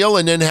turn heel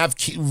and then have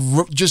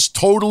just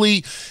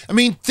totally... I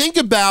mean, think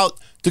about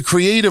the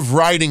creative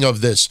writing of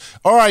this.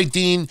 All right,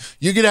 Dean,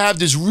 you're going to have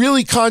this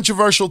really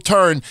controversial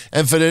turn,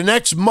 and for the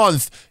next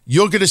month,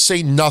 you're going to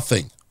say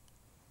nothing.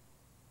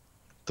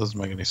 Doesn't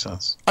make any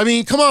sense. I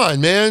mean, come on,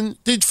 man.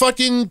 Did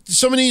fucking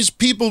some of these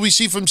people we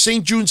see from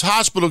St. Jude's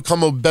Hospital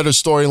come up with better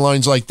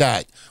storylines like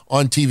that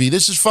on TV?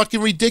 This is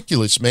fucking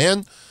ridiculous,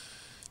 man.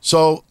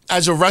 So,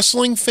 as a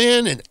wrestling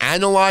fan and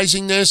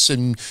analyzing this,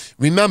 and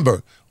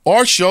remember,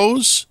 our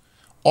shows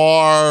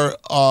are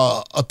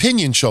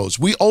opinion shows.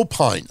 We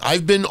opine.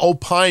 I've been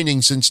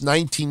opining since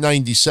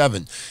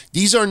 1997.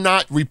 These are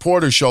not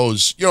reporter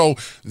shows.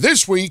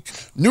 This week,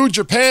 New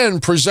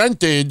Japan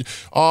presented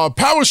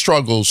Power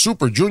Struggle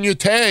Super Junior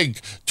Tag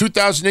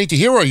 2018.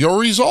 Here are your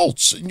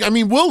results. I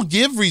mean, we'll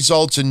give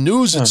results and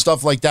news and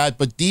stuff like that,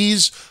 but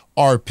these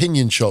are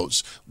opinion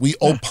shows. We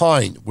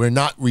opine. We're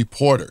not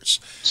reporters.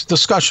 It's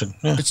discussion.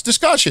 Yeah. It's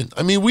discussion.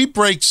 I mean, we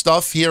break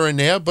stuff here and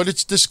there, but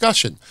it's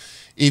discussion.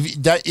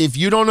 If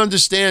you don't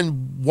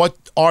understand what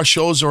our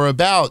shows are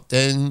about,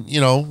 then,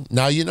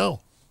 now you know.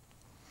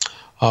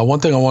 One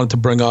thing I wanted to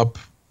bring up,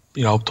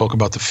 talk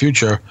about the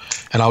future,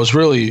 and I was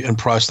really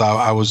impressed.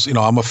 I was,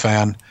 I'm a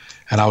fan,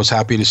 and I was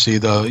happy to see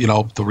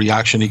the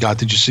reaction he got.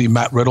 Did you see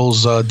Matt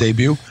Riddle's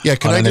debut? Yeah,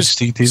 can I just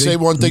say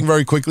one thing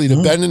very quickly?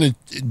 To Ben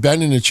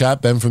in the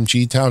chat, Ben from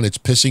G-Town, it's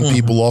pissing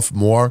people off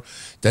more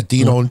that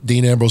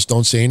Dean Ambrose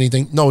don't say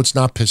anything. No, it's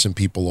not pissing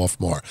people off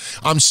more.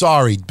 I'm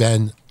sorry,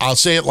 Ben. I'll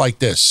say it like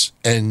this,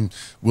 and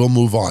we'll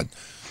move on.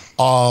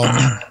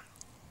 I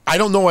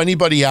don't know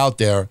anybody out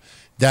there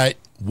that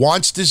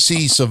wants to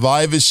see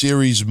Survivor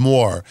Series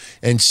more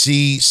and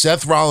see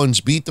Seth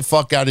Rollins beat the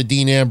fuck out of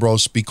Dean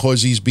Ambrose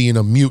because he's being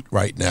a mute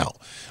right now.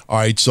 All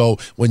right, so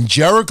when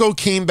Jericho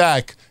came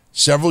back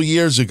several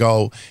years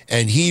ago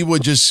and he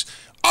would just,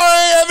 all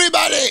right,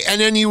 everybody,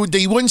 and then he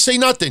wouldn't say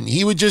nothing.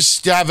 He would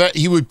just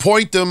he would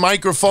point the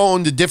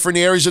microphone to different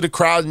areas of the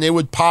crowd and they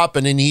would pop,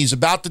 and then he's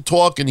about to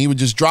talk and he would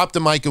just drop the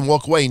mic and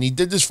walk away. And he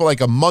did this for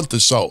like a month or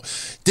so.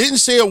 Didn't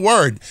say a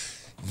word.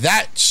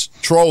 That's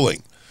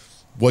trolling.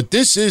 What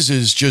this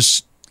is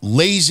just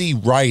lazy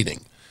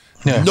writing.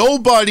 Yeah.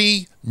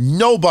 Nobody,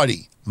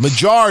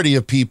 majority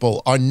of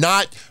people are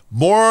not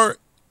more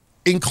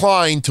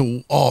inclined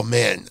to,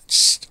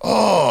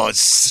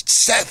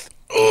 Seth,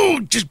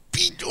 man.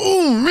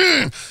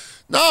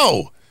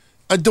 No.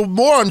 The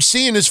more I'm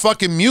seeing this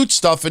fucking mute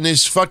stuff and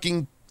this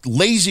fucking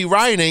lazy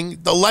writing,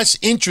 the less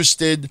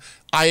interested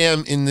I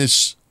am in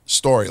this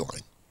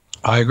storyline.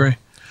 I agree.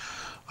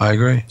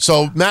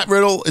 So Matt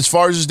Riddle, as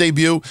far as his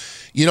debut,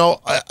 he's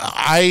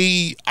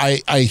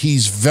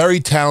very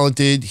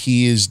talented.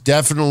 He has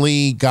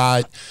definitely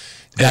got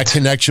that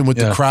connection with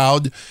the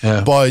crowd.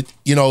 Yeah. But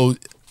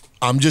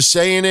I'm just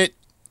saying it.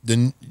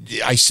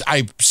 I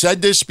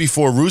said this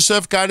before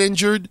Rusev got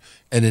injured,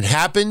 and it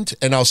happened.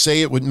 And I'll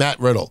say it with Matt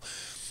Riddle.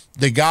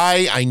 The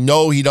guy, I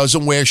know he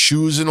doesn't wear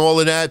shoes and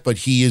all of that, but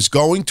he is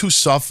going to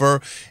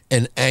suffer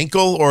an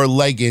ankle or a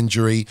leg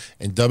injury,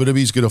 and WWE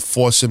is going to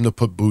force him to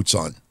put boots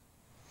on.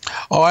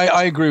 Oh,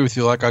 I agree with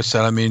you. Like I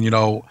said, I mean,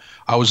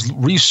 I was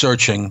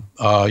researching.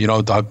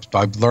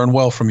 I've learned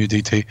well from you,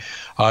 DT.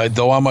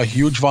 Though I'm a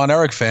huge Von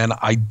Erich fan,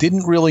 I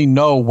didn't really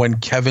know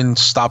when Kevin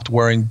stopped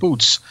wearing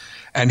boots.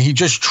 And he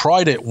just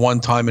tried it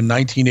one time in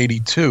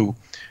 1982.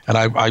 And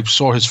I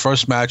saw his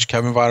first match,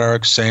 Kevin Von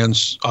Erich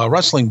sans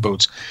wrestling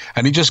boots.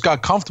 And he just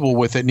got comfortable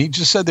with it. And he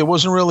just said there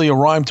wasn't really a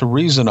rhyme to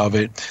reason of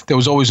it. There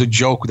was always a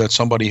joke that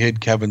somebody hid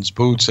Kevin's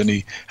boots and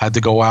he had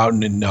to go out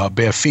in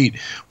bare feet.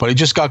 But he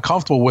just got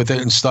comfortable with it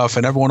and stuff.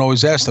 And everyone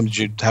always asked him, did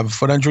you have a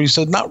foot injury? He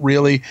said, not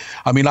really.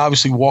 I mean,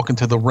 obviously walking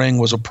to the ring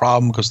was a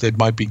problem because there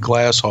might be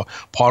glass or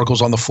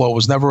particles on the floor. It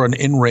was never an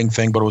in-ring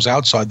thing, but it was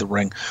outside the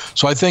ring.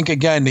 So I think,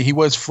 again, he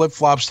wears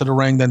flip-flops to the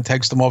ring, then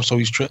takes them off. So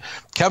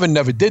Kevin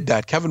never did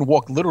that. Kevin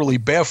walked literally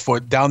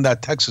barefoot down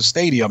that Texas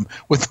stadium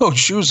with no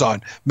shoes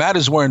on. Matt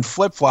is wearing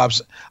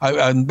flip-flops,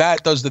 and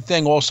Matt does the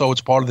thing also.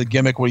 It's part of the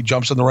gimmick where he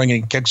jumps in the ring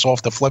and he kicks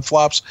off the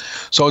flip-flops.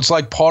 So it's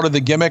like part of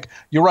the gimmick.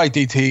 You're right,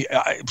 DT.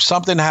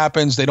 Something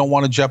happens. They don't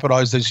want to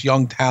jeopardize this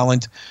young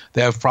talent.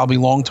 They have probably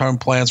long-term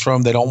plans for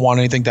him. They don't want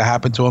anything to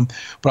happen to him.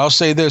 But I'll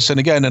say this, and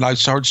again, and I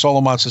heard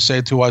Solomons say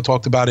it too. I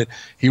talked about it.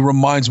 He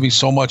reminds me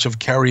so much of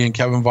Kerry and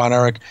Kevin Von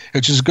Erich,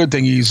 which is a good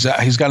thing. He's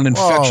got an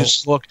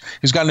infectious look.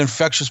 He's got an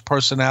infectious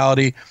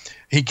personality.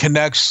 He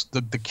connects.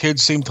 The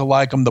kids seem to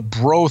like him. The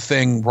bro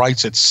thing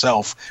writes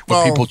itself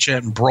with people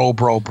chanting bro,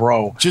 bro,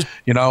 bro. Just,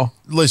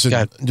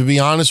 listen, to be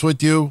honest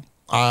with you,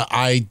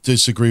 I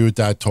disagree with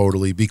that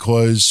totally.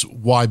 Because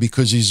why?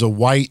 Because he's a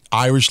white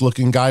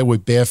Irish-looking guy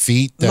with bare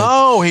feet. He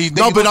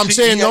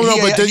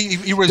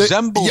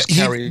resembles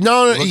Kerry.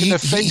 Look at their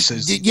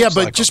faces. But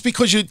like just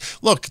because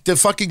the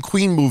fucking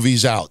Queen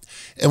movie's out,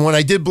 and when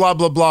I did blah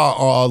blah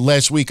blah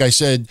last week, I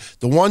said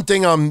the one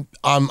thing I'm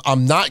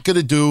not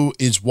gonna do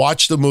is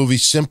watch the movie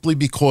simply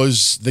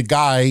because the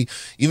guy,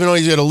 even though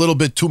he's got a little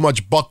bit too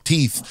much buck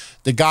teeth,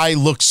 the guy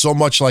looks so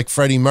much like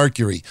Freddie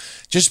Mercury.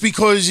 Just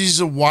because he's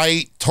a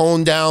white,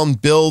 toned down,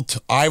 built,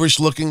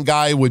 Irish-looking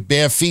guy with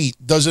bare feet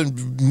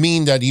doesn't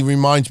mean that he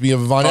reminds me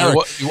of Von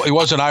Erich. He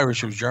wasn't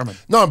Irish; he was German.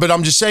 No, but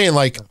I'm just saying,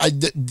 like,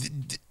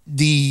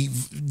 the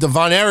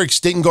Von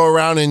Erichs didn't go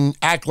around and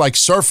act like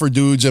surfer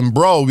dudes and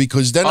bro,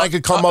 because then I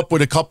could come up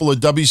with a couple of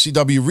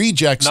WCW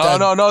rejects.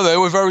 No. They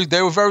were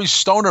very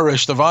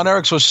stonerish. The Von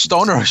Erichs were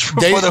stonerish.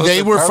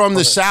 They were from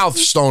the South,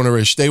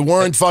 stonerish. They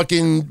weren't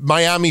fucking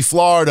Miami,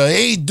 Florida.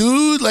 Hey,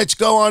 dude, let's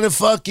go on a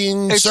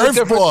fucking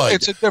surfboard.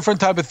 It's a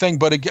different type of thing,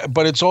 but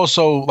it's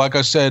also, like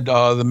I said,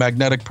 the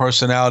magnetic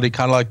personality,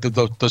 kind of like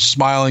the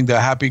smiling, the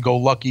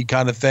happy-go-lucky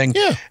kind of thing.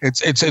 Yeah.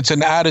 It's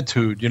an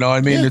attitude. You know what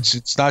I mean? Yeah.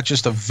 It's not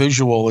just a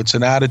visual. It's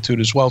an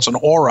attitude as well. It's an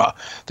aura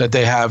that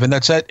they have, and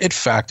that's that it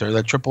factor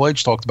that Triple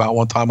H talked about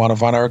one time on a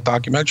Von Erich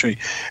documentary.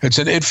 It's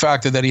an it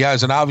factor that he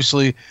has, and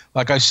obviously,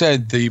 like I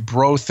said, the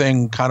bro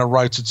thing kind of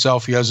writes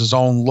itself. He has his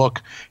own look.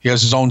 He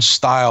has his own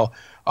style.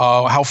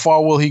 How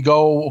far will he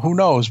go? Who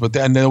knows? But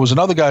then there was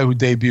another guy who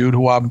debuted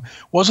who I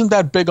wasn't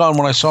that big on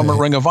when I saw him at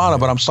Ring of Honor,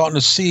 but I'm starting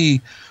to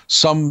see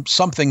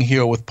something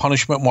here with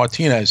Punishment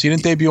Martinez. He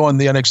didn't debut on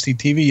the NXT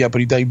TV yet, but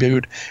he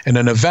debuted in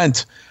an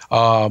event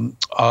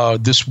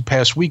this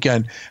past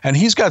weekend, and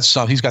he's got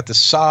the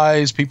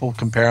size. People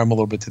compare him a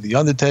little bit to the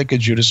Undertaker,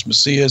 Judas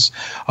Messias.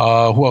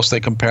 Who else they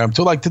compare him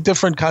to? Like the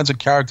different kinds of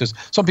characters.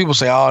 Some people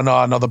say, "Oh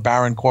no, another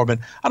Baron Corbin."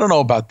 I don't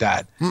know about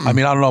that. I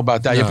mean, I don't know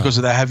about that because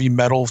of the heavy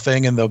metal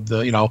thing and the.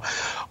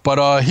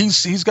 But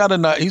he's got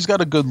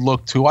a good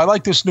look too. I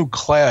like this new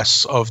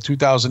class of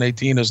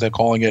 2018, as they're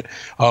calling it,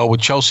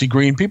 with Chelsea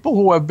Green. People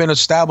who have been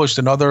established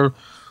in other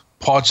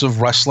parts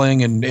of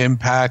wrestling and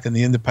Impact and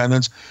the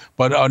independents,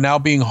 but are now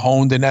being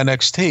honed in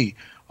NXT.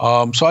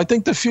 So I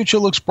think the future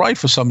looks bright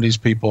for some of these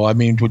people. I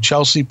mean, with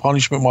Chelsea,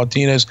 Punishment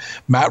Martinez,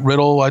 Matt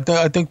Riddle, I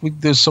think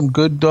there's some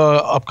good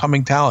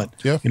upcoming talent.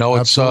 Yeah,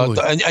 it's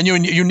and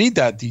you need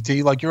that,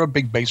 DT. Like, you're a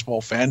big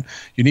baseball fan.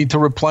 You need to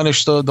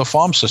replenish the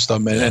farm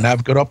system and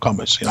have good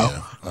upcomers.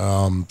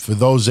 For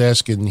those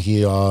asking,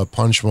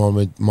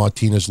 Punishment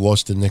Martinez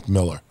lost to Nick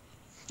Miller.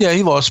 Yeah,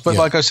 he lost, but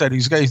like I said,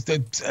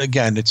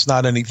 again, it's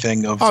not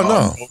anything of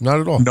no, not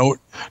at all.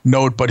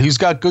 Note, but he's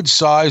got good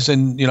size,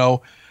 and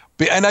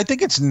and I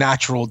think it's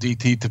natural,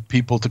 DT, to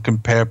people to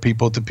compare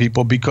people to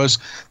people, because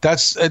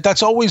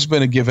that's always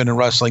been a given in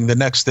wrestling. The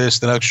next this,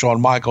 the next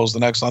Shawn Michaels, the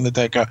next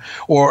Undertaker,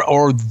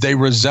 or they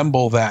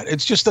resemble that.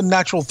 It's just a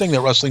natural thing that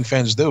wrestling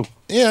fans do.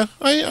 Yeah,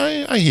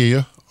 I hear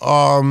you.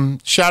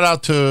 Shout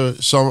out to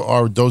some of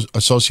our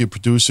associate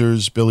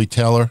producers: Billy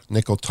Taylor,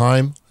 Nickel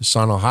Time,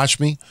 Hassan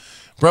Al-Hashmi,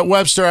 Brett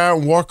Webster,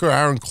 Aaron Walker,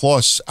 Aaron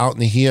Kloss, out in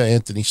the here,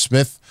 Anthony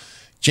Smith,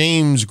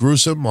 James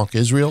Gruesome, Mark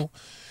Israel.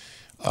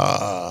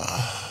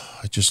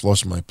 I just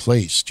lost my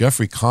place.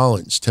 Jeffrey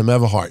Collins, Tim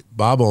Everhart,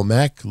 Bob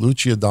O'Mac,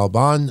 Lucia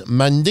Dalban,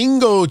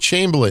 Mandingo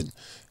Chamberlain.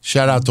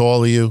 Shout out to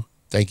all of you.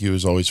 Thank you,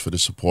 as always, for the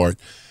support.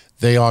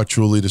 They are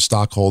truly the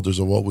stockholders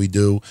of what we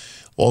do.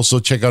 Also,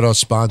 check out our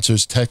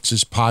sponsors,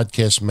 Texas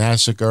Podcast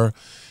Massacre.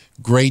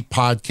 Great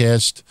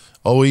podcast.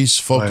 Always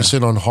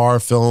focusing on horror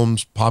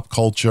films, pop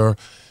culture.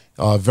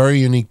 Very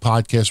unique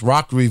podcast.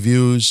 Rock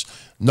Reviews,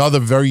 another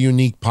very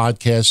unique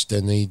podcast,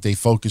 and they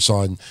focus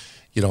on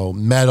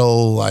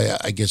metal,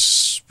 I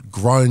guess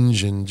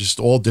grunge, and just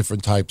all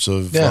different types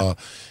of. Yeah.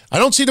 I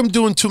don't see them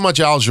doing too much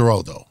Al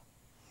Jarreau though.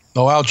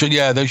 No, Al Jarreau.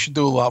 Yeah, they should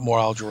do a lot more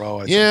Al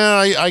Jarreau.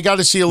 I got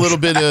to see a little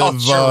bit of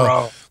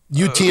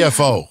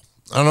UTFO.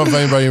 I don't know if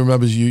anybody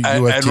remembers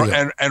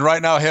UTFO. And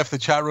right now, half the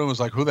chat room is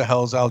like, "Who the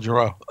hell is Al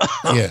Jarreau?"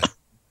 Yeah.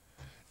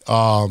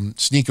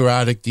 Sneaker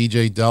Addict,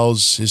 DJ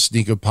Dells, his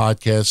sneaker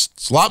podcast.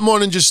 It's a lot more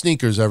than just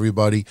sneakers,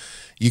 everybody.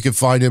 You can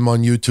find him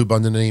on YouTube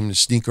under the name of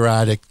Sneaker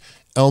Addict.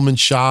 Elman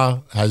Shah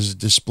has a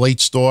display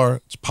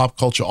store. It's pop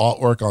culture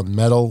artwork on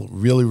metal.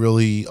 Really,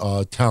 really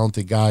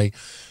talented guy.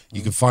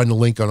 You can find the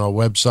link on our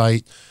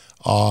website.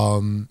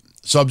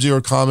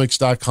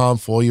 SubZeroComics.com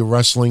for all your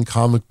wrestling,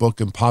 comic book,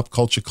 and pop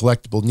culture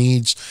collectible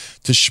needs.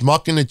 To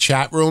Schmuck in the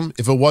chat room,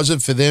 if it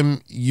wasn't for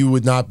them, you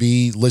would not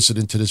be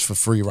listening to this for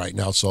free right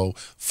now, so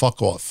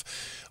fuck off.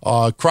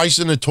 Christ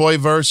in the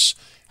Toyverse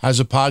has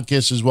a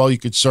podcast as well. You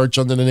could search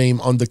under the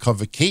name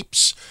Undercover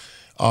Capes.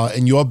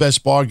 And Your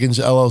Best Bargains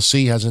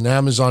LLC has an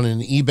Amazon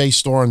and an eBay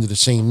store under the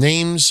same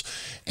names.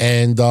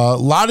 And a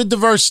lot of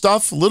diverse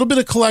stuff, a little bit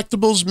of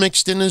collectibles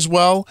mixed in as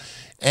well.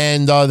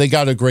 And they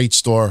got a great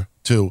store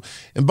too.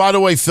 And by the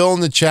way, Phil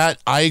in the chat,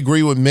 I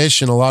agree with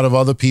Mish and a lot of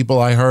other people.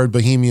 I heard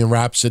Bohemian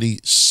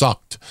Rhapsody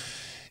sucked.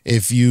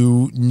 If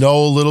you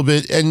know a little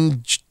bit,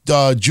 and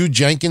Jude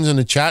Jenkins in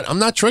the chat, I'm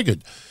not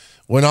triggered.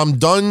 When I'm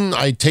done,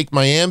 I take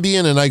my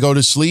Ambien and I go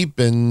to sleep,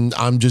 and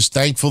I'm just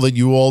thankful that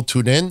you all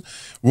tune in.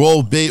 We're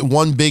all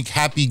one big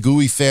happy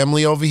gooey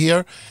family over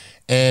here,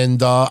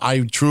 and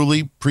I truly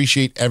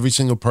appreciate every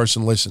single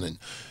person listening.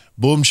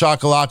 Boom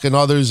Shakalaka and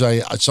others, I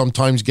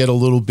sometimes get a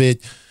little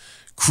bit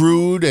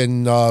crude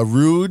and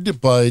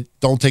rude, but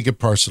don't take it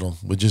personal.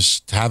 We're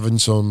just having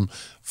some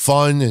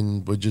fun,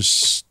 and we're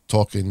just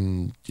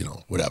talking,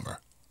 whatever.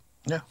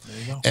 Yeah, there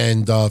you go.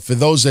 And for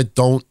those that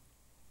don't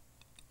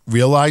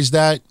realize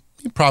that,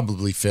 you're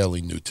probably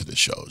fairly new to the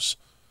shows.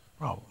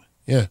 Probably.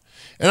 Yeah.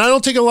 And I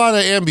don't take a lot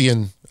of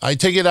Ambien. I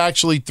take it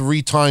actually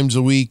 3 times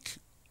a week,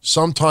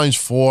 sometimes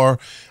 4.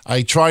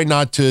 I try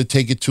not to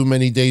take it too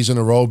many days in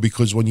a row,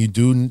 because when you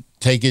do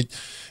take it,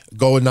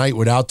 go a night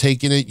without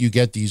taking it, you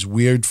get these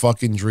weird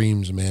fucking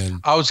dreams,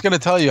 man. I was going to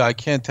tell you, I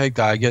can't take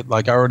that.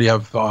 I already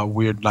have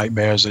weird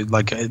nightmares. It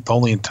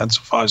only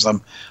intensifies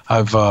them. I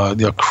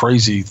have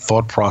crazy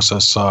thought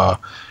process.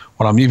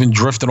 When I'm even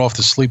drifting off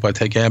to sleep, I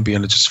take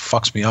Ambien. It just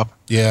fucks me up.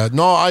 Yeah,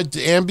 no,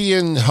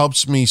 Ambien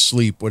helps me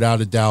sleep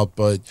without a doubt,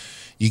 but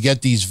you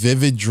get these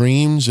vivid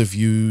dreams if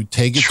you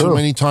take it too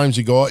many times.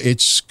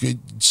 It's good.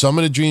 Some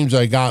of the dreams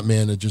I got,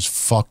 man, are just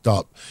fucked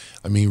up.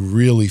 I mean,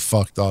 really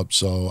fucked up.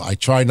 So I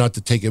try not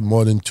to take it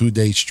more than 2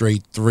 days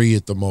straight, 3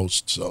 at the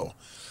most. So,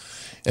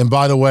 and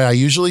by the way, I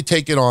usually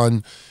take it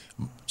on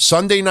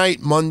Sunday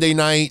night, Monday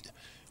night,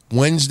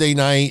 Wednesday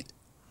night,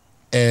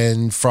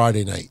 and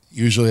Friday night.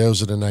 Usually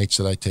those are the nights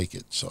that I take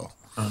it. So,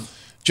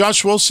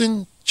 Josh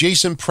Wilson,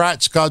 Jason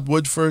Pratt, Scott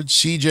Woodford,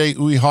 CJ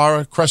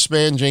Uehara,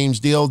 Cressman, James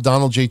Deal,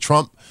 Donald J.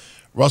 Trump,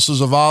 Russell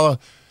Zavala,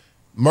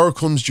 Merrick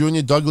Holmes Jr.,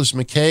 Douglas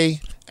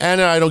McKay,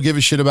 Anna, I don't give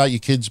a shit about your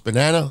kids,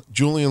 Banana,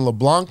 Julian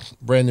LeBlanc,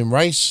 Brandon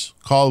Rice,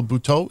 Carl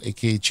Buteau,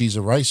 a.k.a. Cheese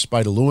and Rice,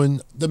 Spider Lewin,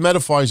 the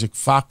Metaphysic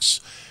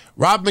Fox,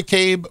 Rob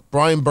McCabe,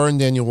 Brian Byrne,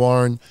 Daniel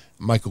Warren,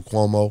 Michael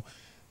Cuomo.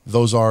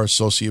 Those are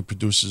associate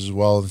producers as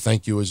well. And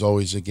thank you, as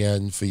always,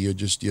 again, for your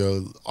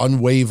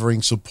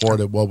unwavering support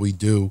at what we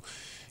do.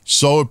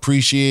 So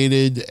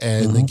appreciated.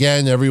 And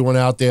again, everyone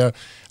out there,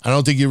 I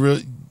don't think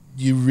you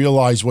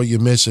realize what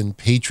you're missing.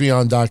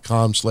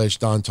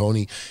 Patreon.com/Don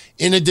Tony.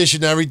 In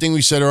addition to everything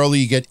we said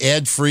earlier, you get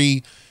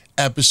ad-free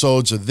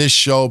episodes of this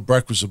show,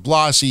 Breakfast with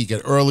Blassie. You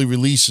get early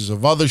releases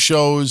of other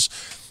shows.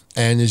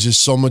 And there's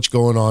just so much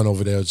going on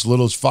over there. As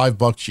little as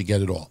 $5, you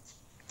get it all.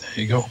 There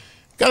you go.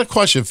 Got a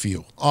question for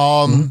you.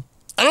 I don't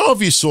know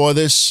if you saw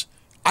this.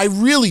 I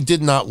really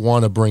did not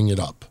want to bring it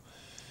up.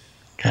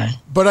 Okay.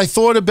 But I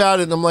thought about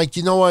it, and I'm like,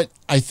 you know what?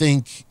 I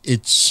think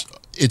it's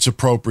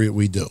appropriate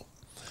we do.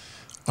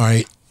 All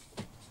right.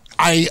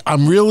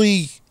 I'm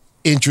really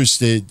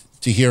interested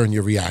to hearing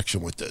your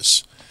reaction with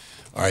this.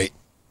 All right.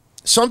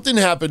 Something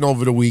happened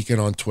over the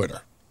weekend on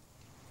Twitter.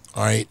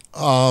 All right.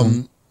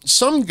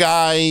 Some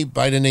guy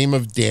by the name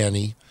of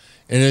Danny,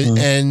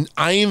 and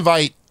I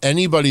invite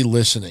anybody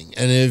listening,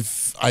 and if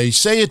I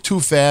say it too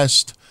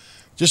fast,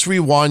 just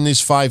rewind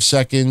this 5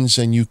 seconds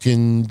and you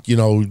can,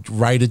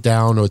 write it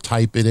down or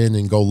type it in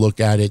and go look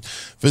at it.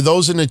 For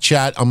those in the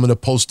chat, I'm going to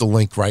post a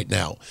link right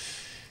now.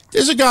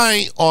 There's a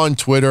guy on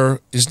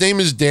Twitter. His name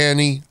is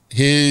Danny.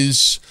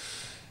 His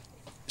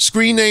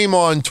screen name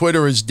on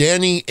Twitter is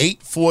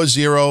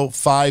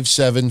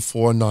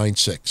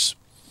Danny84057496.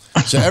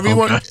 So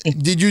everyone, okay.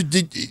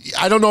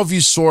 I don't know if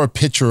you saw a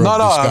picture of this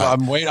guy.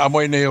 I'm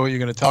waiting to hear what you're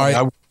going to tell me.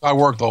 I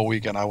worked all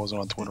weekend. I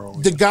wasn't on Twitter all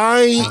weekend. The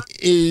guy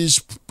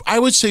is, I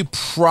would say,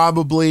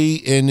 probably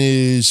in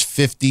his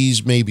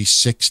 50s, maybe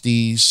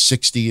 60s,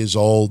 60 years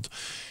old.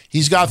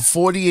 He's got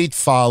 48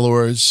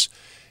 followers.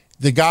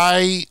 The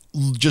guy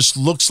just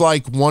looks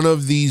like one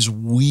of these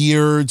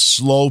weird,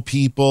 slow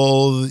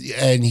people,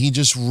 and he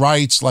just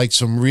writes like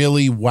some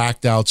really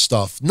whacked out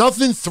stuff.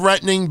 Nothing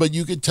threatening, but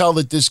you could tell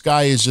that this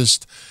guy is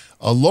just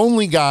a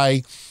lonely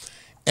guy,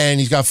 and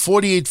he's got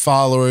 48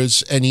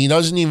 followers, and he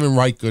doesn't even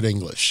write good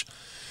English.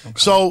 Okay.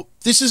 So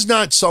this is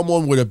not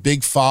someone with a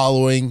big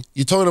following.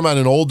 You're talking about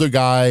an older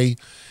guy,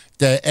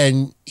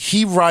 and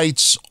he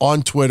writes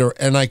on Twitter,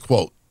 and I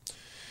quote,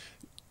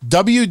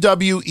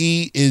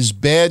 WWE is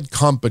bad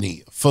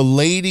company. For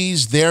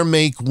ladies, they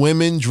make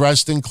women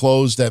dressed in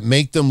clothes that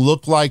make them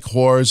look like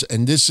whores,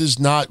 and this is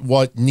not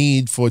what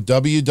need for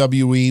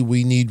WWE.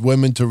 We need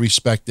women to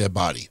respect their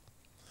body.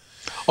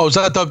 Oh, is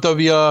that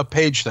the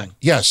Page thing?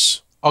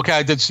 Yes. Okay,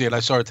 I did see it.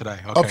 I saw it today.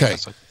 Okay.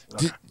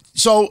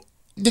 So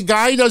the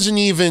guy doesn't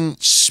even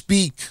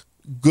speak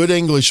good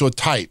English or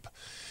type.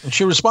 And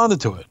she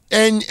responded to it.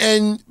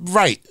 And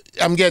right,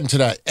 I'm getting to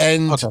that.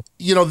 And,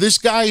 you know, this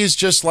guy is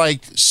just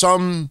like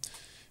some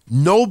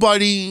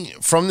nobody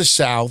from the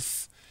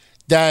South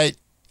that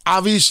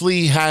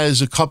obviously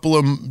has a couple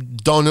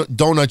of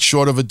donuts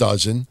short of a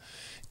dozen,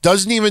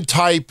 doesn't even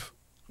type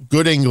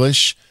good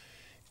English,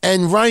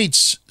 and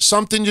writes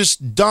something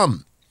just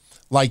dumb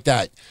like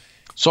that.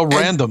 So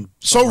random.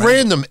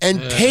 And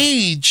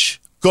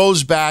Paige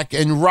goes back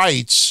and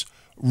writes,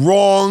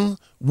 wrong.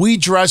 We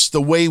dress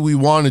the way we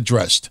want to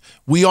dress.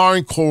 We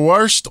aren't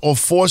coerced or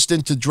forced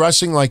into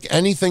dressing like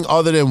anything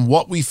other than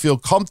what we feel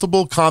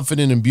comfortable,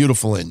 confident, and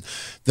beautiful in.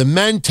 The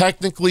men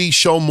technically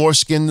show more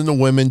skin than the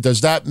women.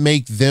 Does that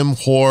make them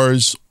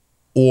whores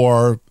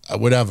or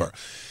whatever?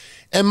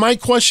 And my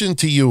question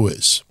to you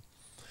is,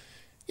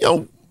 you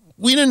know,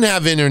 we didn't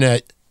have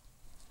internet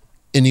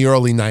in the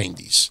early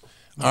 90s,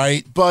 all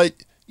right? But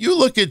you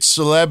look at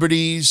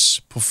celebrities,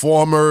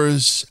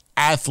 performers,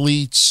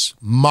 athletes,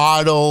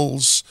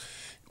 models,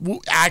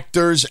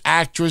 actors,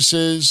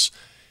 actresses,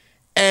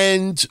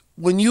 and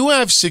when you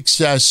have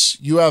success,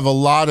 you have a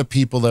lot of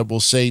people that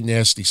will say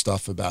nasty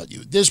stuff about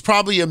you. There's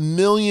probably 1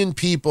 million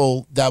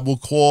people that will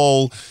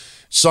call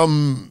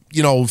some,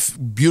 you know,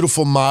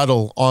 beautiful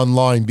model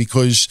online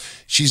because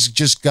she's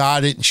just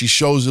got it and she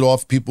shows it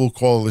off. People will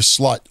call her a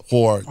slut,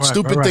 whore,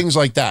 stupid things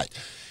like that.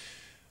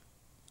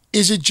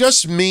 Is it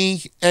just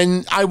me?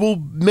 And I will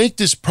make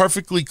this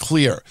perfectly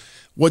clear.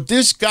 What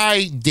this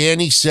guy,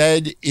 Danny,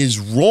 said is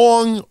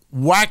wrong,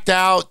 whacked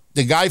out.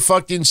 The guy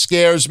fucking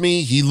scares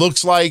me. He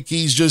looks like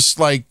he's just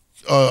like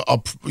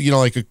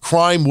like a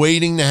crime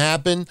waiting to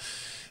happen.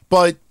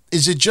 But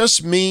is it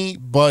just me?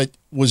 But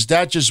was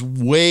that just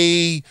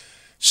way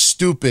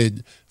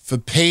stupid for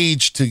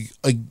Paige to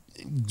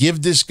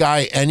give this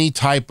guy any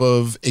type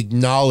of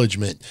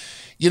acknowledgement?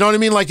 You know what I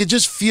mean? Like, it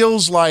just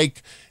feels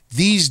like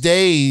these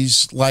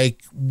days,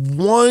 like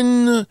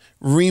one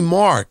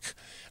remark.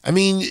 I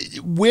mean,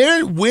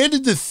 where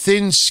did the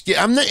thin skin?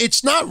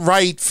 It's not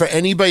right for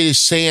anybody to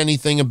say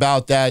anything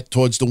about that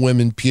towards the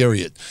women,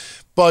 period.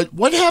 But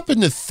what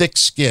happened to thick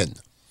skin?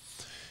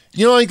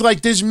 You know,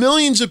 like there's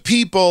millions of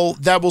people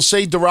that will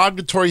say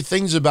derogatory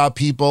things about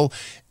people,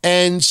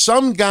 and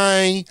some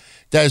guy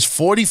that has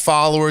 40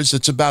 followers,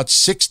 that's about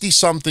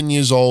 60-something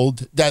years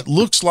old, that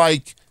looks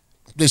like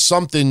there's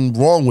something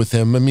wrong with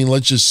him. I mean,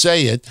 let's just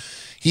say it.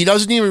 He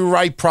doesn't even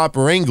write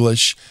proper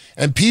English,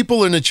 and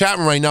people in the chat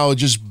room right now are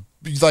just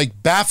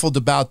like baffled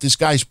about this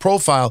guy's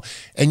profile,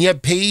 and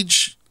yet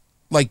Paige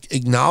like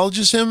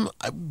acknowledges him.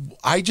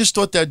 I just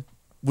thought that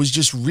was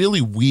just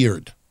really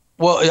weird.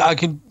 Well, I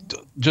can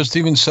just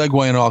even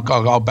segue, and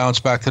I'll bounce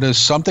back to this.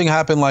 Something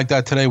happened like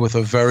that today with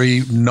a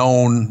very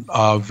known,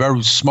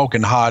 very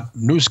smoking hot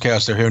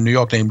newscaster here in New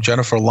York named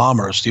Jennifer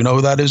Lammers. Do you know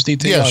who that is,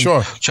 DT? Yeah,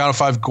 sure. Channel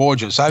 5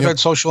 Gorgeous. I've had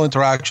social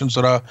interactions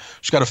with her.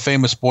 She's got a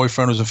famous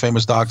boyfriend who's a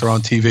famous doctor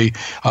on TV.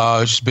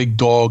 She's a big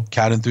dog,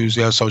 cat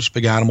enthusiast, so she's a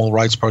big animal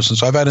rights person.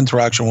 So I've had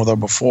interaction with her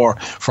before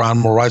for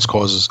animal rights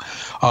causes.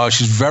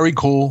 She's very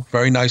cool,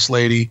 very nice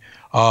lady.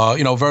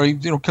 Very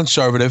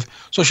conservative.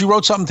 So she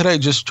wrote something today,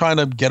 just trying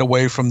to get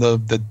away from the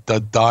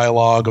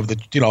dialogue of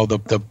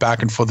the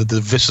back and forth, the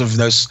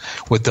divisiveness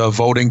with the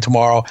voting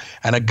tomorrow.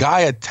 And a guy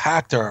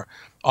attacked her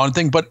on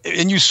thing,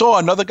 and you saw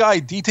another guy,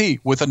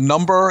 DT, with a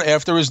number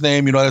after his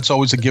name. You know, that's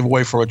always a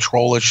giveaway for a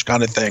trollish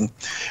kind of thing.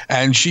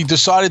 And she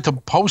decided to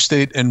post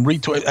it and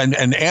retweet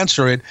and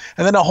answer it.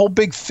 And then a whole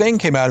big thing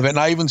came out of it. And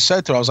I even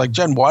said to her, I was like,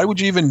 Jen, why would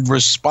you even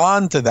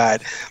respond to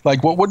that?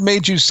 Like, what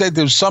made you say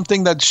there's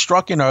something that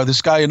struck in her?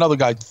 This guy, another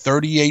guy,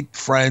 38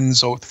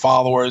 friends or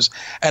followers.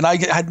 And I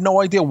had no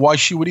idea why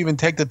she would even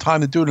take the time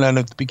to do it. And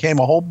it became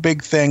a whole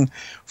big thing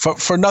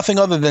for nothing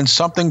other than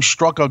something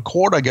struck a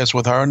chord, I guess,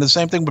 with her. And the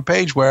same thing with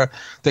Paige, where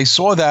they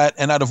saw that,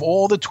 and out of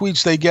all the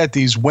tweets they get,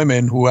 these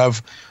women who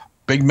have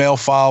big male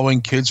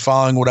following, kids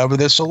following, whatever,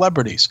 they're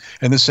celebrities.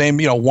 And the same,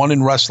 one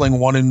in wrestling,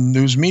 one in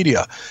news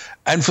media.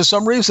 And for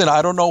some reason,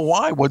 I don't know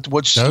why, what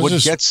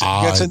gets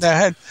in their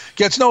head.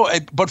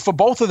 But for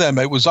both of them,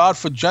 it was odd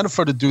for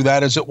Jennifer to do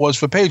that as it was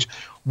for Paige.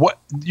 what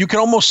you can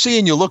almost see,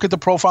 and you look at the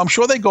profile. I'm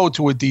sure they go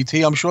to a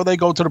DT. I'm sure they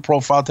go to the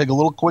profile, take a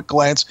little quick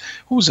glance.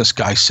 Who's this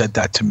guy said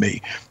that to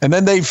me? And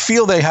then they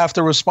feel they have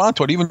to respond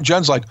to it. Even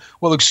Jen's like,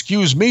 well,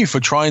 excuse me for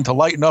trying to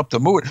lighten up the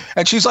mood.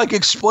 And she's like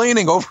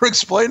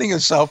over-explaining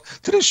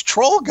herself to this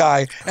troll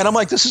guy. And I'm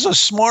like, this is a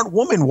smart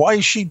woman. Why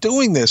is she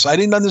doing this? I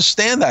didn't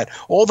understand that.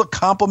 All the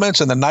compliments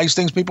and the nice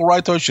things people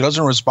write to her, she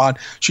doesn't respond.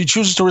 She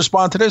chooses to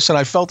respond to this. And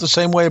I felt the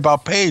same way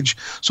about Paige.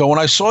 So when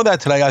I saw that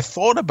today, I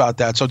thought about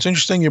that. So it's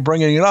interesting you're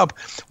bringing it up.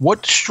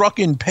 What struck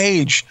in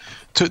Paige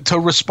to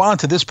respond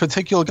to this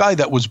particular guy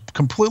that was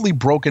completely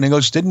broken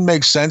English, didn't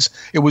make sense.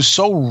 It was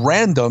so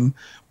random.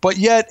 But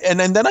yet, and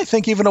then I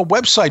think even a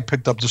website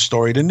picked up the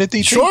story, didn't it,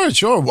 DT?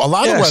 Sure. A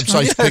lot of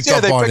websites picked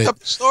up on it. They picked up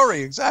the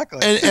story, exactly.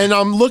 And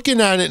I'm looking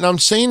at it, and I'm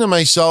saying to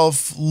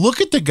myself, look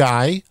at the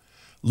guy,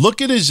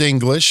 look at his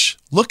English,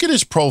 look at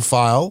his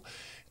profile,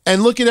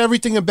 and look at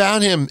everything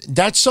about him.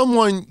 That's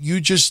someone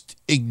you just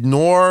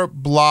ignore,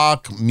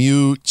 block,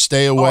 mute,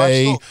 stay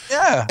away. Oh,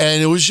 yeah.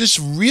 And it was just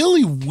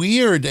really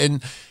weird,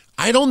 and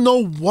I don't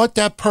know what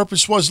that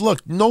purpose was.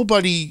 Look,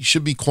 nobody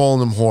should be calling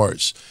them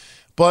whores,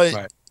 but...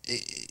 Right.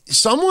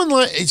 Something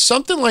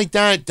like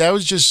that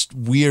was just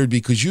weird,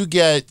 because you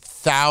get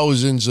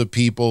thousands of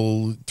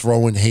people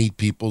throwing hate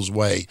people's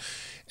way,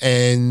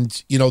 and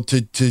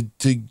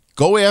to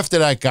go after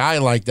that guy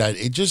like that,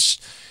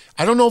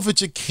 I don't know if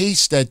it's a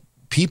case that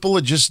people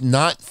are just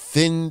not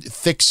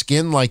thick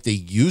skinned like they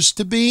used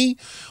to be,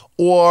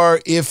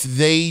 or if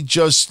they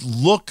just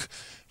look.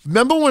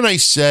 Remember when I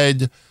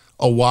said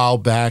a while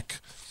back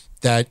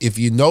that if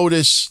you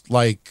notice,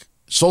 like,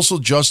 social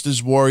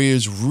justice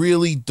warriors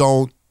really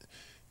don't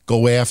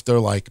go after,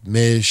 like,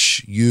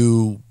 Mish,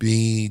 you,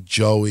 me,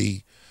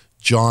 Joey,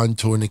 John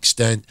to an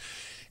extent.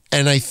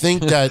 And I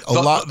think that a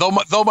lot...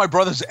 Though my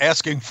brother's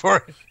asking for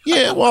it.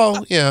 Yeah,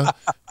 well, yeah.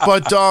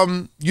 But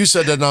you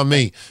said that, not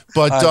me.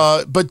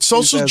 But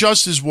social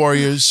justice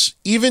warriors,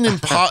 even in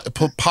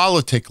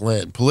political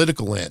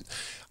land,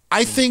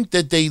 I think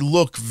that they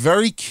look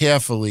very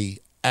carefully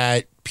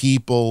at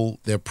people,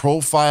 their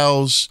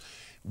profiles,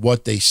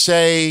 what they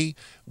say,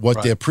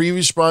 what their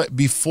previous,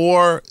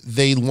 before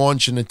they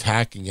launch an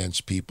attack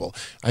against people.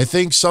 I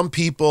think some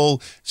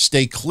people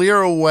stay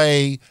clear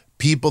away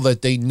people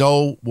that they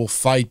know will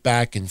fight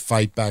back and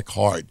fight back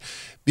hard.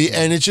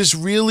 And it's just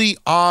really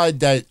odd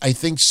that I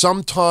think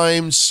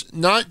sometimes,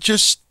 not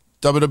just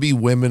WWE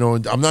women, or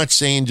I'm not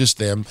saying just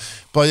them,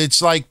 but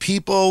it's like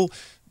people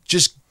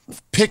just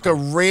pick a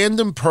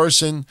random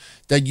person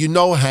that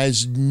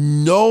has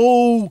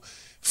no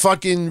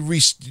fucking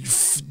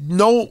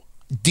no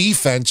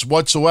defense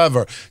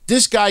whatsoever.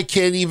 This guy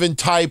can't even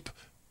type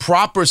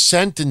proper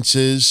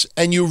sentences,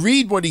 and you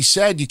read what he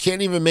said, you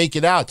can't even make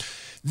it out.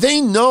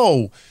 They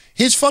know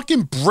his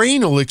fucking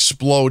brain will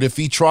explode if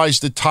he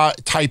tries to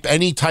type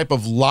any type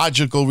of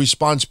logical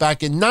response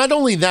back. And not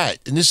only that,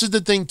 and this is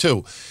the thing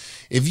too,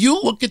 if you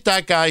look at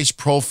that guy's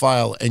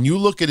profile and you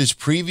look at his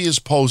previous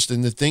post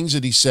and the things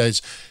that he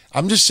says,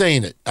 I'm just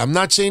saying it. I'm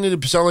not saying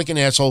it to sound like an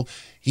asshole.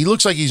 He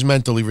looks like he's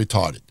mentally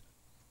retarded.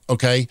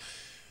 Okay?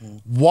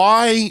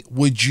 Why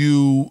would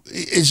you,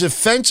 as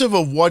offensive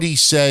of what he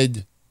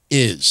said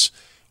is,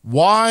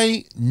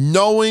 why,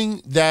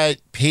 knowing that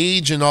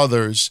Paige and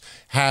others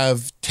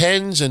have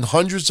tens and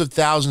hundreds of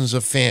thousands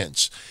of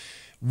fans,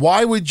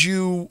 why would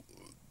you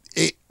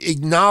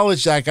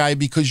acknowledge that guy?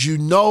 Because you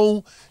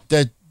know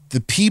that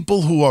the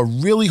people who are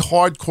really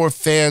hardcore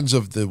fans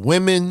of the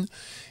women,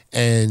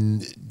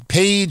 and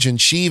Paige, and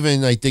she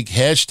even, I think,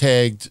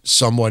 hashtagged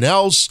someone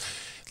else,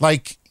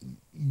 like,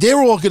 they're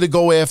all going to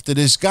go after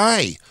this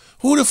guy.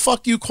 Who the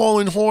fuck you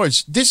calling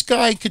whores? This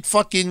guy could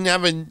fucking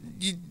have a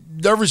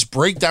nervous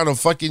breakdown of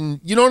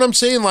fucking, you know what I'm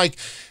saying? Like,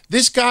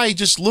 this guy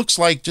just looks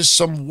like just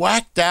some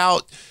whacked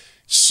out,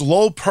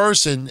 slow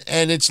person.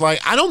 And it's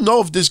like, I don't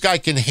know if this guy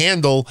can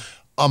handle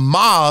a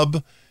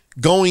mob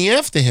going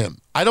after him.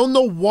 I don't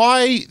know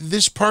why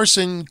this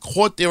person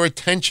caught their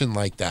attention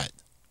like that.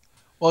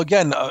 Well,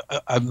 again,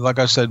 like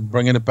I said,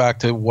 bringing it back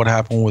to what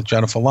happened with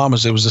Jennifer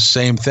Lamas, it was the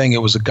same thing.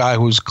 It was a guy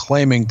who's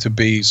claiming to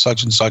be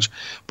such and such.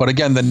 But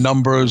again, the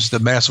numbers, the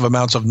massive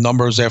amounts of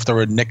numbers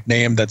after a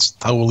nickname that's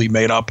totally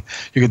made up,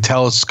 you can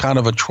tell it's kind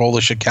of a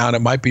trollish account.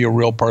 It might be a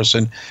real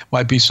person,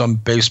 might be some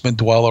basement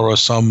dweller or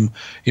some,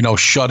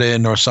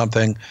 shut-in or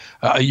something.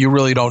 You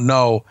really don't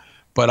know.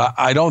 But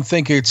I don't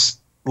think it's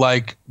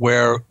like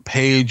where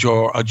Paige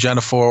or a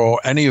Jennifer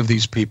or any of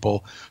these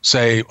people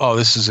say, oh,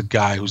 this is a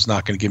guy who's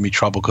not going to give me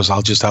trouble because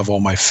I'll just have all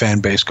my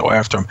fan base go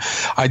after him.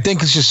 I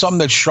think it's just something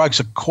that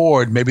strikes a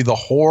chord. Maybe the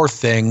whore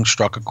thing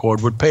struck a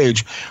chord with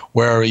Paige,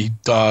 where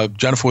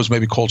Jennifer was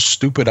maybe called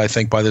stupid, I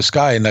think, by this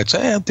guy, and that's,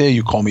 dare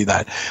you call me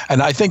that.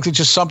 And I think it's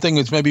just something,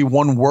 it's maybe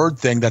one word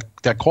thing that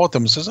caught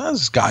them and says,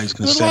 this guy's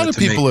going to say it to me. A lot of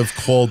people have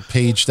called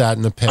Paige that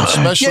in the past,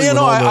 especially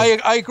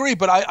I agree,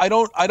 but I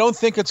don't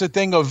think it's a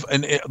thing of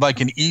an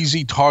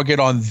easy target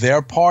on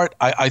their part.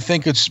 I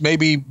think it's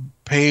maybe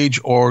Paige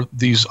or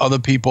these other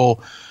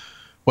people,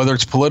 whether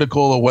it's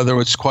political or whether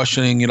it's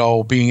questioning,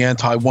 being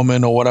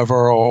anti-woman or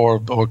whatever, or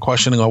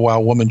questioning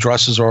how women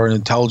dresses or an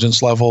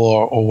intelligence level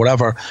or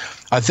whatever.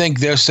 I think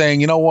they're saying,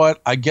 you know what?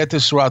 I get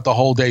this throughout the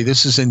whole day.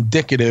 This is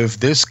indicative.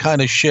 This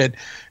kind of shit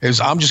is,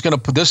 I'm just going to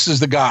put, this is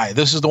the guy.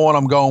 This is the one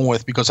I'm going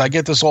with because I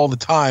get this all the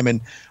time. And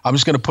I'm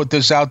just going to put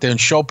this out there and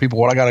show people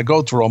what I got to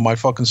go through on my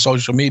fucking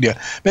social media.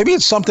 Maybe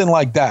it's something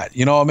like that.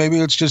 You know, maybe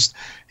it's just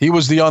he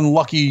was the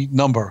unlucky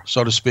number,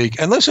 so to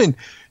speak. And listen,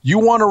 you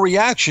want a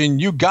reaction,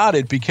 you got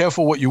it. Be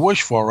careful what you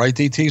wish for, right,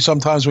 DT?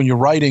 Sometimes when you're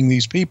writing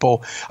these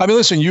people, I mean,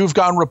 listen, you've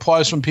gotten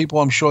replies from people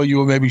I'm sure you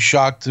were maybe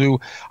shocked to.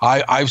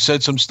 I've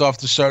said some stuff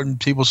to certain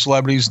people,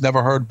 celebrities,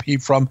 never heard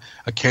peep from.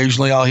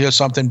 Occasionally I'll hear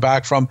something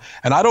back from,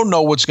 and I don't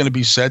know what's going to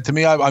be said to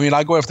me. I mean,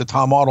 I go after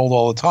Tom Arnold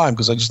all the time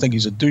because I just think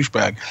he's a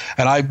douchebag,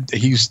 and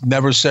he's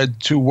never said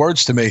 2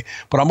 words to me,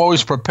 but I'm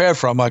always prepared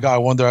for. I'm like, I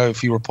wonder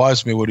if he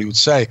replies to me what he would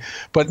say,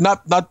 but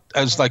not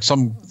as like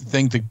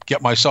something to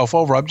get myself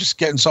over. I'm just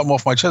getting something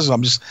off my chest.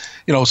 I'm just,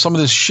 you know, some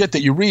of this shit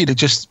that you read, it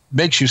just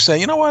makes you say,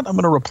 you know what, I'm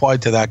going to reply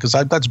to that because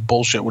that's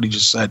bullshit what he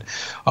just said.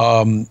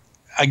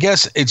 I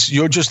guess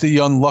you're just the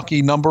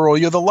unlucky number or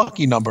you're the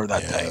lucky number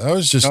that day. That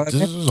was just,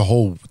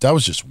 that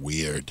was just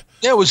weird.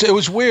 Yeah, it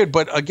was weird,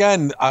 but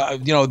again,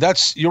 you know,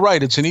 you're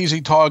right. It's an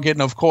easy target,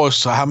 and of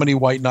course, how many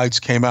white knights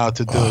came out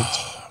to do it?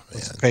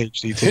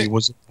 Page DT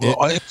was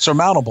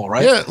insurmountable,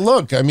 right? Yeah,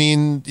 look, I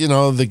mean, you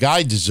know, the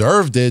guy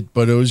deserved it,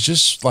 but it was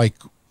just like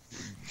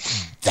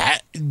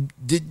that.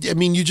 I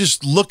mean, you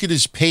just look at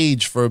his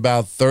page for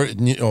about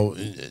 30, you know,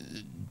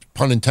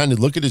 pun intended,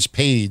 look at his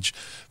page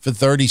for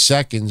 30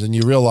 seconds and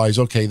you realize,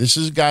 okay, this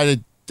is a guy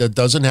that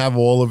doesn't have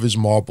all of his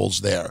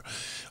marbles there.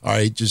 All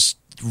right, just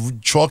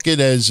chalk it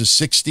as a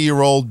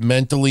 60-year-old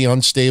mentally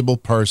unstable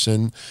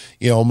person,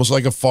 you know, almost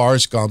like a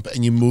Forrest Gump,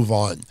 and you move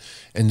on.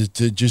 And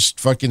to just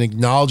fucking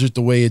acknowledge it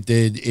the way it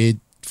did,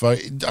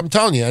 I'm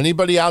telling you,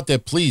 anybody out there,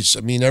 please,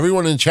 I mean,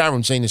 everyone in the chat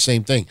room saying the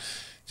same thing.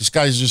 This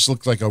guy just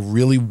looked like a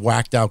really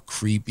whacked out,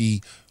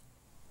 creepy,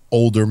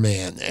 older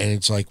man. And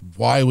it's like,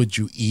 why would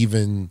you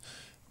even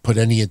put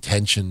any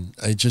attention?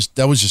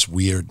 That was just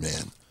weird,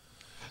 man.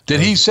 Did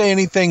he say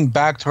anything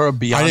back to her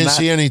beyond that? I didn't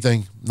see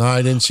anything. No,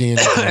 I didn't see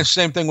anything.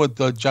 Same thing with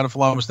Jennifer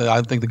Lawrence. I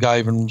don't think the guy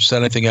even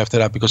said anything after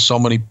that because so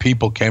many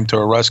people came to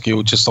her rescue.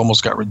 It just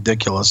almost got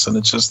ridiculous. And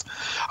it's just,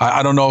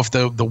 I don't know if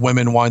the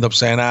women wind up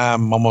saying,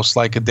 I'm almost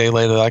like a day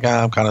later, like,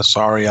 I'm kind of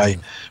sorry I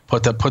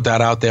put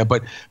that out there.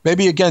 But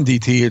maybe, again,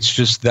 DT, it's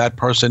just that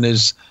person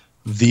is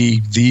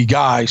the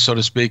guy, so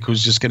to speak,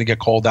 who's just going to get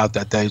called out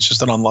that day. It's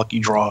just an unlucky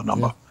draw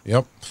number.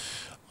 Yep.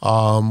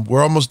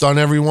 We're almost done,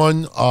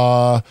 everyone.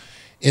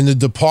 In the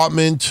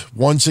department,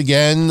 once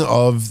again,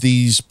 of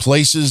these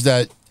places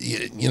that,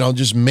 you know,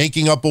 just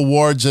making up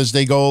awards as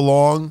they go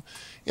along.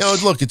 You know,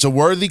 look, it's a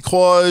worthy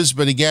cause,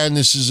 but again,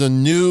 this is a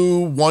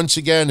new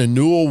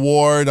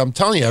award. I'm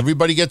telling you,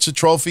 everybody gets a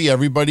trophy.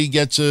 Everybody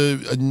gets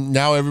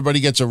now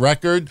everybody gets a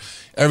record.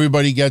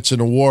 Everybody gets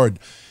an award.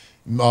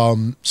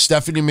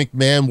 Stephanie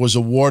McMahon was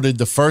awarded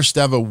the first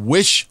ever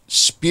Wish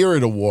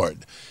Spirit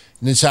Award.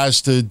 And this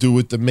has to do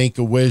with the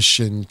Make-A-Wish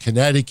in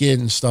Connecticut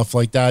and stuff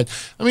like that.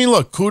 I mean,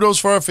 look, kudos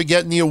for her for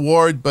getting the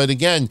award. But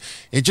again,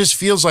 it just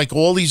feels like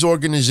all these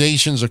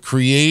organizations are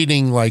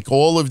creating like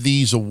all of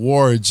these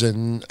awards.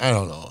 And I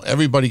don't know,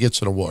 everybody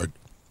gets an award.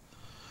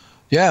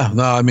 Yeah,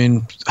 no, I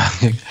mean,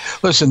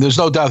 listen, there's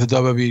no doubt the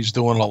WWE is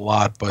doing a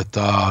lot. But,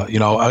 you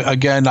know,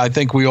 again, I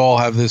think we all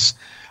have this.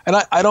 And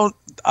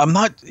I'm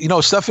not, you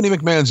know, Stephanie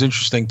McMahon's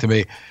interesting to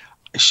me.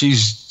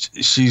 She's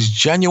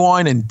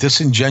genuine and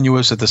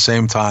disingenuous at the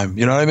same time.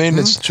 You know what I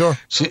mean? Sure.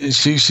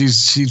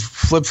 She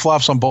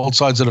flip-flops on both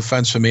sides of the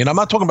fence for me. And I'm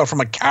not talking about from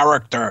a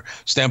character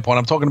standpoint.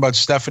 I'm talking about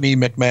Stephanie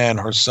McMahon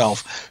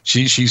herself.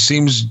 She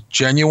seems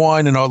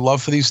genuine in her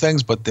love for these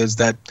things, but there's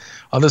that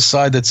other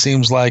side that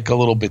seems like a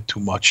little bit too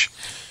much.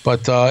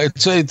 But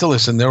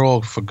listen, they're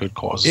all for good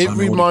causes. It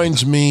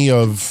reminds me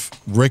of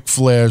Ric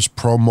Flair's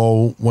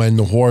promo when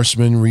the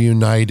Horsemen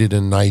reunited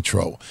in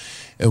Nitro.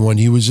 And when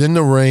he was in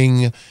the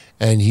ring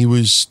and he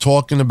was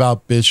talking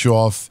about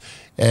Bischoff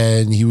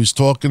and he was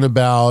talking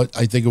about,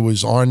 I think it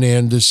was Arn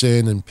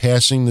Anderson and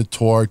passing the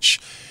torch.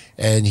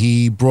 And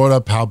he brought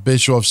up how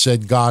Bischoff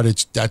said, God,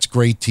 that's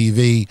great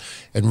TV.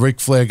 And Ric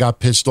Flair got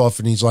pissed off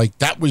and he's like,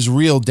 that was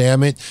real,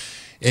 damn it.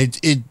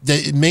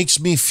 It makes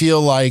me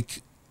feel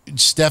like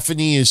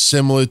Stephanie is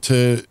similar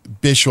to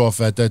Bischoff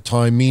at that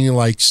time, meaning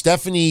like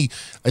Stephanie,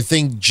 I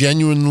think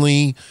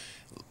genuinely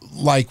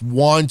like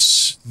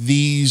wants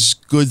these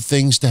good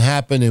things to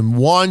happen and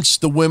wants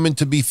the women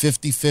to be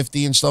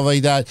 50-50 and stuff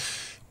like that.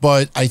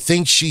 But I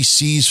think she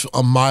sees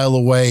a mile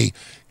away,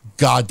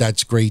 God,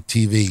 that's great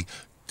TV.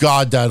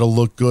 God, that'll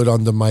look good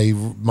under my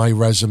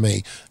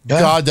resume. Yeah.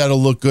 God,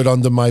 that'll look good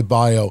under my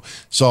bio.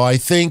 So I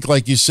think,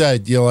 like you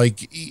said, you know,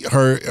 like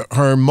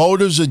her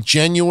motives are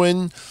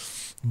genuine,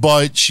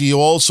 but she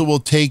also will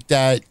take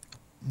that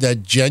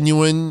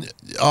genuine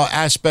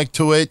aspect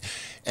to it,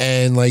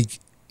 and like,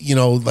 you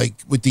know, like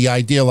with the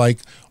idea, like,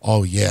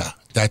 oh yeah,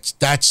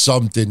 that's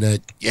something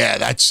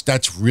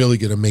that's really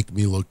gonna make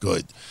me look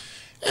good.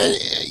 And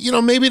you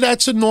know, maybe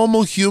that's a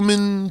normal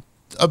human,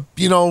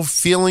 you know,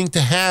 feeling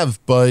to have,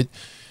 but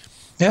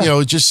you know,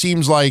 it just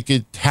seems like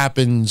it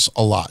happens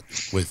a lot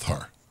with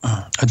her.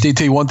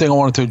 DT, one thing I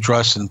wanted to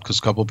address, and because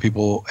a couple of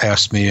people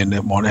asked me and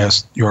want to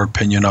ask your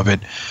opinion of it,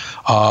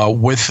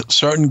 with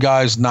certain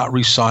guys not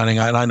re-signing,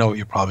 and I know what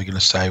you're probably going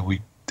to say.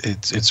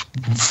 It's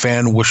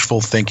fan wishful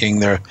thinking.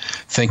 They're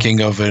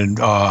thinking of it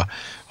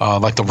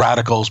like the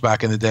Radicals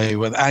back in the day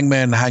with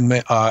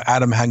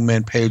Adam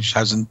Hangman Page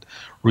hasn't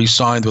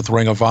re-signed with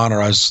Ring of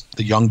Honor as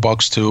the Young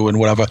Bucks too, and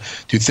whatever.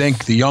 Do you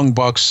think the Young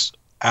Bucks,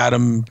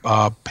 Adam,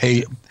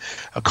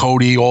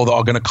 Cody, all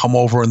are going to come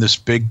over in this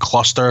big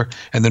cluster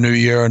in the new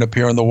year and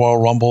appear in the Royal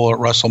Rumble at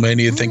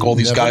WrestleMania? You think all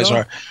these guys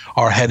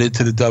are headed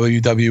to the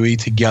WWE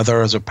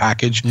together as a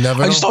package?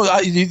 Never. I just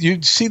don't.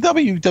 You see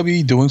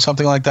WWE doing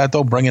something like that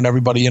though, bringing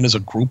everybody in as a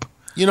group.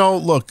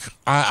 Look,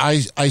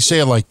 I say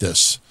it like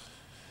this,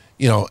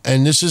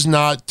 and this is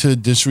not to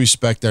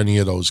disrespect any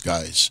of those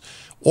guys.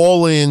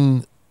 All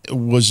In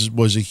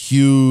was a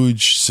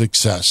huge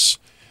success.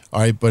 All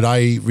right, but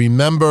I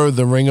remember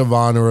the Ring of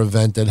Honor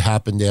event that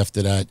happened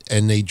after that,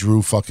 and they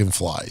drew fucking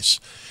flies.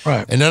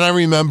 Right. And then I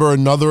remember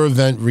another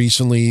event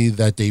recently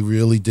that they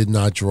really did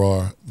not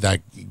draw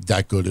that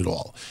good at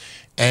all.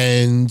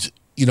 And,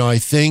 I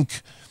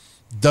think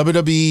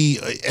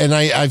WWE, and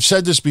I've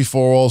said this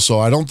before also,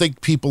 I don't think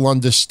people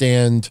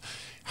understand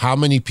how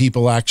many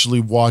people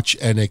actually watch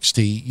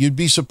NXT. You'd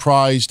be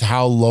surprised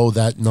how low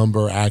that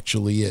number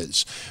actually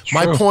is. True.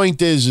 My point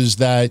is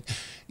that,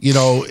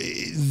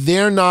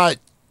 they're not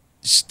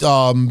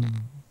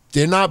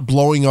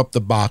blowing up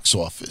the box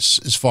office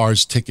as far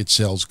as ticket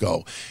sales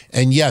go.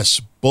 And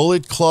yes,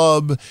 Bullet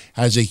Club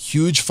has a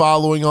huge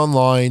following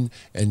online,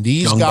 and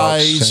these Young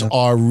guys Bucks, yeah.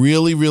 are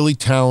really, really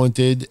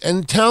talented.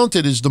 And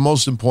talented is the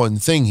most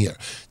important thing here.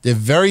 They're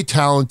very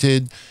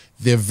talented.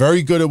 They're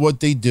very good at what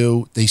they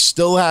do. They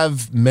still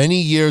have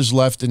many years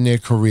left in their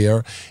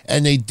career,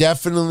 and they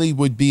definitely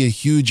would be a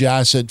huge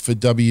asset for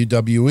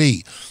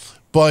WWE.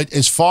 But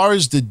as far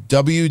as the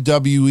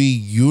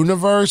WWE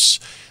universe,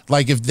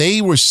 like if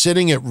they were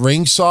sitting at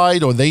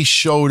ringside or they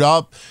showed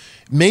up,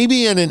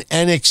 maybe in an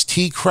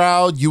NXT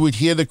crowd, you would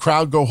hear the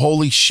crowd go,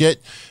 holy shit.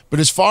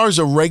 But as far as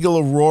a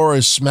regular Raw or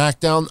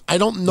SmackDown, I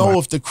don't know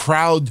if the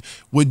crowd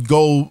would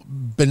go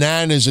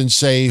bananas and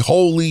say,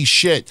 holy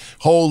shit,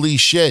 holy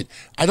shit.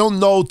 I don't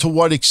know to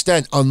what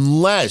extent,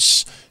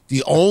 unless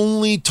the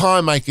only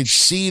time I could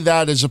see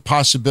that as a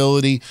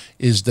possibility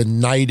is the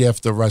night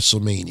after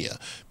WrestleMania,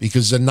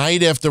 because the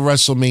night after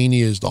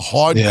WrestleMania is the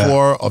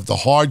hardcore of the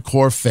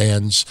hardcore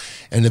fans.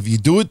 And if you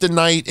do it the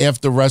night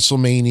after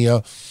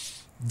WrestleMania,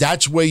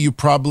 that's where you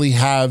probably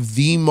have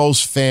the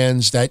most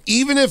fans that,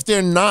 even if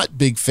they're not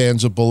big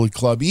fans of Bullet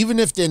Club, even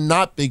if they're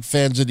not big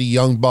fans of the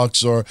Young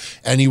Bucks or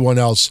anyone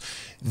else,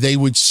 they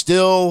would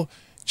still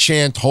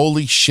chant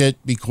holy shit,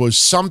 because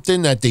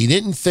something that they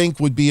didn't think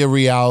would be a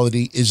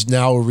reality is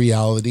now a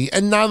reality.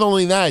 And not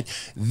only that,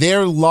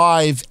 they're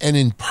live and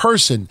in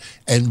person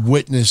and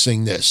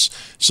witnessing this.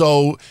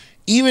 So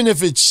even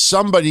if it's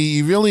somebody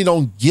you really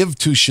don't give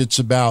two shits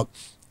about,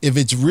 if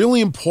it's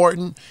really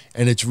important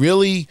and it's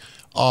really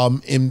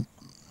done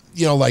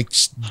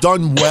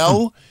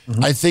well,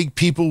 I think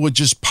people would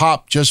just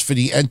pop just for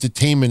the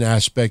entertainment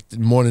aspect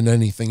more than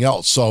anything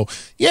else. So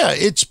yeah,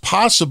 it's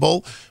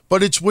possible,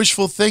 but it's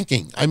wishful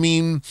thinking. I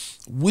mean,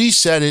 we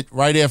said it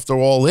right after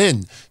All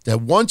In,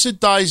 that once it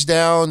dies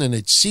down and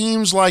it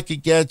seems like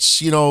it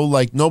gets,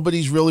 like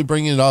nobody's really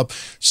bringing it up,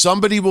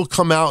 somebody will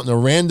come out in a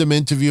random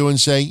interview and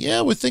say,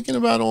 yeah, we're thinking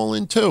about All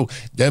In too.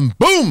 Then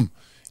boom,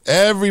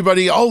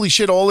 everybody, holy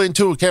shit, All In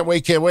too. Can't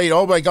wait.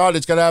 Oh my God,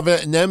 it's going to happen.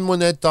 And then when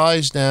that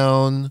dies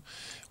down,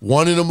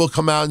 one of them will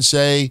come out and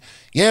say,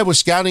 yeah, we're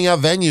scouting out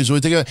venues.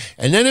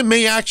 And then it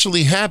may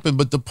actually happen.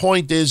 But the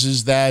point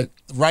is that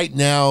right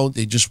now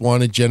they just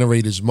want to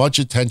generate as much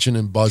attention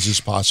and buzz as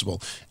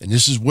possible. And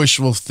this is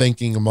wishful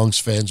thinking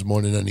amongst fans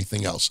more than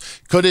anything else.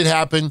 Could it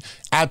happen?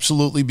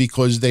 Absolutely,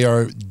 because they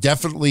are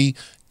definitely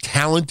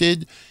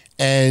talented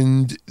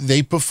and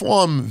they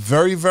perform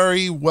very,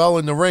 very well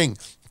in the ring.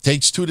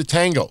 Takes two to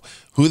tango.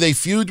 Who they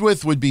feud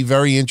with would be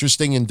very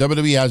interesting, and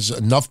WWE has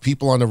enough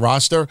people on the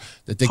roster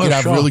that they could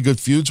have really good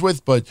feuds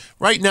with. But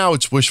right now,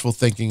 it's wishful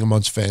thinking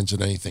amongst fans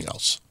than anything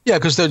else. Yeah,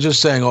 because they're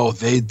just saying,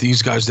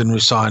 these guys didn't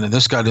resign, and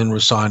this guy didn't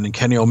resign, and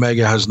Kenny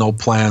Omega has no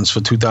plans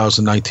for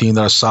 2019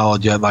 that are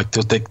solid yet. Like,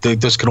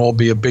 this can all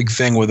be a big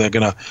thing where they're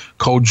going to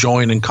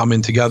co-join and come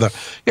in together.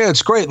 Yeah,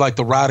 it's great, like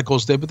the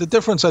Radicals did. But the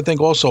difference, I think,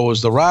 also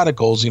is the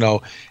Radicals,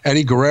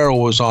 Eddie Guerrero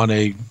was on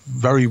a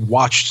very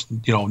watched,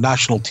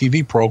 national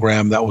TV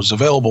program that was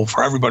available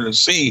for everybody to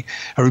see.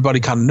 Everybody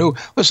kind of knew.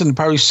 Listen,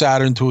 Perry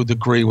Saturn, to a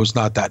degree, was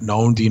not that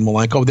known. Dean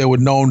Malenko, they were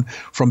known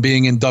from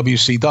being in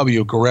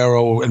WCW.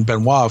 Guerrero and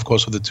Benoit, of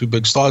course, were the two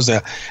big stars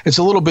there. It's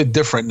a little bit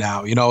different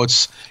now. You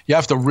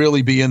have to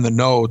really be in the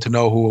know to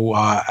know who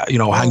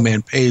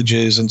Hangman Page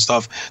is and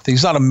stuff.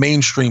 He's not a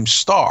mainstream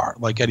star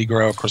like Eddie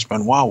Guerrero, Chris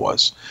Benoit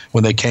was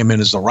when they came in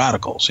as the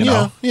Radicals.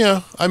 Yeah.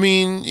 I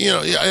mean,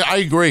 I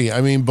agree. I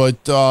mean, but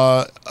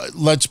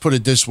let's put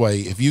it this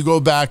way: if you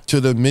go back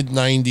to the mid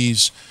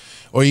 '90s,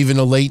 or even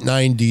the late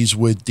 90s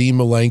with Dean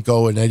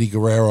Malenko and Eddie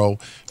Guerrero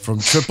from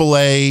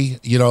AAA,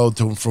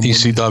 from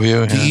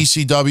ECW, to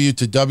ECW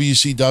to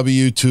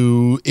WCW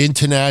to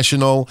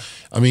International.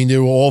 I mean, they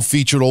were all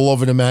featured all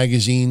over the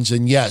magazines.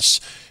 And yes,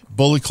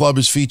 Bullet Club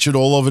is featured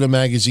all over the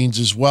magazines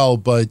as well.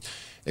 But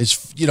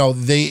it's,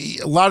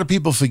 a lot of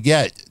people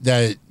forget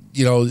that,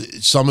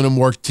 some of them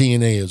work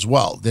TNA as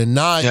well. They're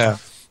not,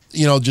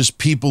 just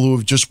people who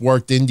have just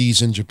worked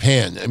indies in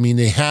Japan. I mean,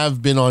 they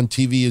have been on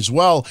TV as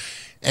well.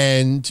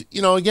 And,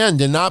 again,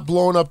 they're not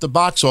blowing up the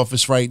box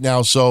office right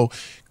now. So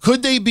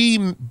could they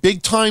be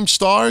big-time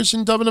stars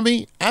in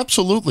WWE?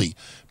 Absolutely.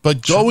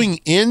 But going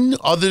in,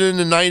 other than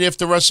the night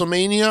after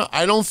WrestleMania,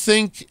 I don't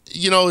think,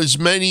 as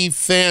many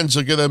fans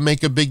are going to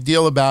make a big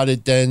deal about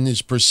it than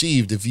is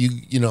perceived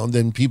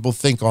than people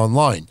think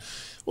online.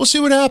 We'll see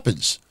what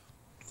happens.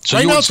 So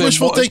right now it's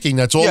wishful thinking.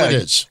 That's all it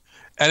is.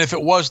 And if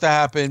it was to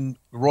happen,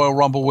 Royal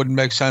Rumble wouldn't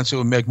make sense. It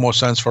would make more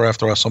sense for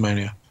after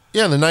WrestleMania.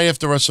 Yeah, the night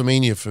after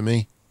WrestleMania for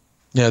me.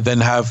 Yeah, then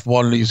have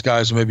one of these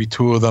guys, or maybe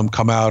two of them,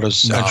 come out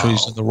as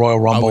entries in the Royal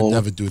Rumble. I would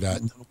never do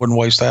that. Wouldn't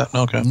waste that.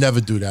 Okay,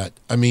 never do that.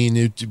 I mean,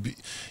 it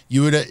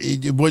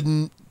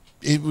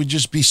would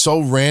just be so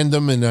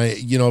random. And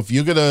if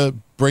you're gonna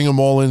bring them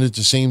all in at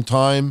the same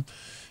time,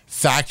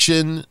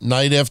 faction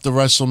night after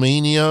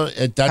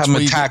WrestleMania, that's have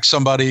them attack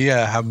somebody.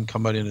 Yeah, have them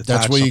come in and attack.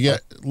 That's where you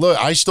get. Look,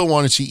 I still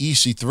want to see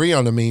EC3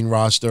 on the main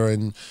roster,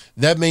 and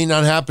that may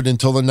not happen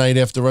until the night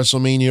after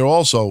WrestleMania.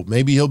 Also,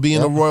 maybe he'll be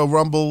in the Royal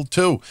Rumble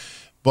too.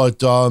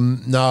 But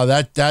no,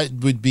 that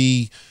would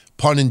be,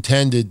 pun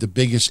intended, the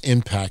biggest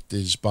impact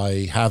is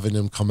by having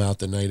him come out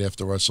the night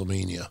after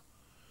WrestleMania.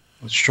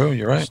 That's true.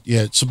 You're right.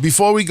 Yeah. So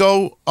before we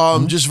go,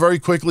 just very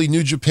quickly,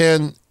 New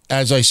Japan,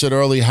 as I said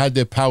earlier, had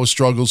their Power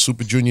Struggle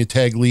Super Junior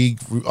Tag League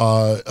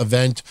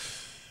event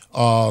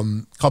a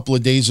couple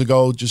of days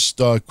ago. Just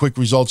quick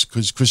results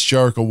because Chris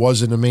Jericho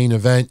was in the main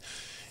event.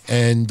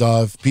 And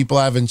if people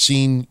haven't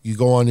seen, you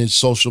go on his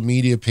social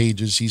media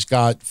pages. He's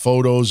got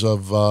photos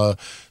of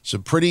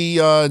some pretty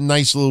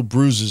nice little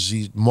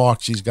bruises,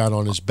 marks he's got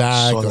on his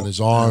back, on his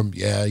arm.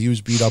 Yeah, he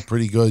was beat up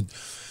pretty good.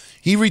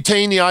 He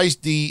retained the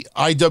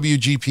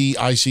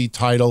IWGP IC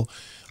title,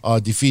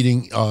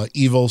 defeating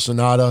Evil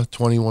Sonata,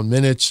 21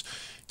 minutes.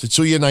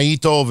 Tetsuya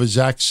Naito over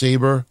Zack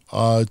Sabre.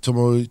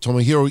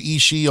 Tomohiro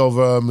Ishii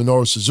over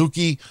Minoru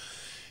Suzuki.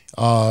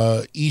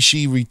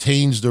 Ishii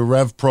retains the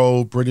Rev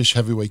Pro British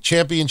Heavyweight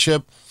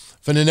Championship.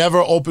 For the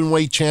Never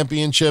Openweight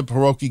Championship,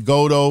 Hiroki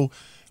Goto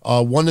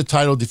won the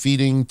title,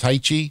 defeating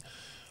Taichi.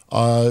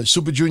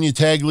 Super Junior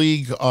Tag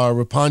League,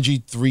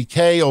 Roppongi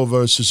 3K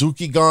over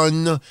Suzuki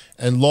Gun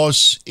and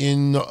Los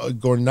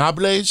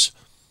Ingobernables.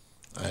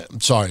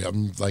 I'm sorry,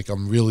 I'm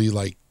really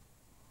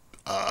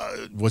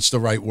what's the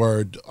right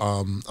word?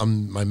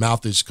 My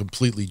mouth is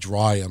completely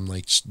dry. I'm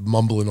like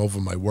mumbling over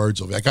my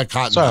words over. I got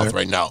cotton mouth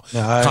right now.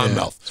 Cotton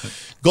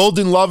mouth.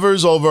 Golden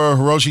Lovers over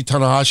Hiroshi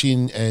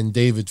Tanahashi and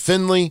David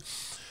Finlay.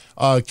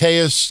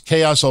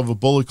 Chaos over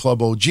Bullet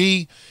Club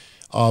OG.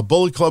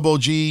 Bullet Club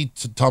OG,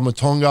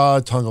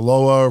 Tamatonga,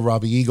 Tongaloa,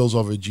 Robbie Eagles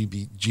over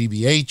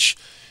GBH.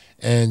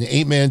 And the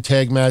 8-man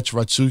tag match,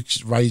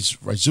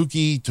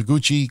 Raizuki,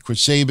 Taguchi,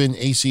 Chris Sabin,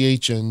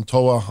 ACH, and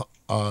Toa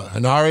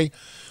Hanare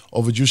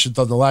over Jushin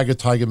Thunder Liger,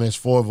 Tiger Mask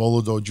 4,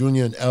 Volador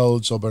Jr., and El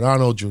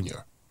Soberano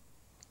Jr.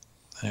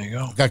 There you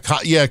go. Got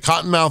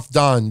Cottonmouth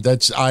Don.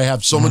 I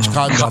have so much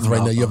Cottonmouth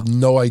right now. You have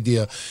no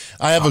idea.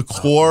 I have a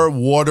Core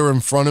water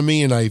in front of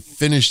me, and I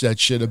finished that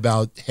shit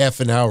about half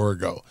an hour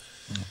ago.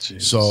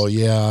 So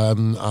yeah,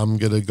 I'm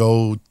gonna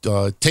go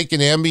take an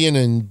Ambien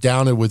and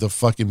down it with a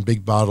fucking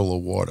big bottle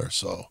of water.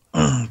 So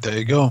there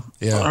you go.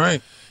 Yeah. All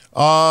right.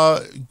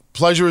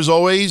 Pleasure as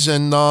always,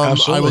 and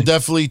I will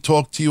definitely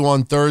talk to you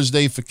on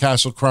Thursday for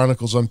Castle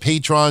Chronicles on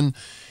Patreon.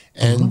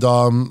 And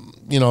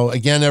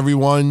again,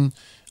 everyone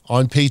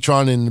on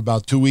Patreon, in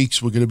about 2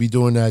 weeks, we're going to be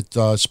doing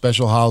that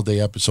special holiday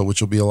episode, which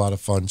will be a lot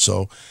of fun.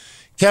 So,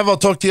 Kev, I'll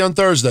talk to you on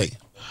Thursday.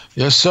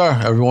 Yes, sir.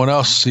 Everyone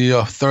else, see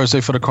you Thursday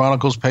for the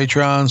Chronicles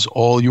Patreons.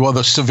 All you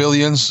other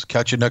civilians,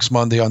 catch you next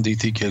Monday on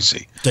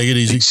DTKC. Take it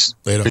easy. Peace.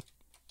 Later.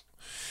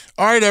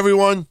 All right,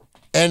 everyone.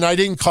 And I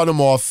didn't cut him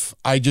off.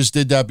 I just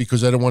did that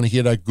because I don't want to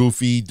hear that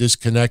goofy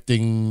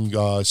disconnecting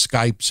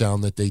Skype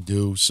sound that they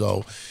do.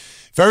 So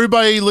for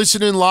everybody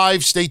listening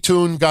live, stay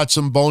tuned. Got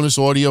some bonus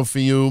audio for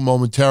you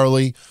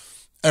momentarily.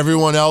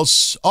 Everyone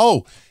else.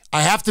 Oh,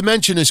 I have to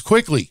mention this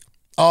quickly.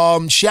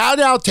 Shout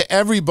out to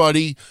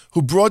everybody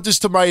who brought this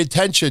to my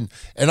attention.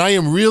 And I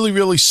am really,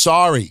 really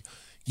sorry.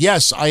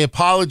 Yes, I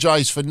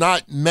apologize for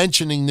not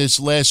mentioning this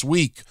last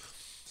week.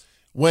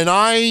 When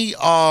I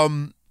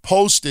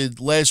posted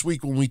last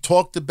week, when we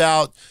talked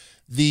about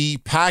the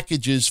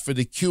packages for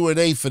the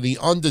Q&A for The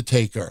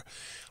Undertaker,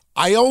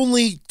 I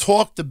only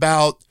talked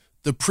about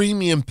the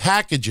premium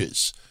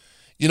packages,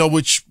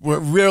 which were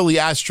really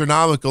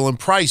astronomical in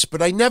price,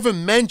 but I never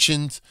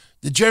mentioned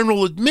the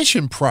general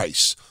admission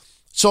price.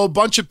 So a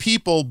bunch of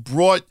people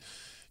brought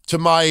to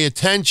my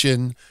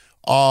attention,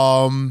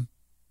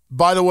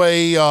 by the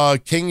way,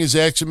 King is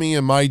asking me,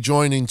 am I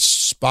joining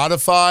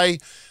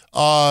Spotify?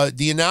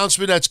 The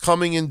announcement that's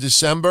coming in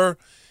December,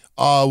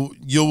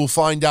 You will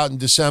find out in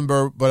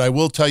December, but I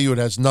will tell you it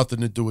has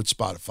nothing to do with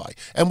Spotify.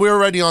 And we're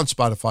already on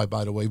Spotify,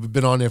 by the way. We've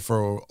been on there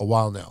for a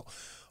while now.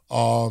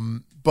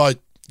 But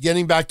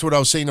getting back to what I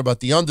was saying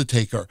about The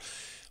Undertaker,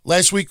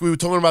 last week we were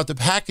talking about the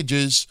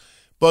packages,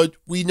 but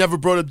we never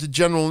brought up the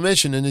general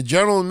admission. And the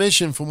general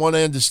admission, from what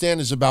I understand,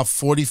 is about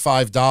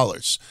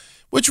 $45,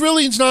 which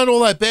really is not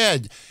all that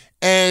bad.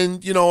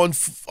 And, you know,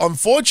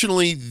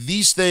 unfortunately,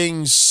 these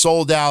things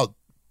sold out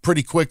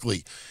pretty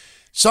quickly.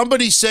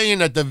 Somebody's saying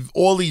that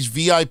all these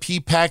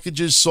VIP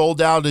packages sold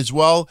out as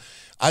well.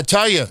 I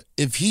tell you,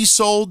 if he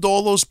sold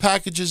all those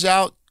packages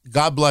out,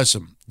 God bless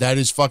him. That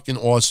is fucking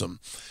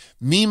awesome.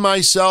 Me,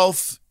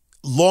 myself,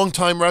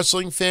 longtime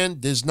wrestling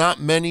fan, there's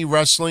not many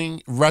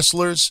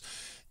wrestlers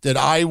that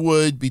I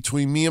would,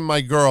 between me and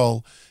my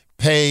girl,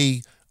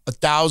 pay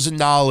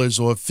 $1,000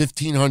 or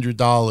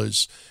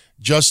 $1,500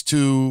 just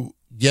to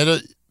get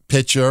a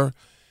picture,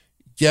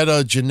 get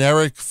a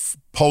generic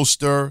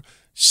poster,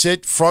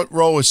 sit front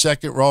row or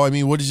second row. I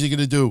mean, what is he going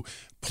to do?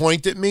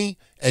 Point at me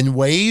and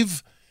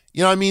wave?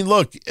 You know what I mean?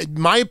 Look,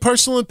 my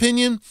personal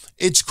opinion,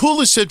 it's cool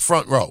to sit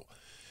front row.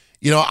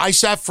 You know, I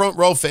sat front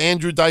row for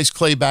Andrew Dice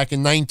Clay back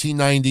in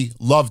 1990.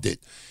 Loved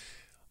it.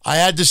 I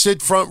had to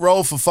sit front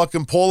row for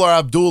fucking Paula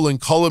Abdul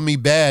and Color Me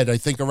Bad, I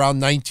think around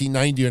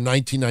 1990 or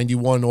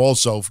 1991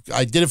 also.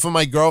 I did it for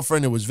my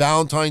girlfriend. It was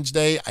Valentine's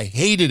Day. I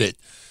hated it.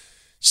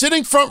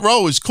 Sitting front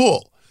row is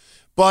cool.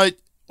 But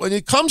when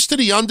it comes to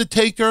The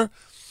Undertaker,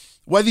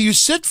 whether you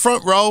sit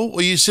front row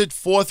or you sit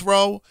fourth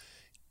row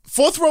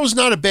is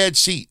not a bad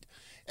seat.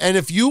 And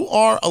if you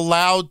are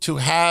allowed to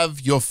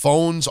have your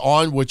phones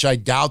on, which I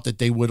doubt that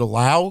they would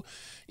allow,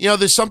 you know,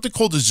 there's something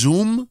called a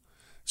Zoom.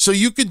 So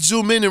you could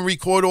zoom in and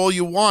record all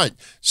you want.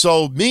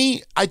 So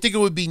me, I think it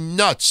would be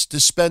nuts to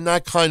spend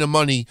that kind of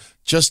money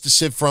just to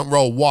sit front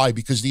row. Why?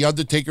 Because The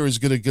Undertaker is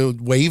going to go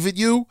wave at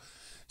you.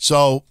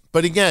 So,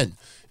 but again,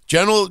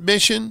 general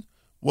admission,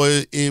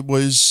 it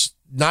was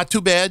not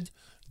too bad.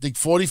 I think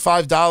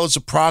 $45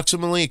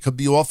 approximately. It could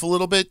be off a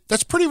little bit.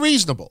 That's pretty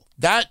reasonable.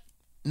 That,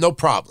 no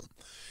problem.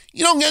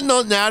 You don't get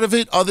nothing out of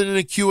it other than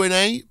a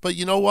Q&A, but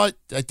you know what?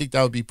 I think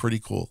that would be pretty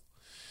cool.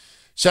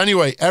 So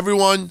anyway,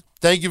 everyone,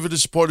 thank you for the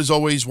support as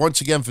always. Once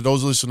again, for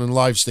those listening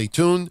live, stay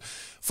tuned.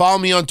 Follow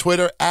me on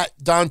Twitter at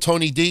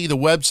DonTonyD, the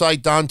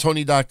website,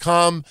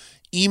 DonTony.com.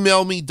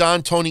 Email me,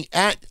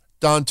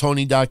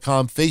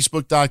 DonTony@DonTony.com,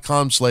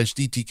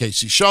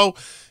 Facebook.com/DTKC Show,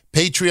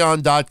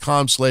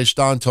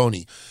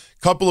 Patreon.com/DonTony.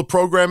 Couple of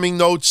programming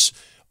notes.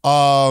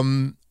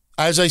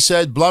 As I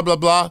said, blah, blah,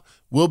 blah,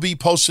 will be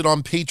posted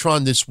on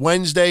Patreon this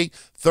Wednesday.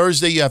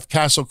 Thursday, you have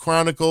Castle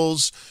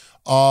Chronicles.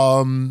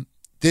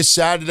 This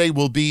Saturday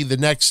will be the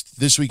next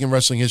This Week in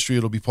Wrestling History.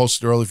 It'll be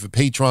posted early for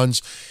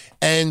patrons.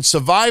 And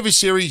Survivor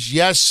Series,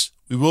 yes,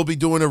 we will be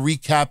doing a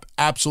recap,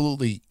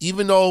 absolutely.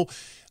 Even though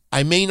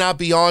I may not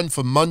be on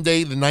for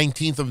Monday, the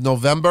 19th of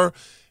November,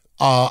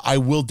 I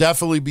will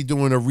definitely be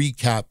doing a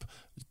recap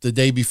the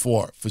day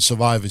before for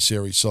Survivor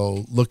Series,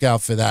 so look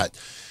out for that.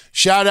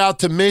 Shout out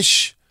to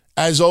Mish,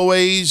 as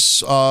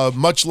always.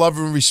 Much love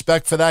and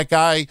respect for that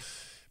guy.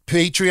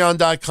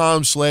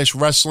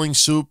 Patreon.com/Wrestling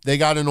Soup. They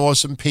got an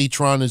awesome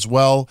Patreon as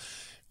well.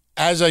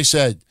 As I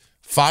said,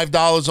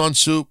 $5 on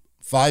Soup,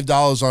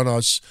 $5 on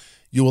us.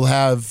 You will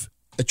have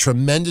a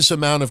tremendous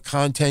amount of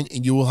content,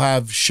 and you will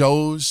have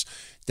shows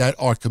that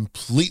are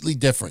completely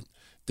different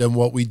than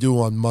what we do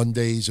on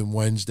Mondays and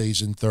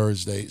Wednesdays and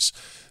Thursdays.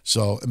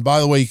 So, and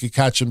by the way, you can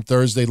catch them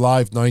Thursday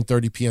live,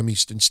 9:30 p.m.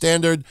 Eastern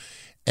Standard.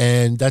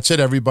 And that's it,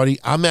 everybody.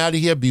 I'm out of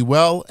here. Be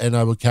well, and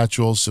I will catch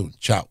you all soon.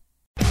 Ciao.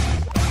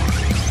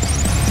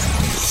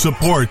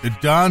 Support the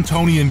Don,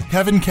 Tony, and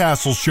Kevin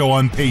Castle Show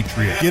on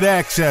Patreon. Get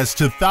access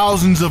to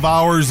thousands of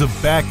hours of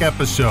back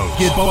episodes.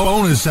 Get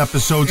bonus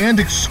episodes and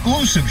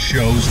exclusive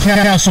shows.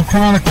 Castle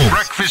Chronicles,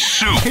 Breakfast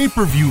Soup,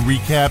 pay-per-view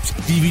recaps,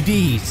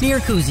 DVDs, beer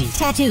koozies,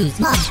 tattoos,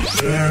 and more.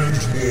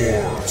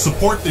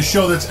 Support the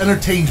show that's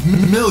entertained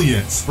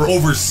millions for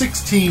over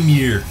 16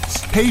 years.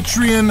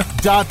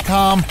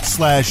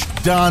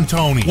 Patreon.com/Don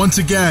Tony. Once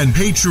again,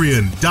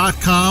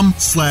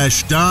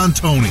 Patreon.com/Don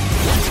Tony.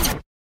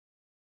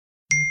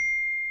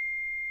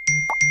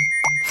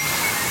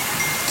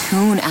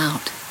 Tune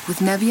out with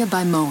Nebia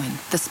by Moen,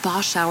 the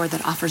spa shower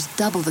that offers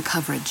double the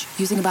coverage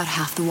using about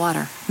half the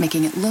water,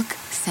 making it look,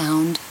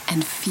 sound,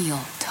 and feel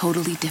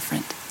totally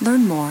different.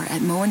 Learn more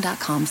at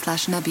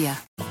moen.com/Nebia.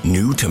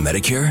 New to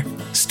Medicare?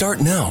 Start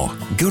now.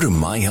 Go to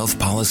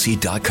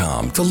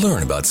myhealthpolicy.com to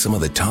learn about some of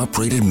the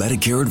top-rated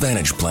Medicare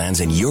Advantage plans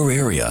in your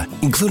area,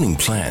 including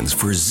plans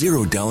for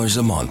 $0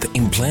 a month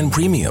in plan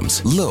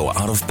premiums, low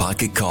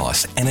out-of-pocket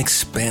costs, and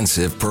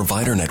expansive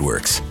provider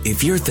networks.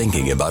 If you're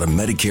thinking about a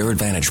Medicare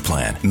Advantage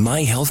plan,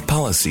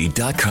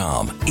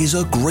 myhealthpolicy.com is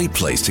a great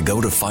place to go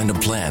to find a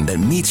plan that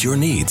meets your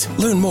needs.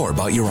 Learn more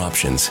about your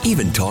options.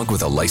 Even talk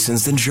with a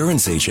licensed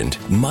insurance agent.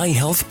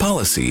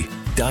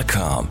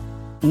 myhealthpolicy.com.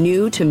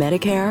 New to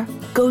Medicare?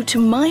 Go to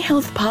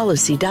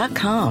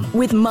myhealthpolicy.com.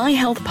 With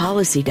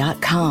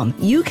myhealthpolicy.com,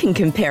 you can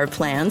compare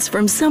plans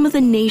from some of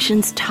the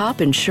nation's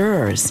top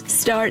insurers.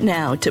 Start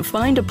now to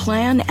find a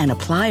plan and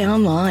apply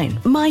online.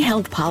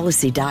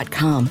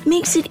 myhealthpolicy.com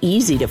makes it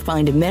easy to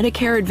find a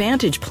Medicare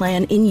Advantage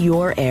plan in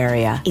your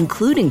area,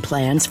 including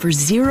plans for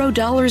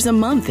 $0 a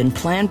month in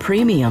plan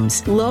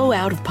premiums, low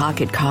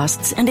out-of-pocket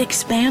costs, and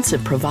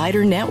expansive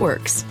provider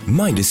networks.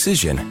 My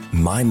decision,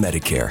 my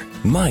Medicare.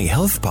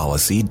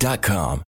 myhealthpolicy.com.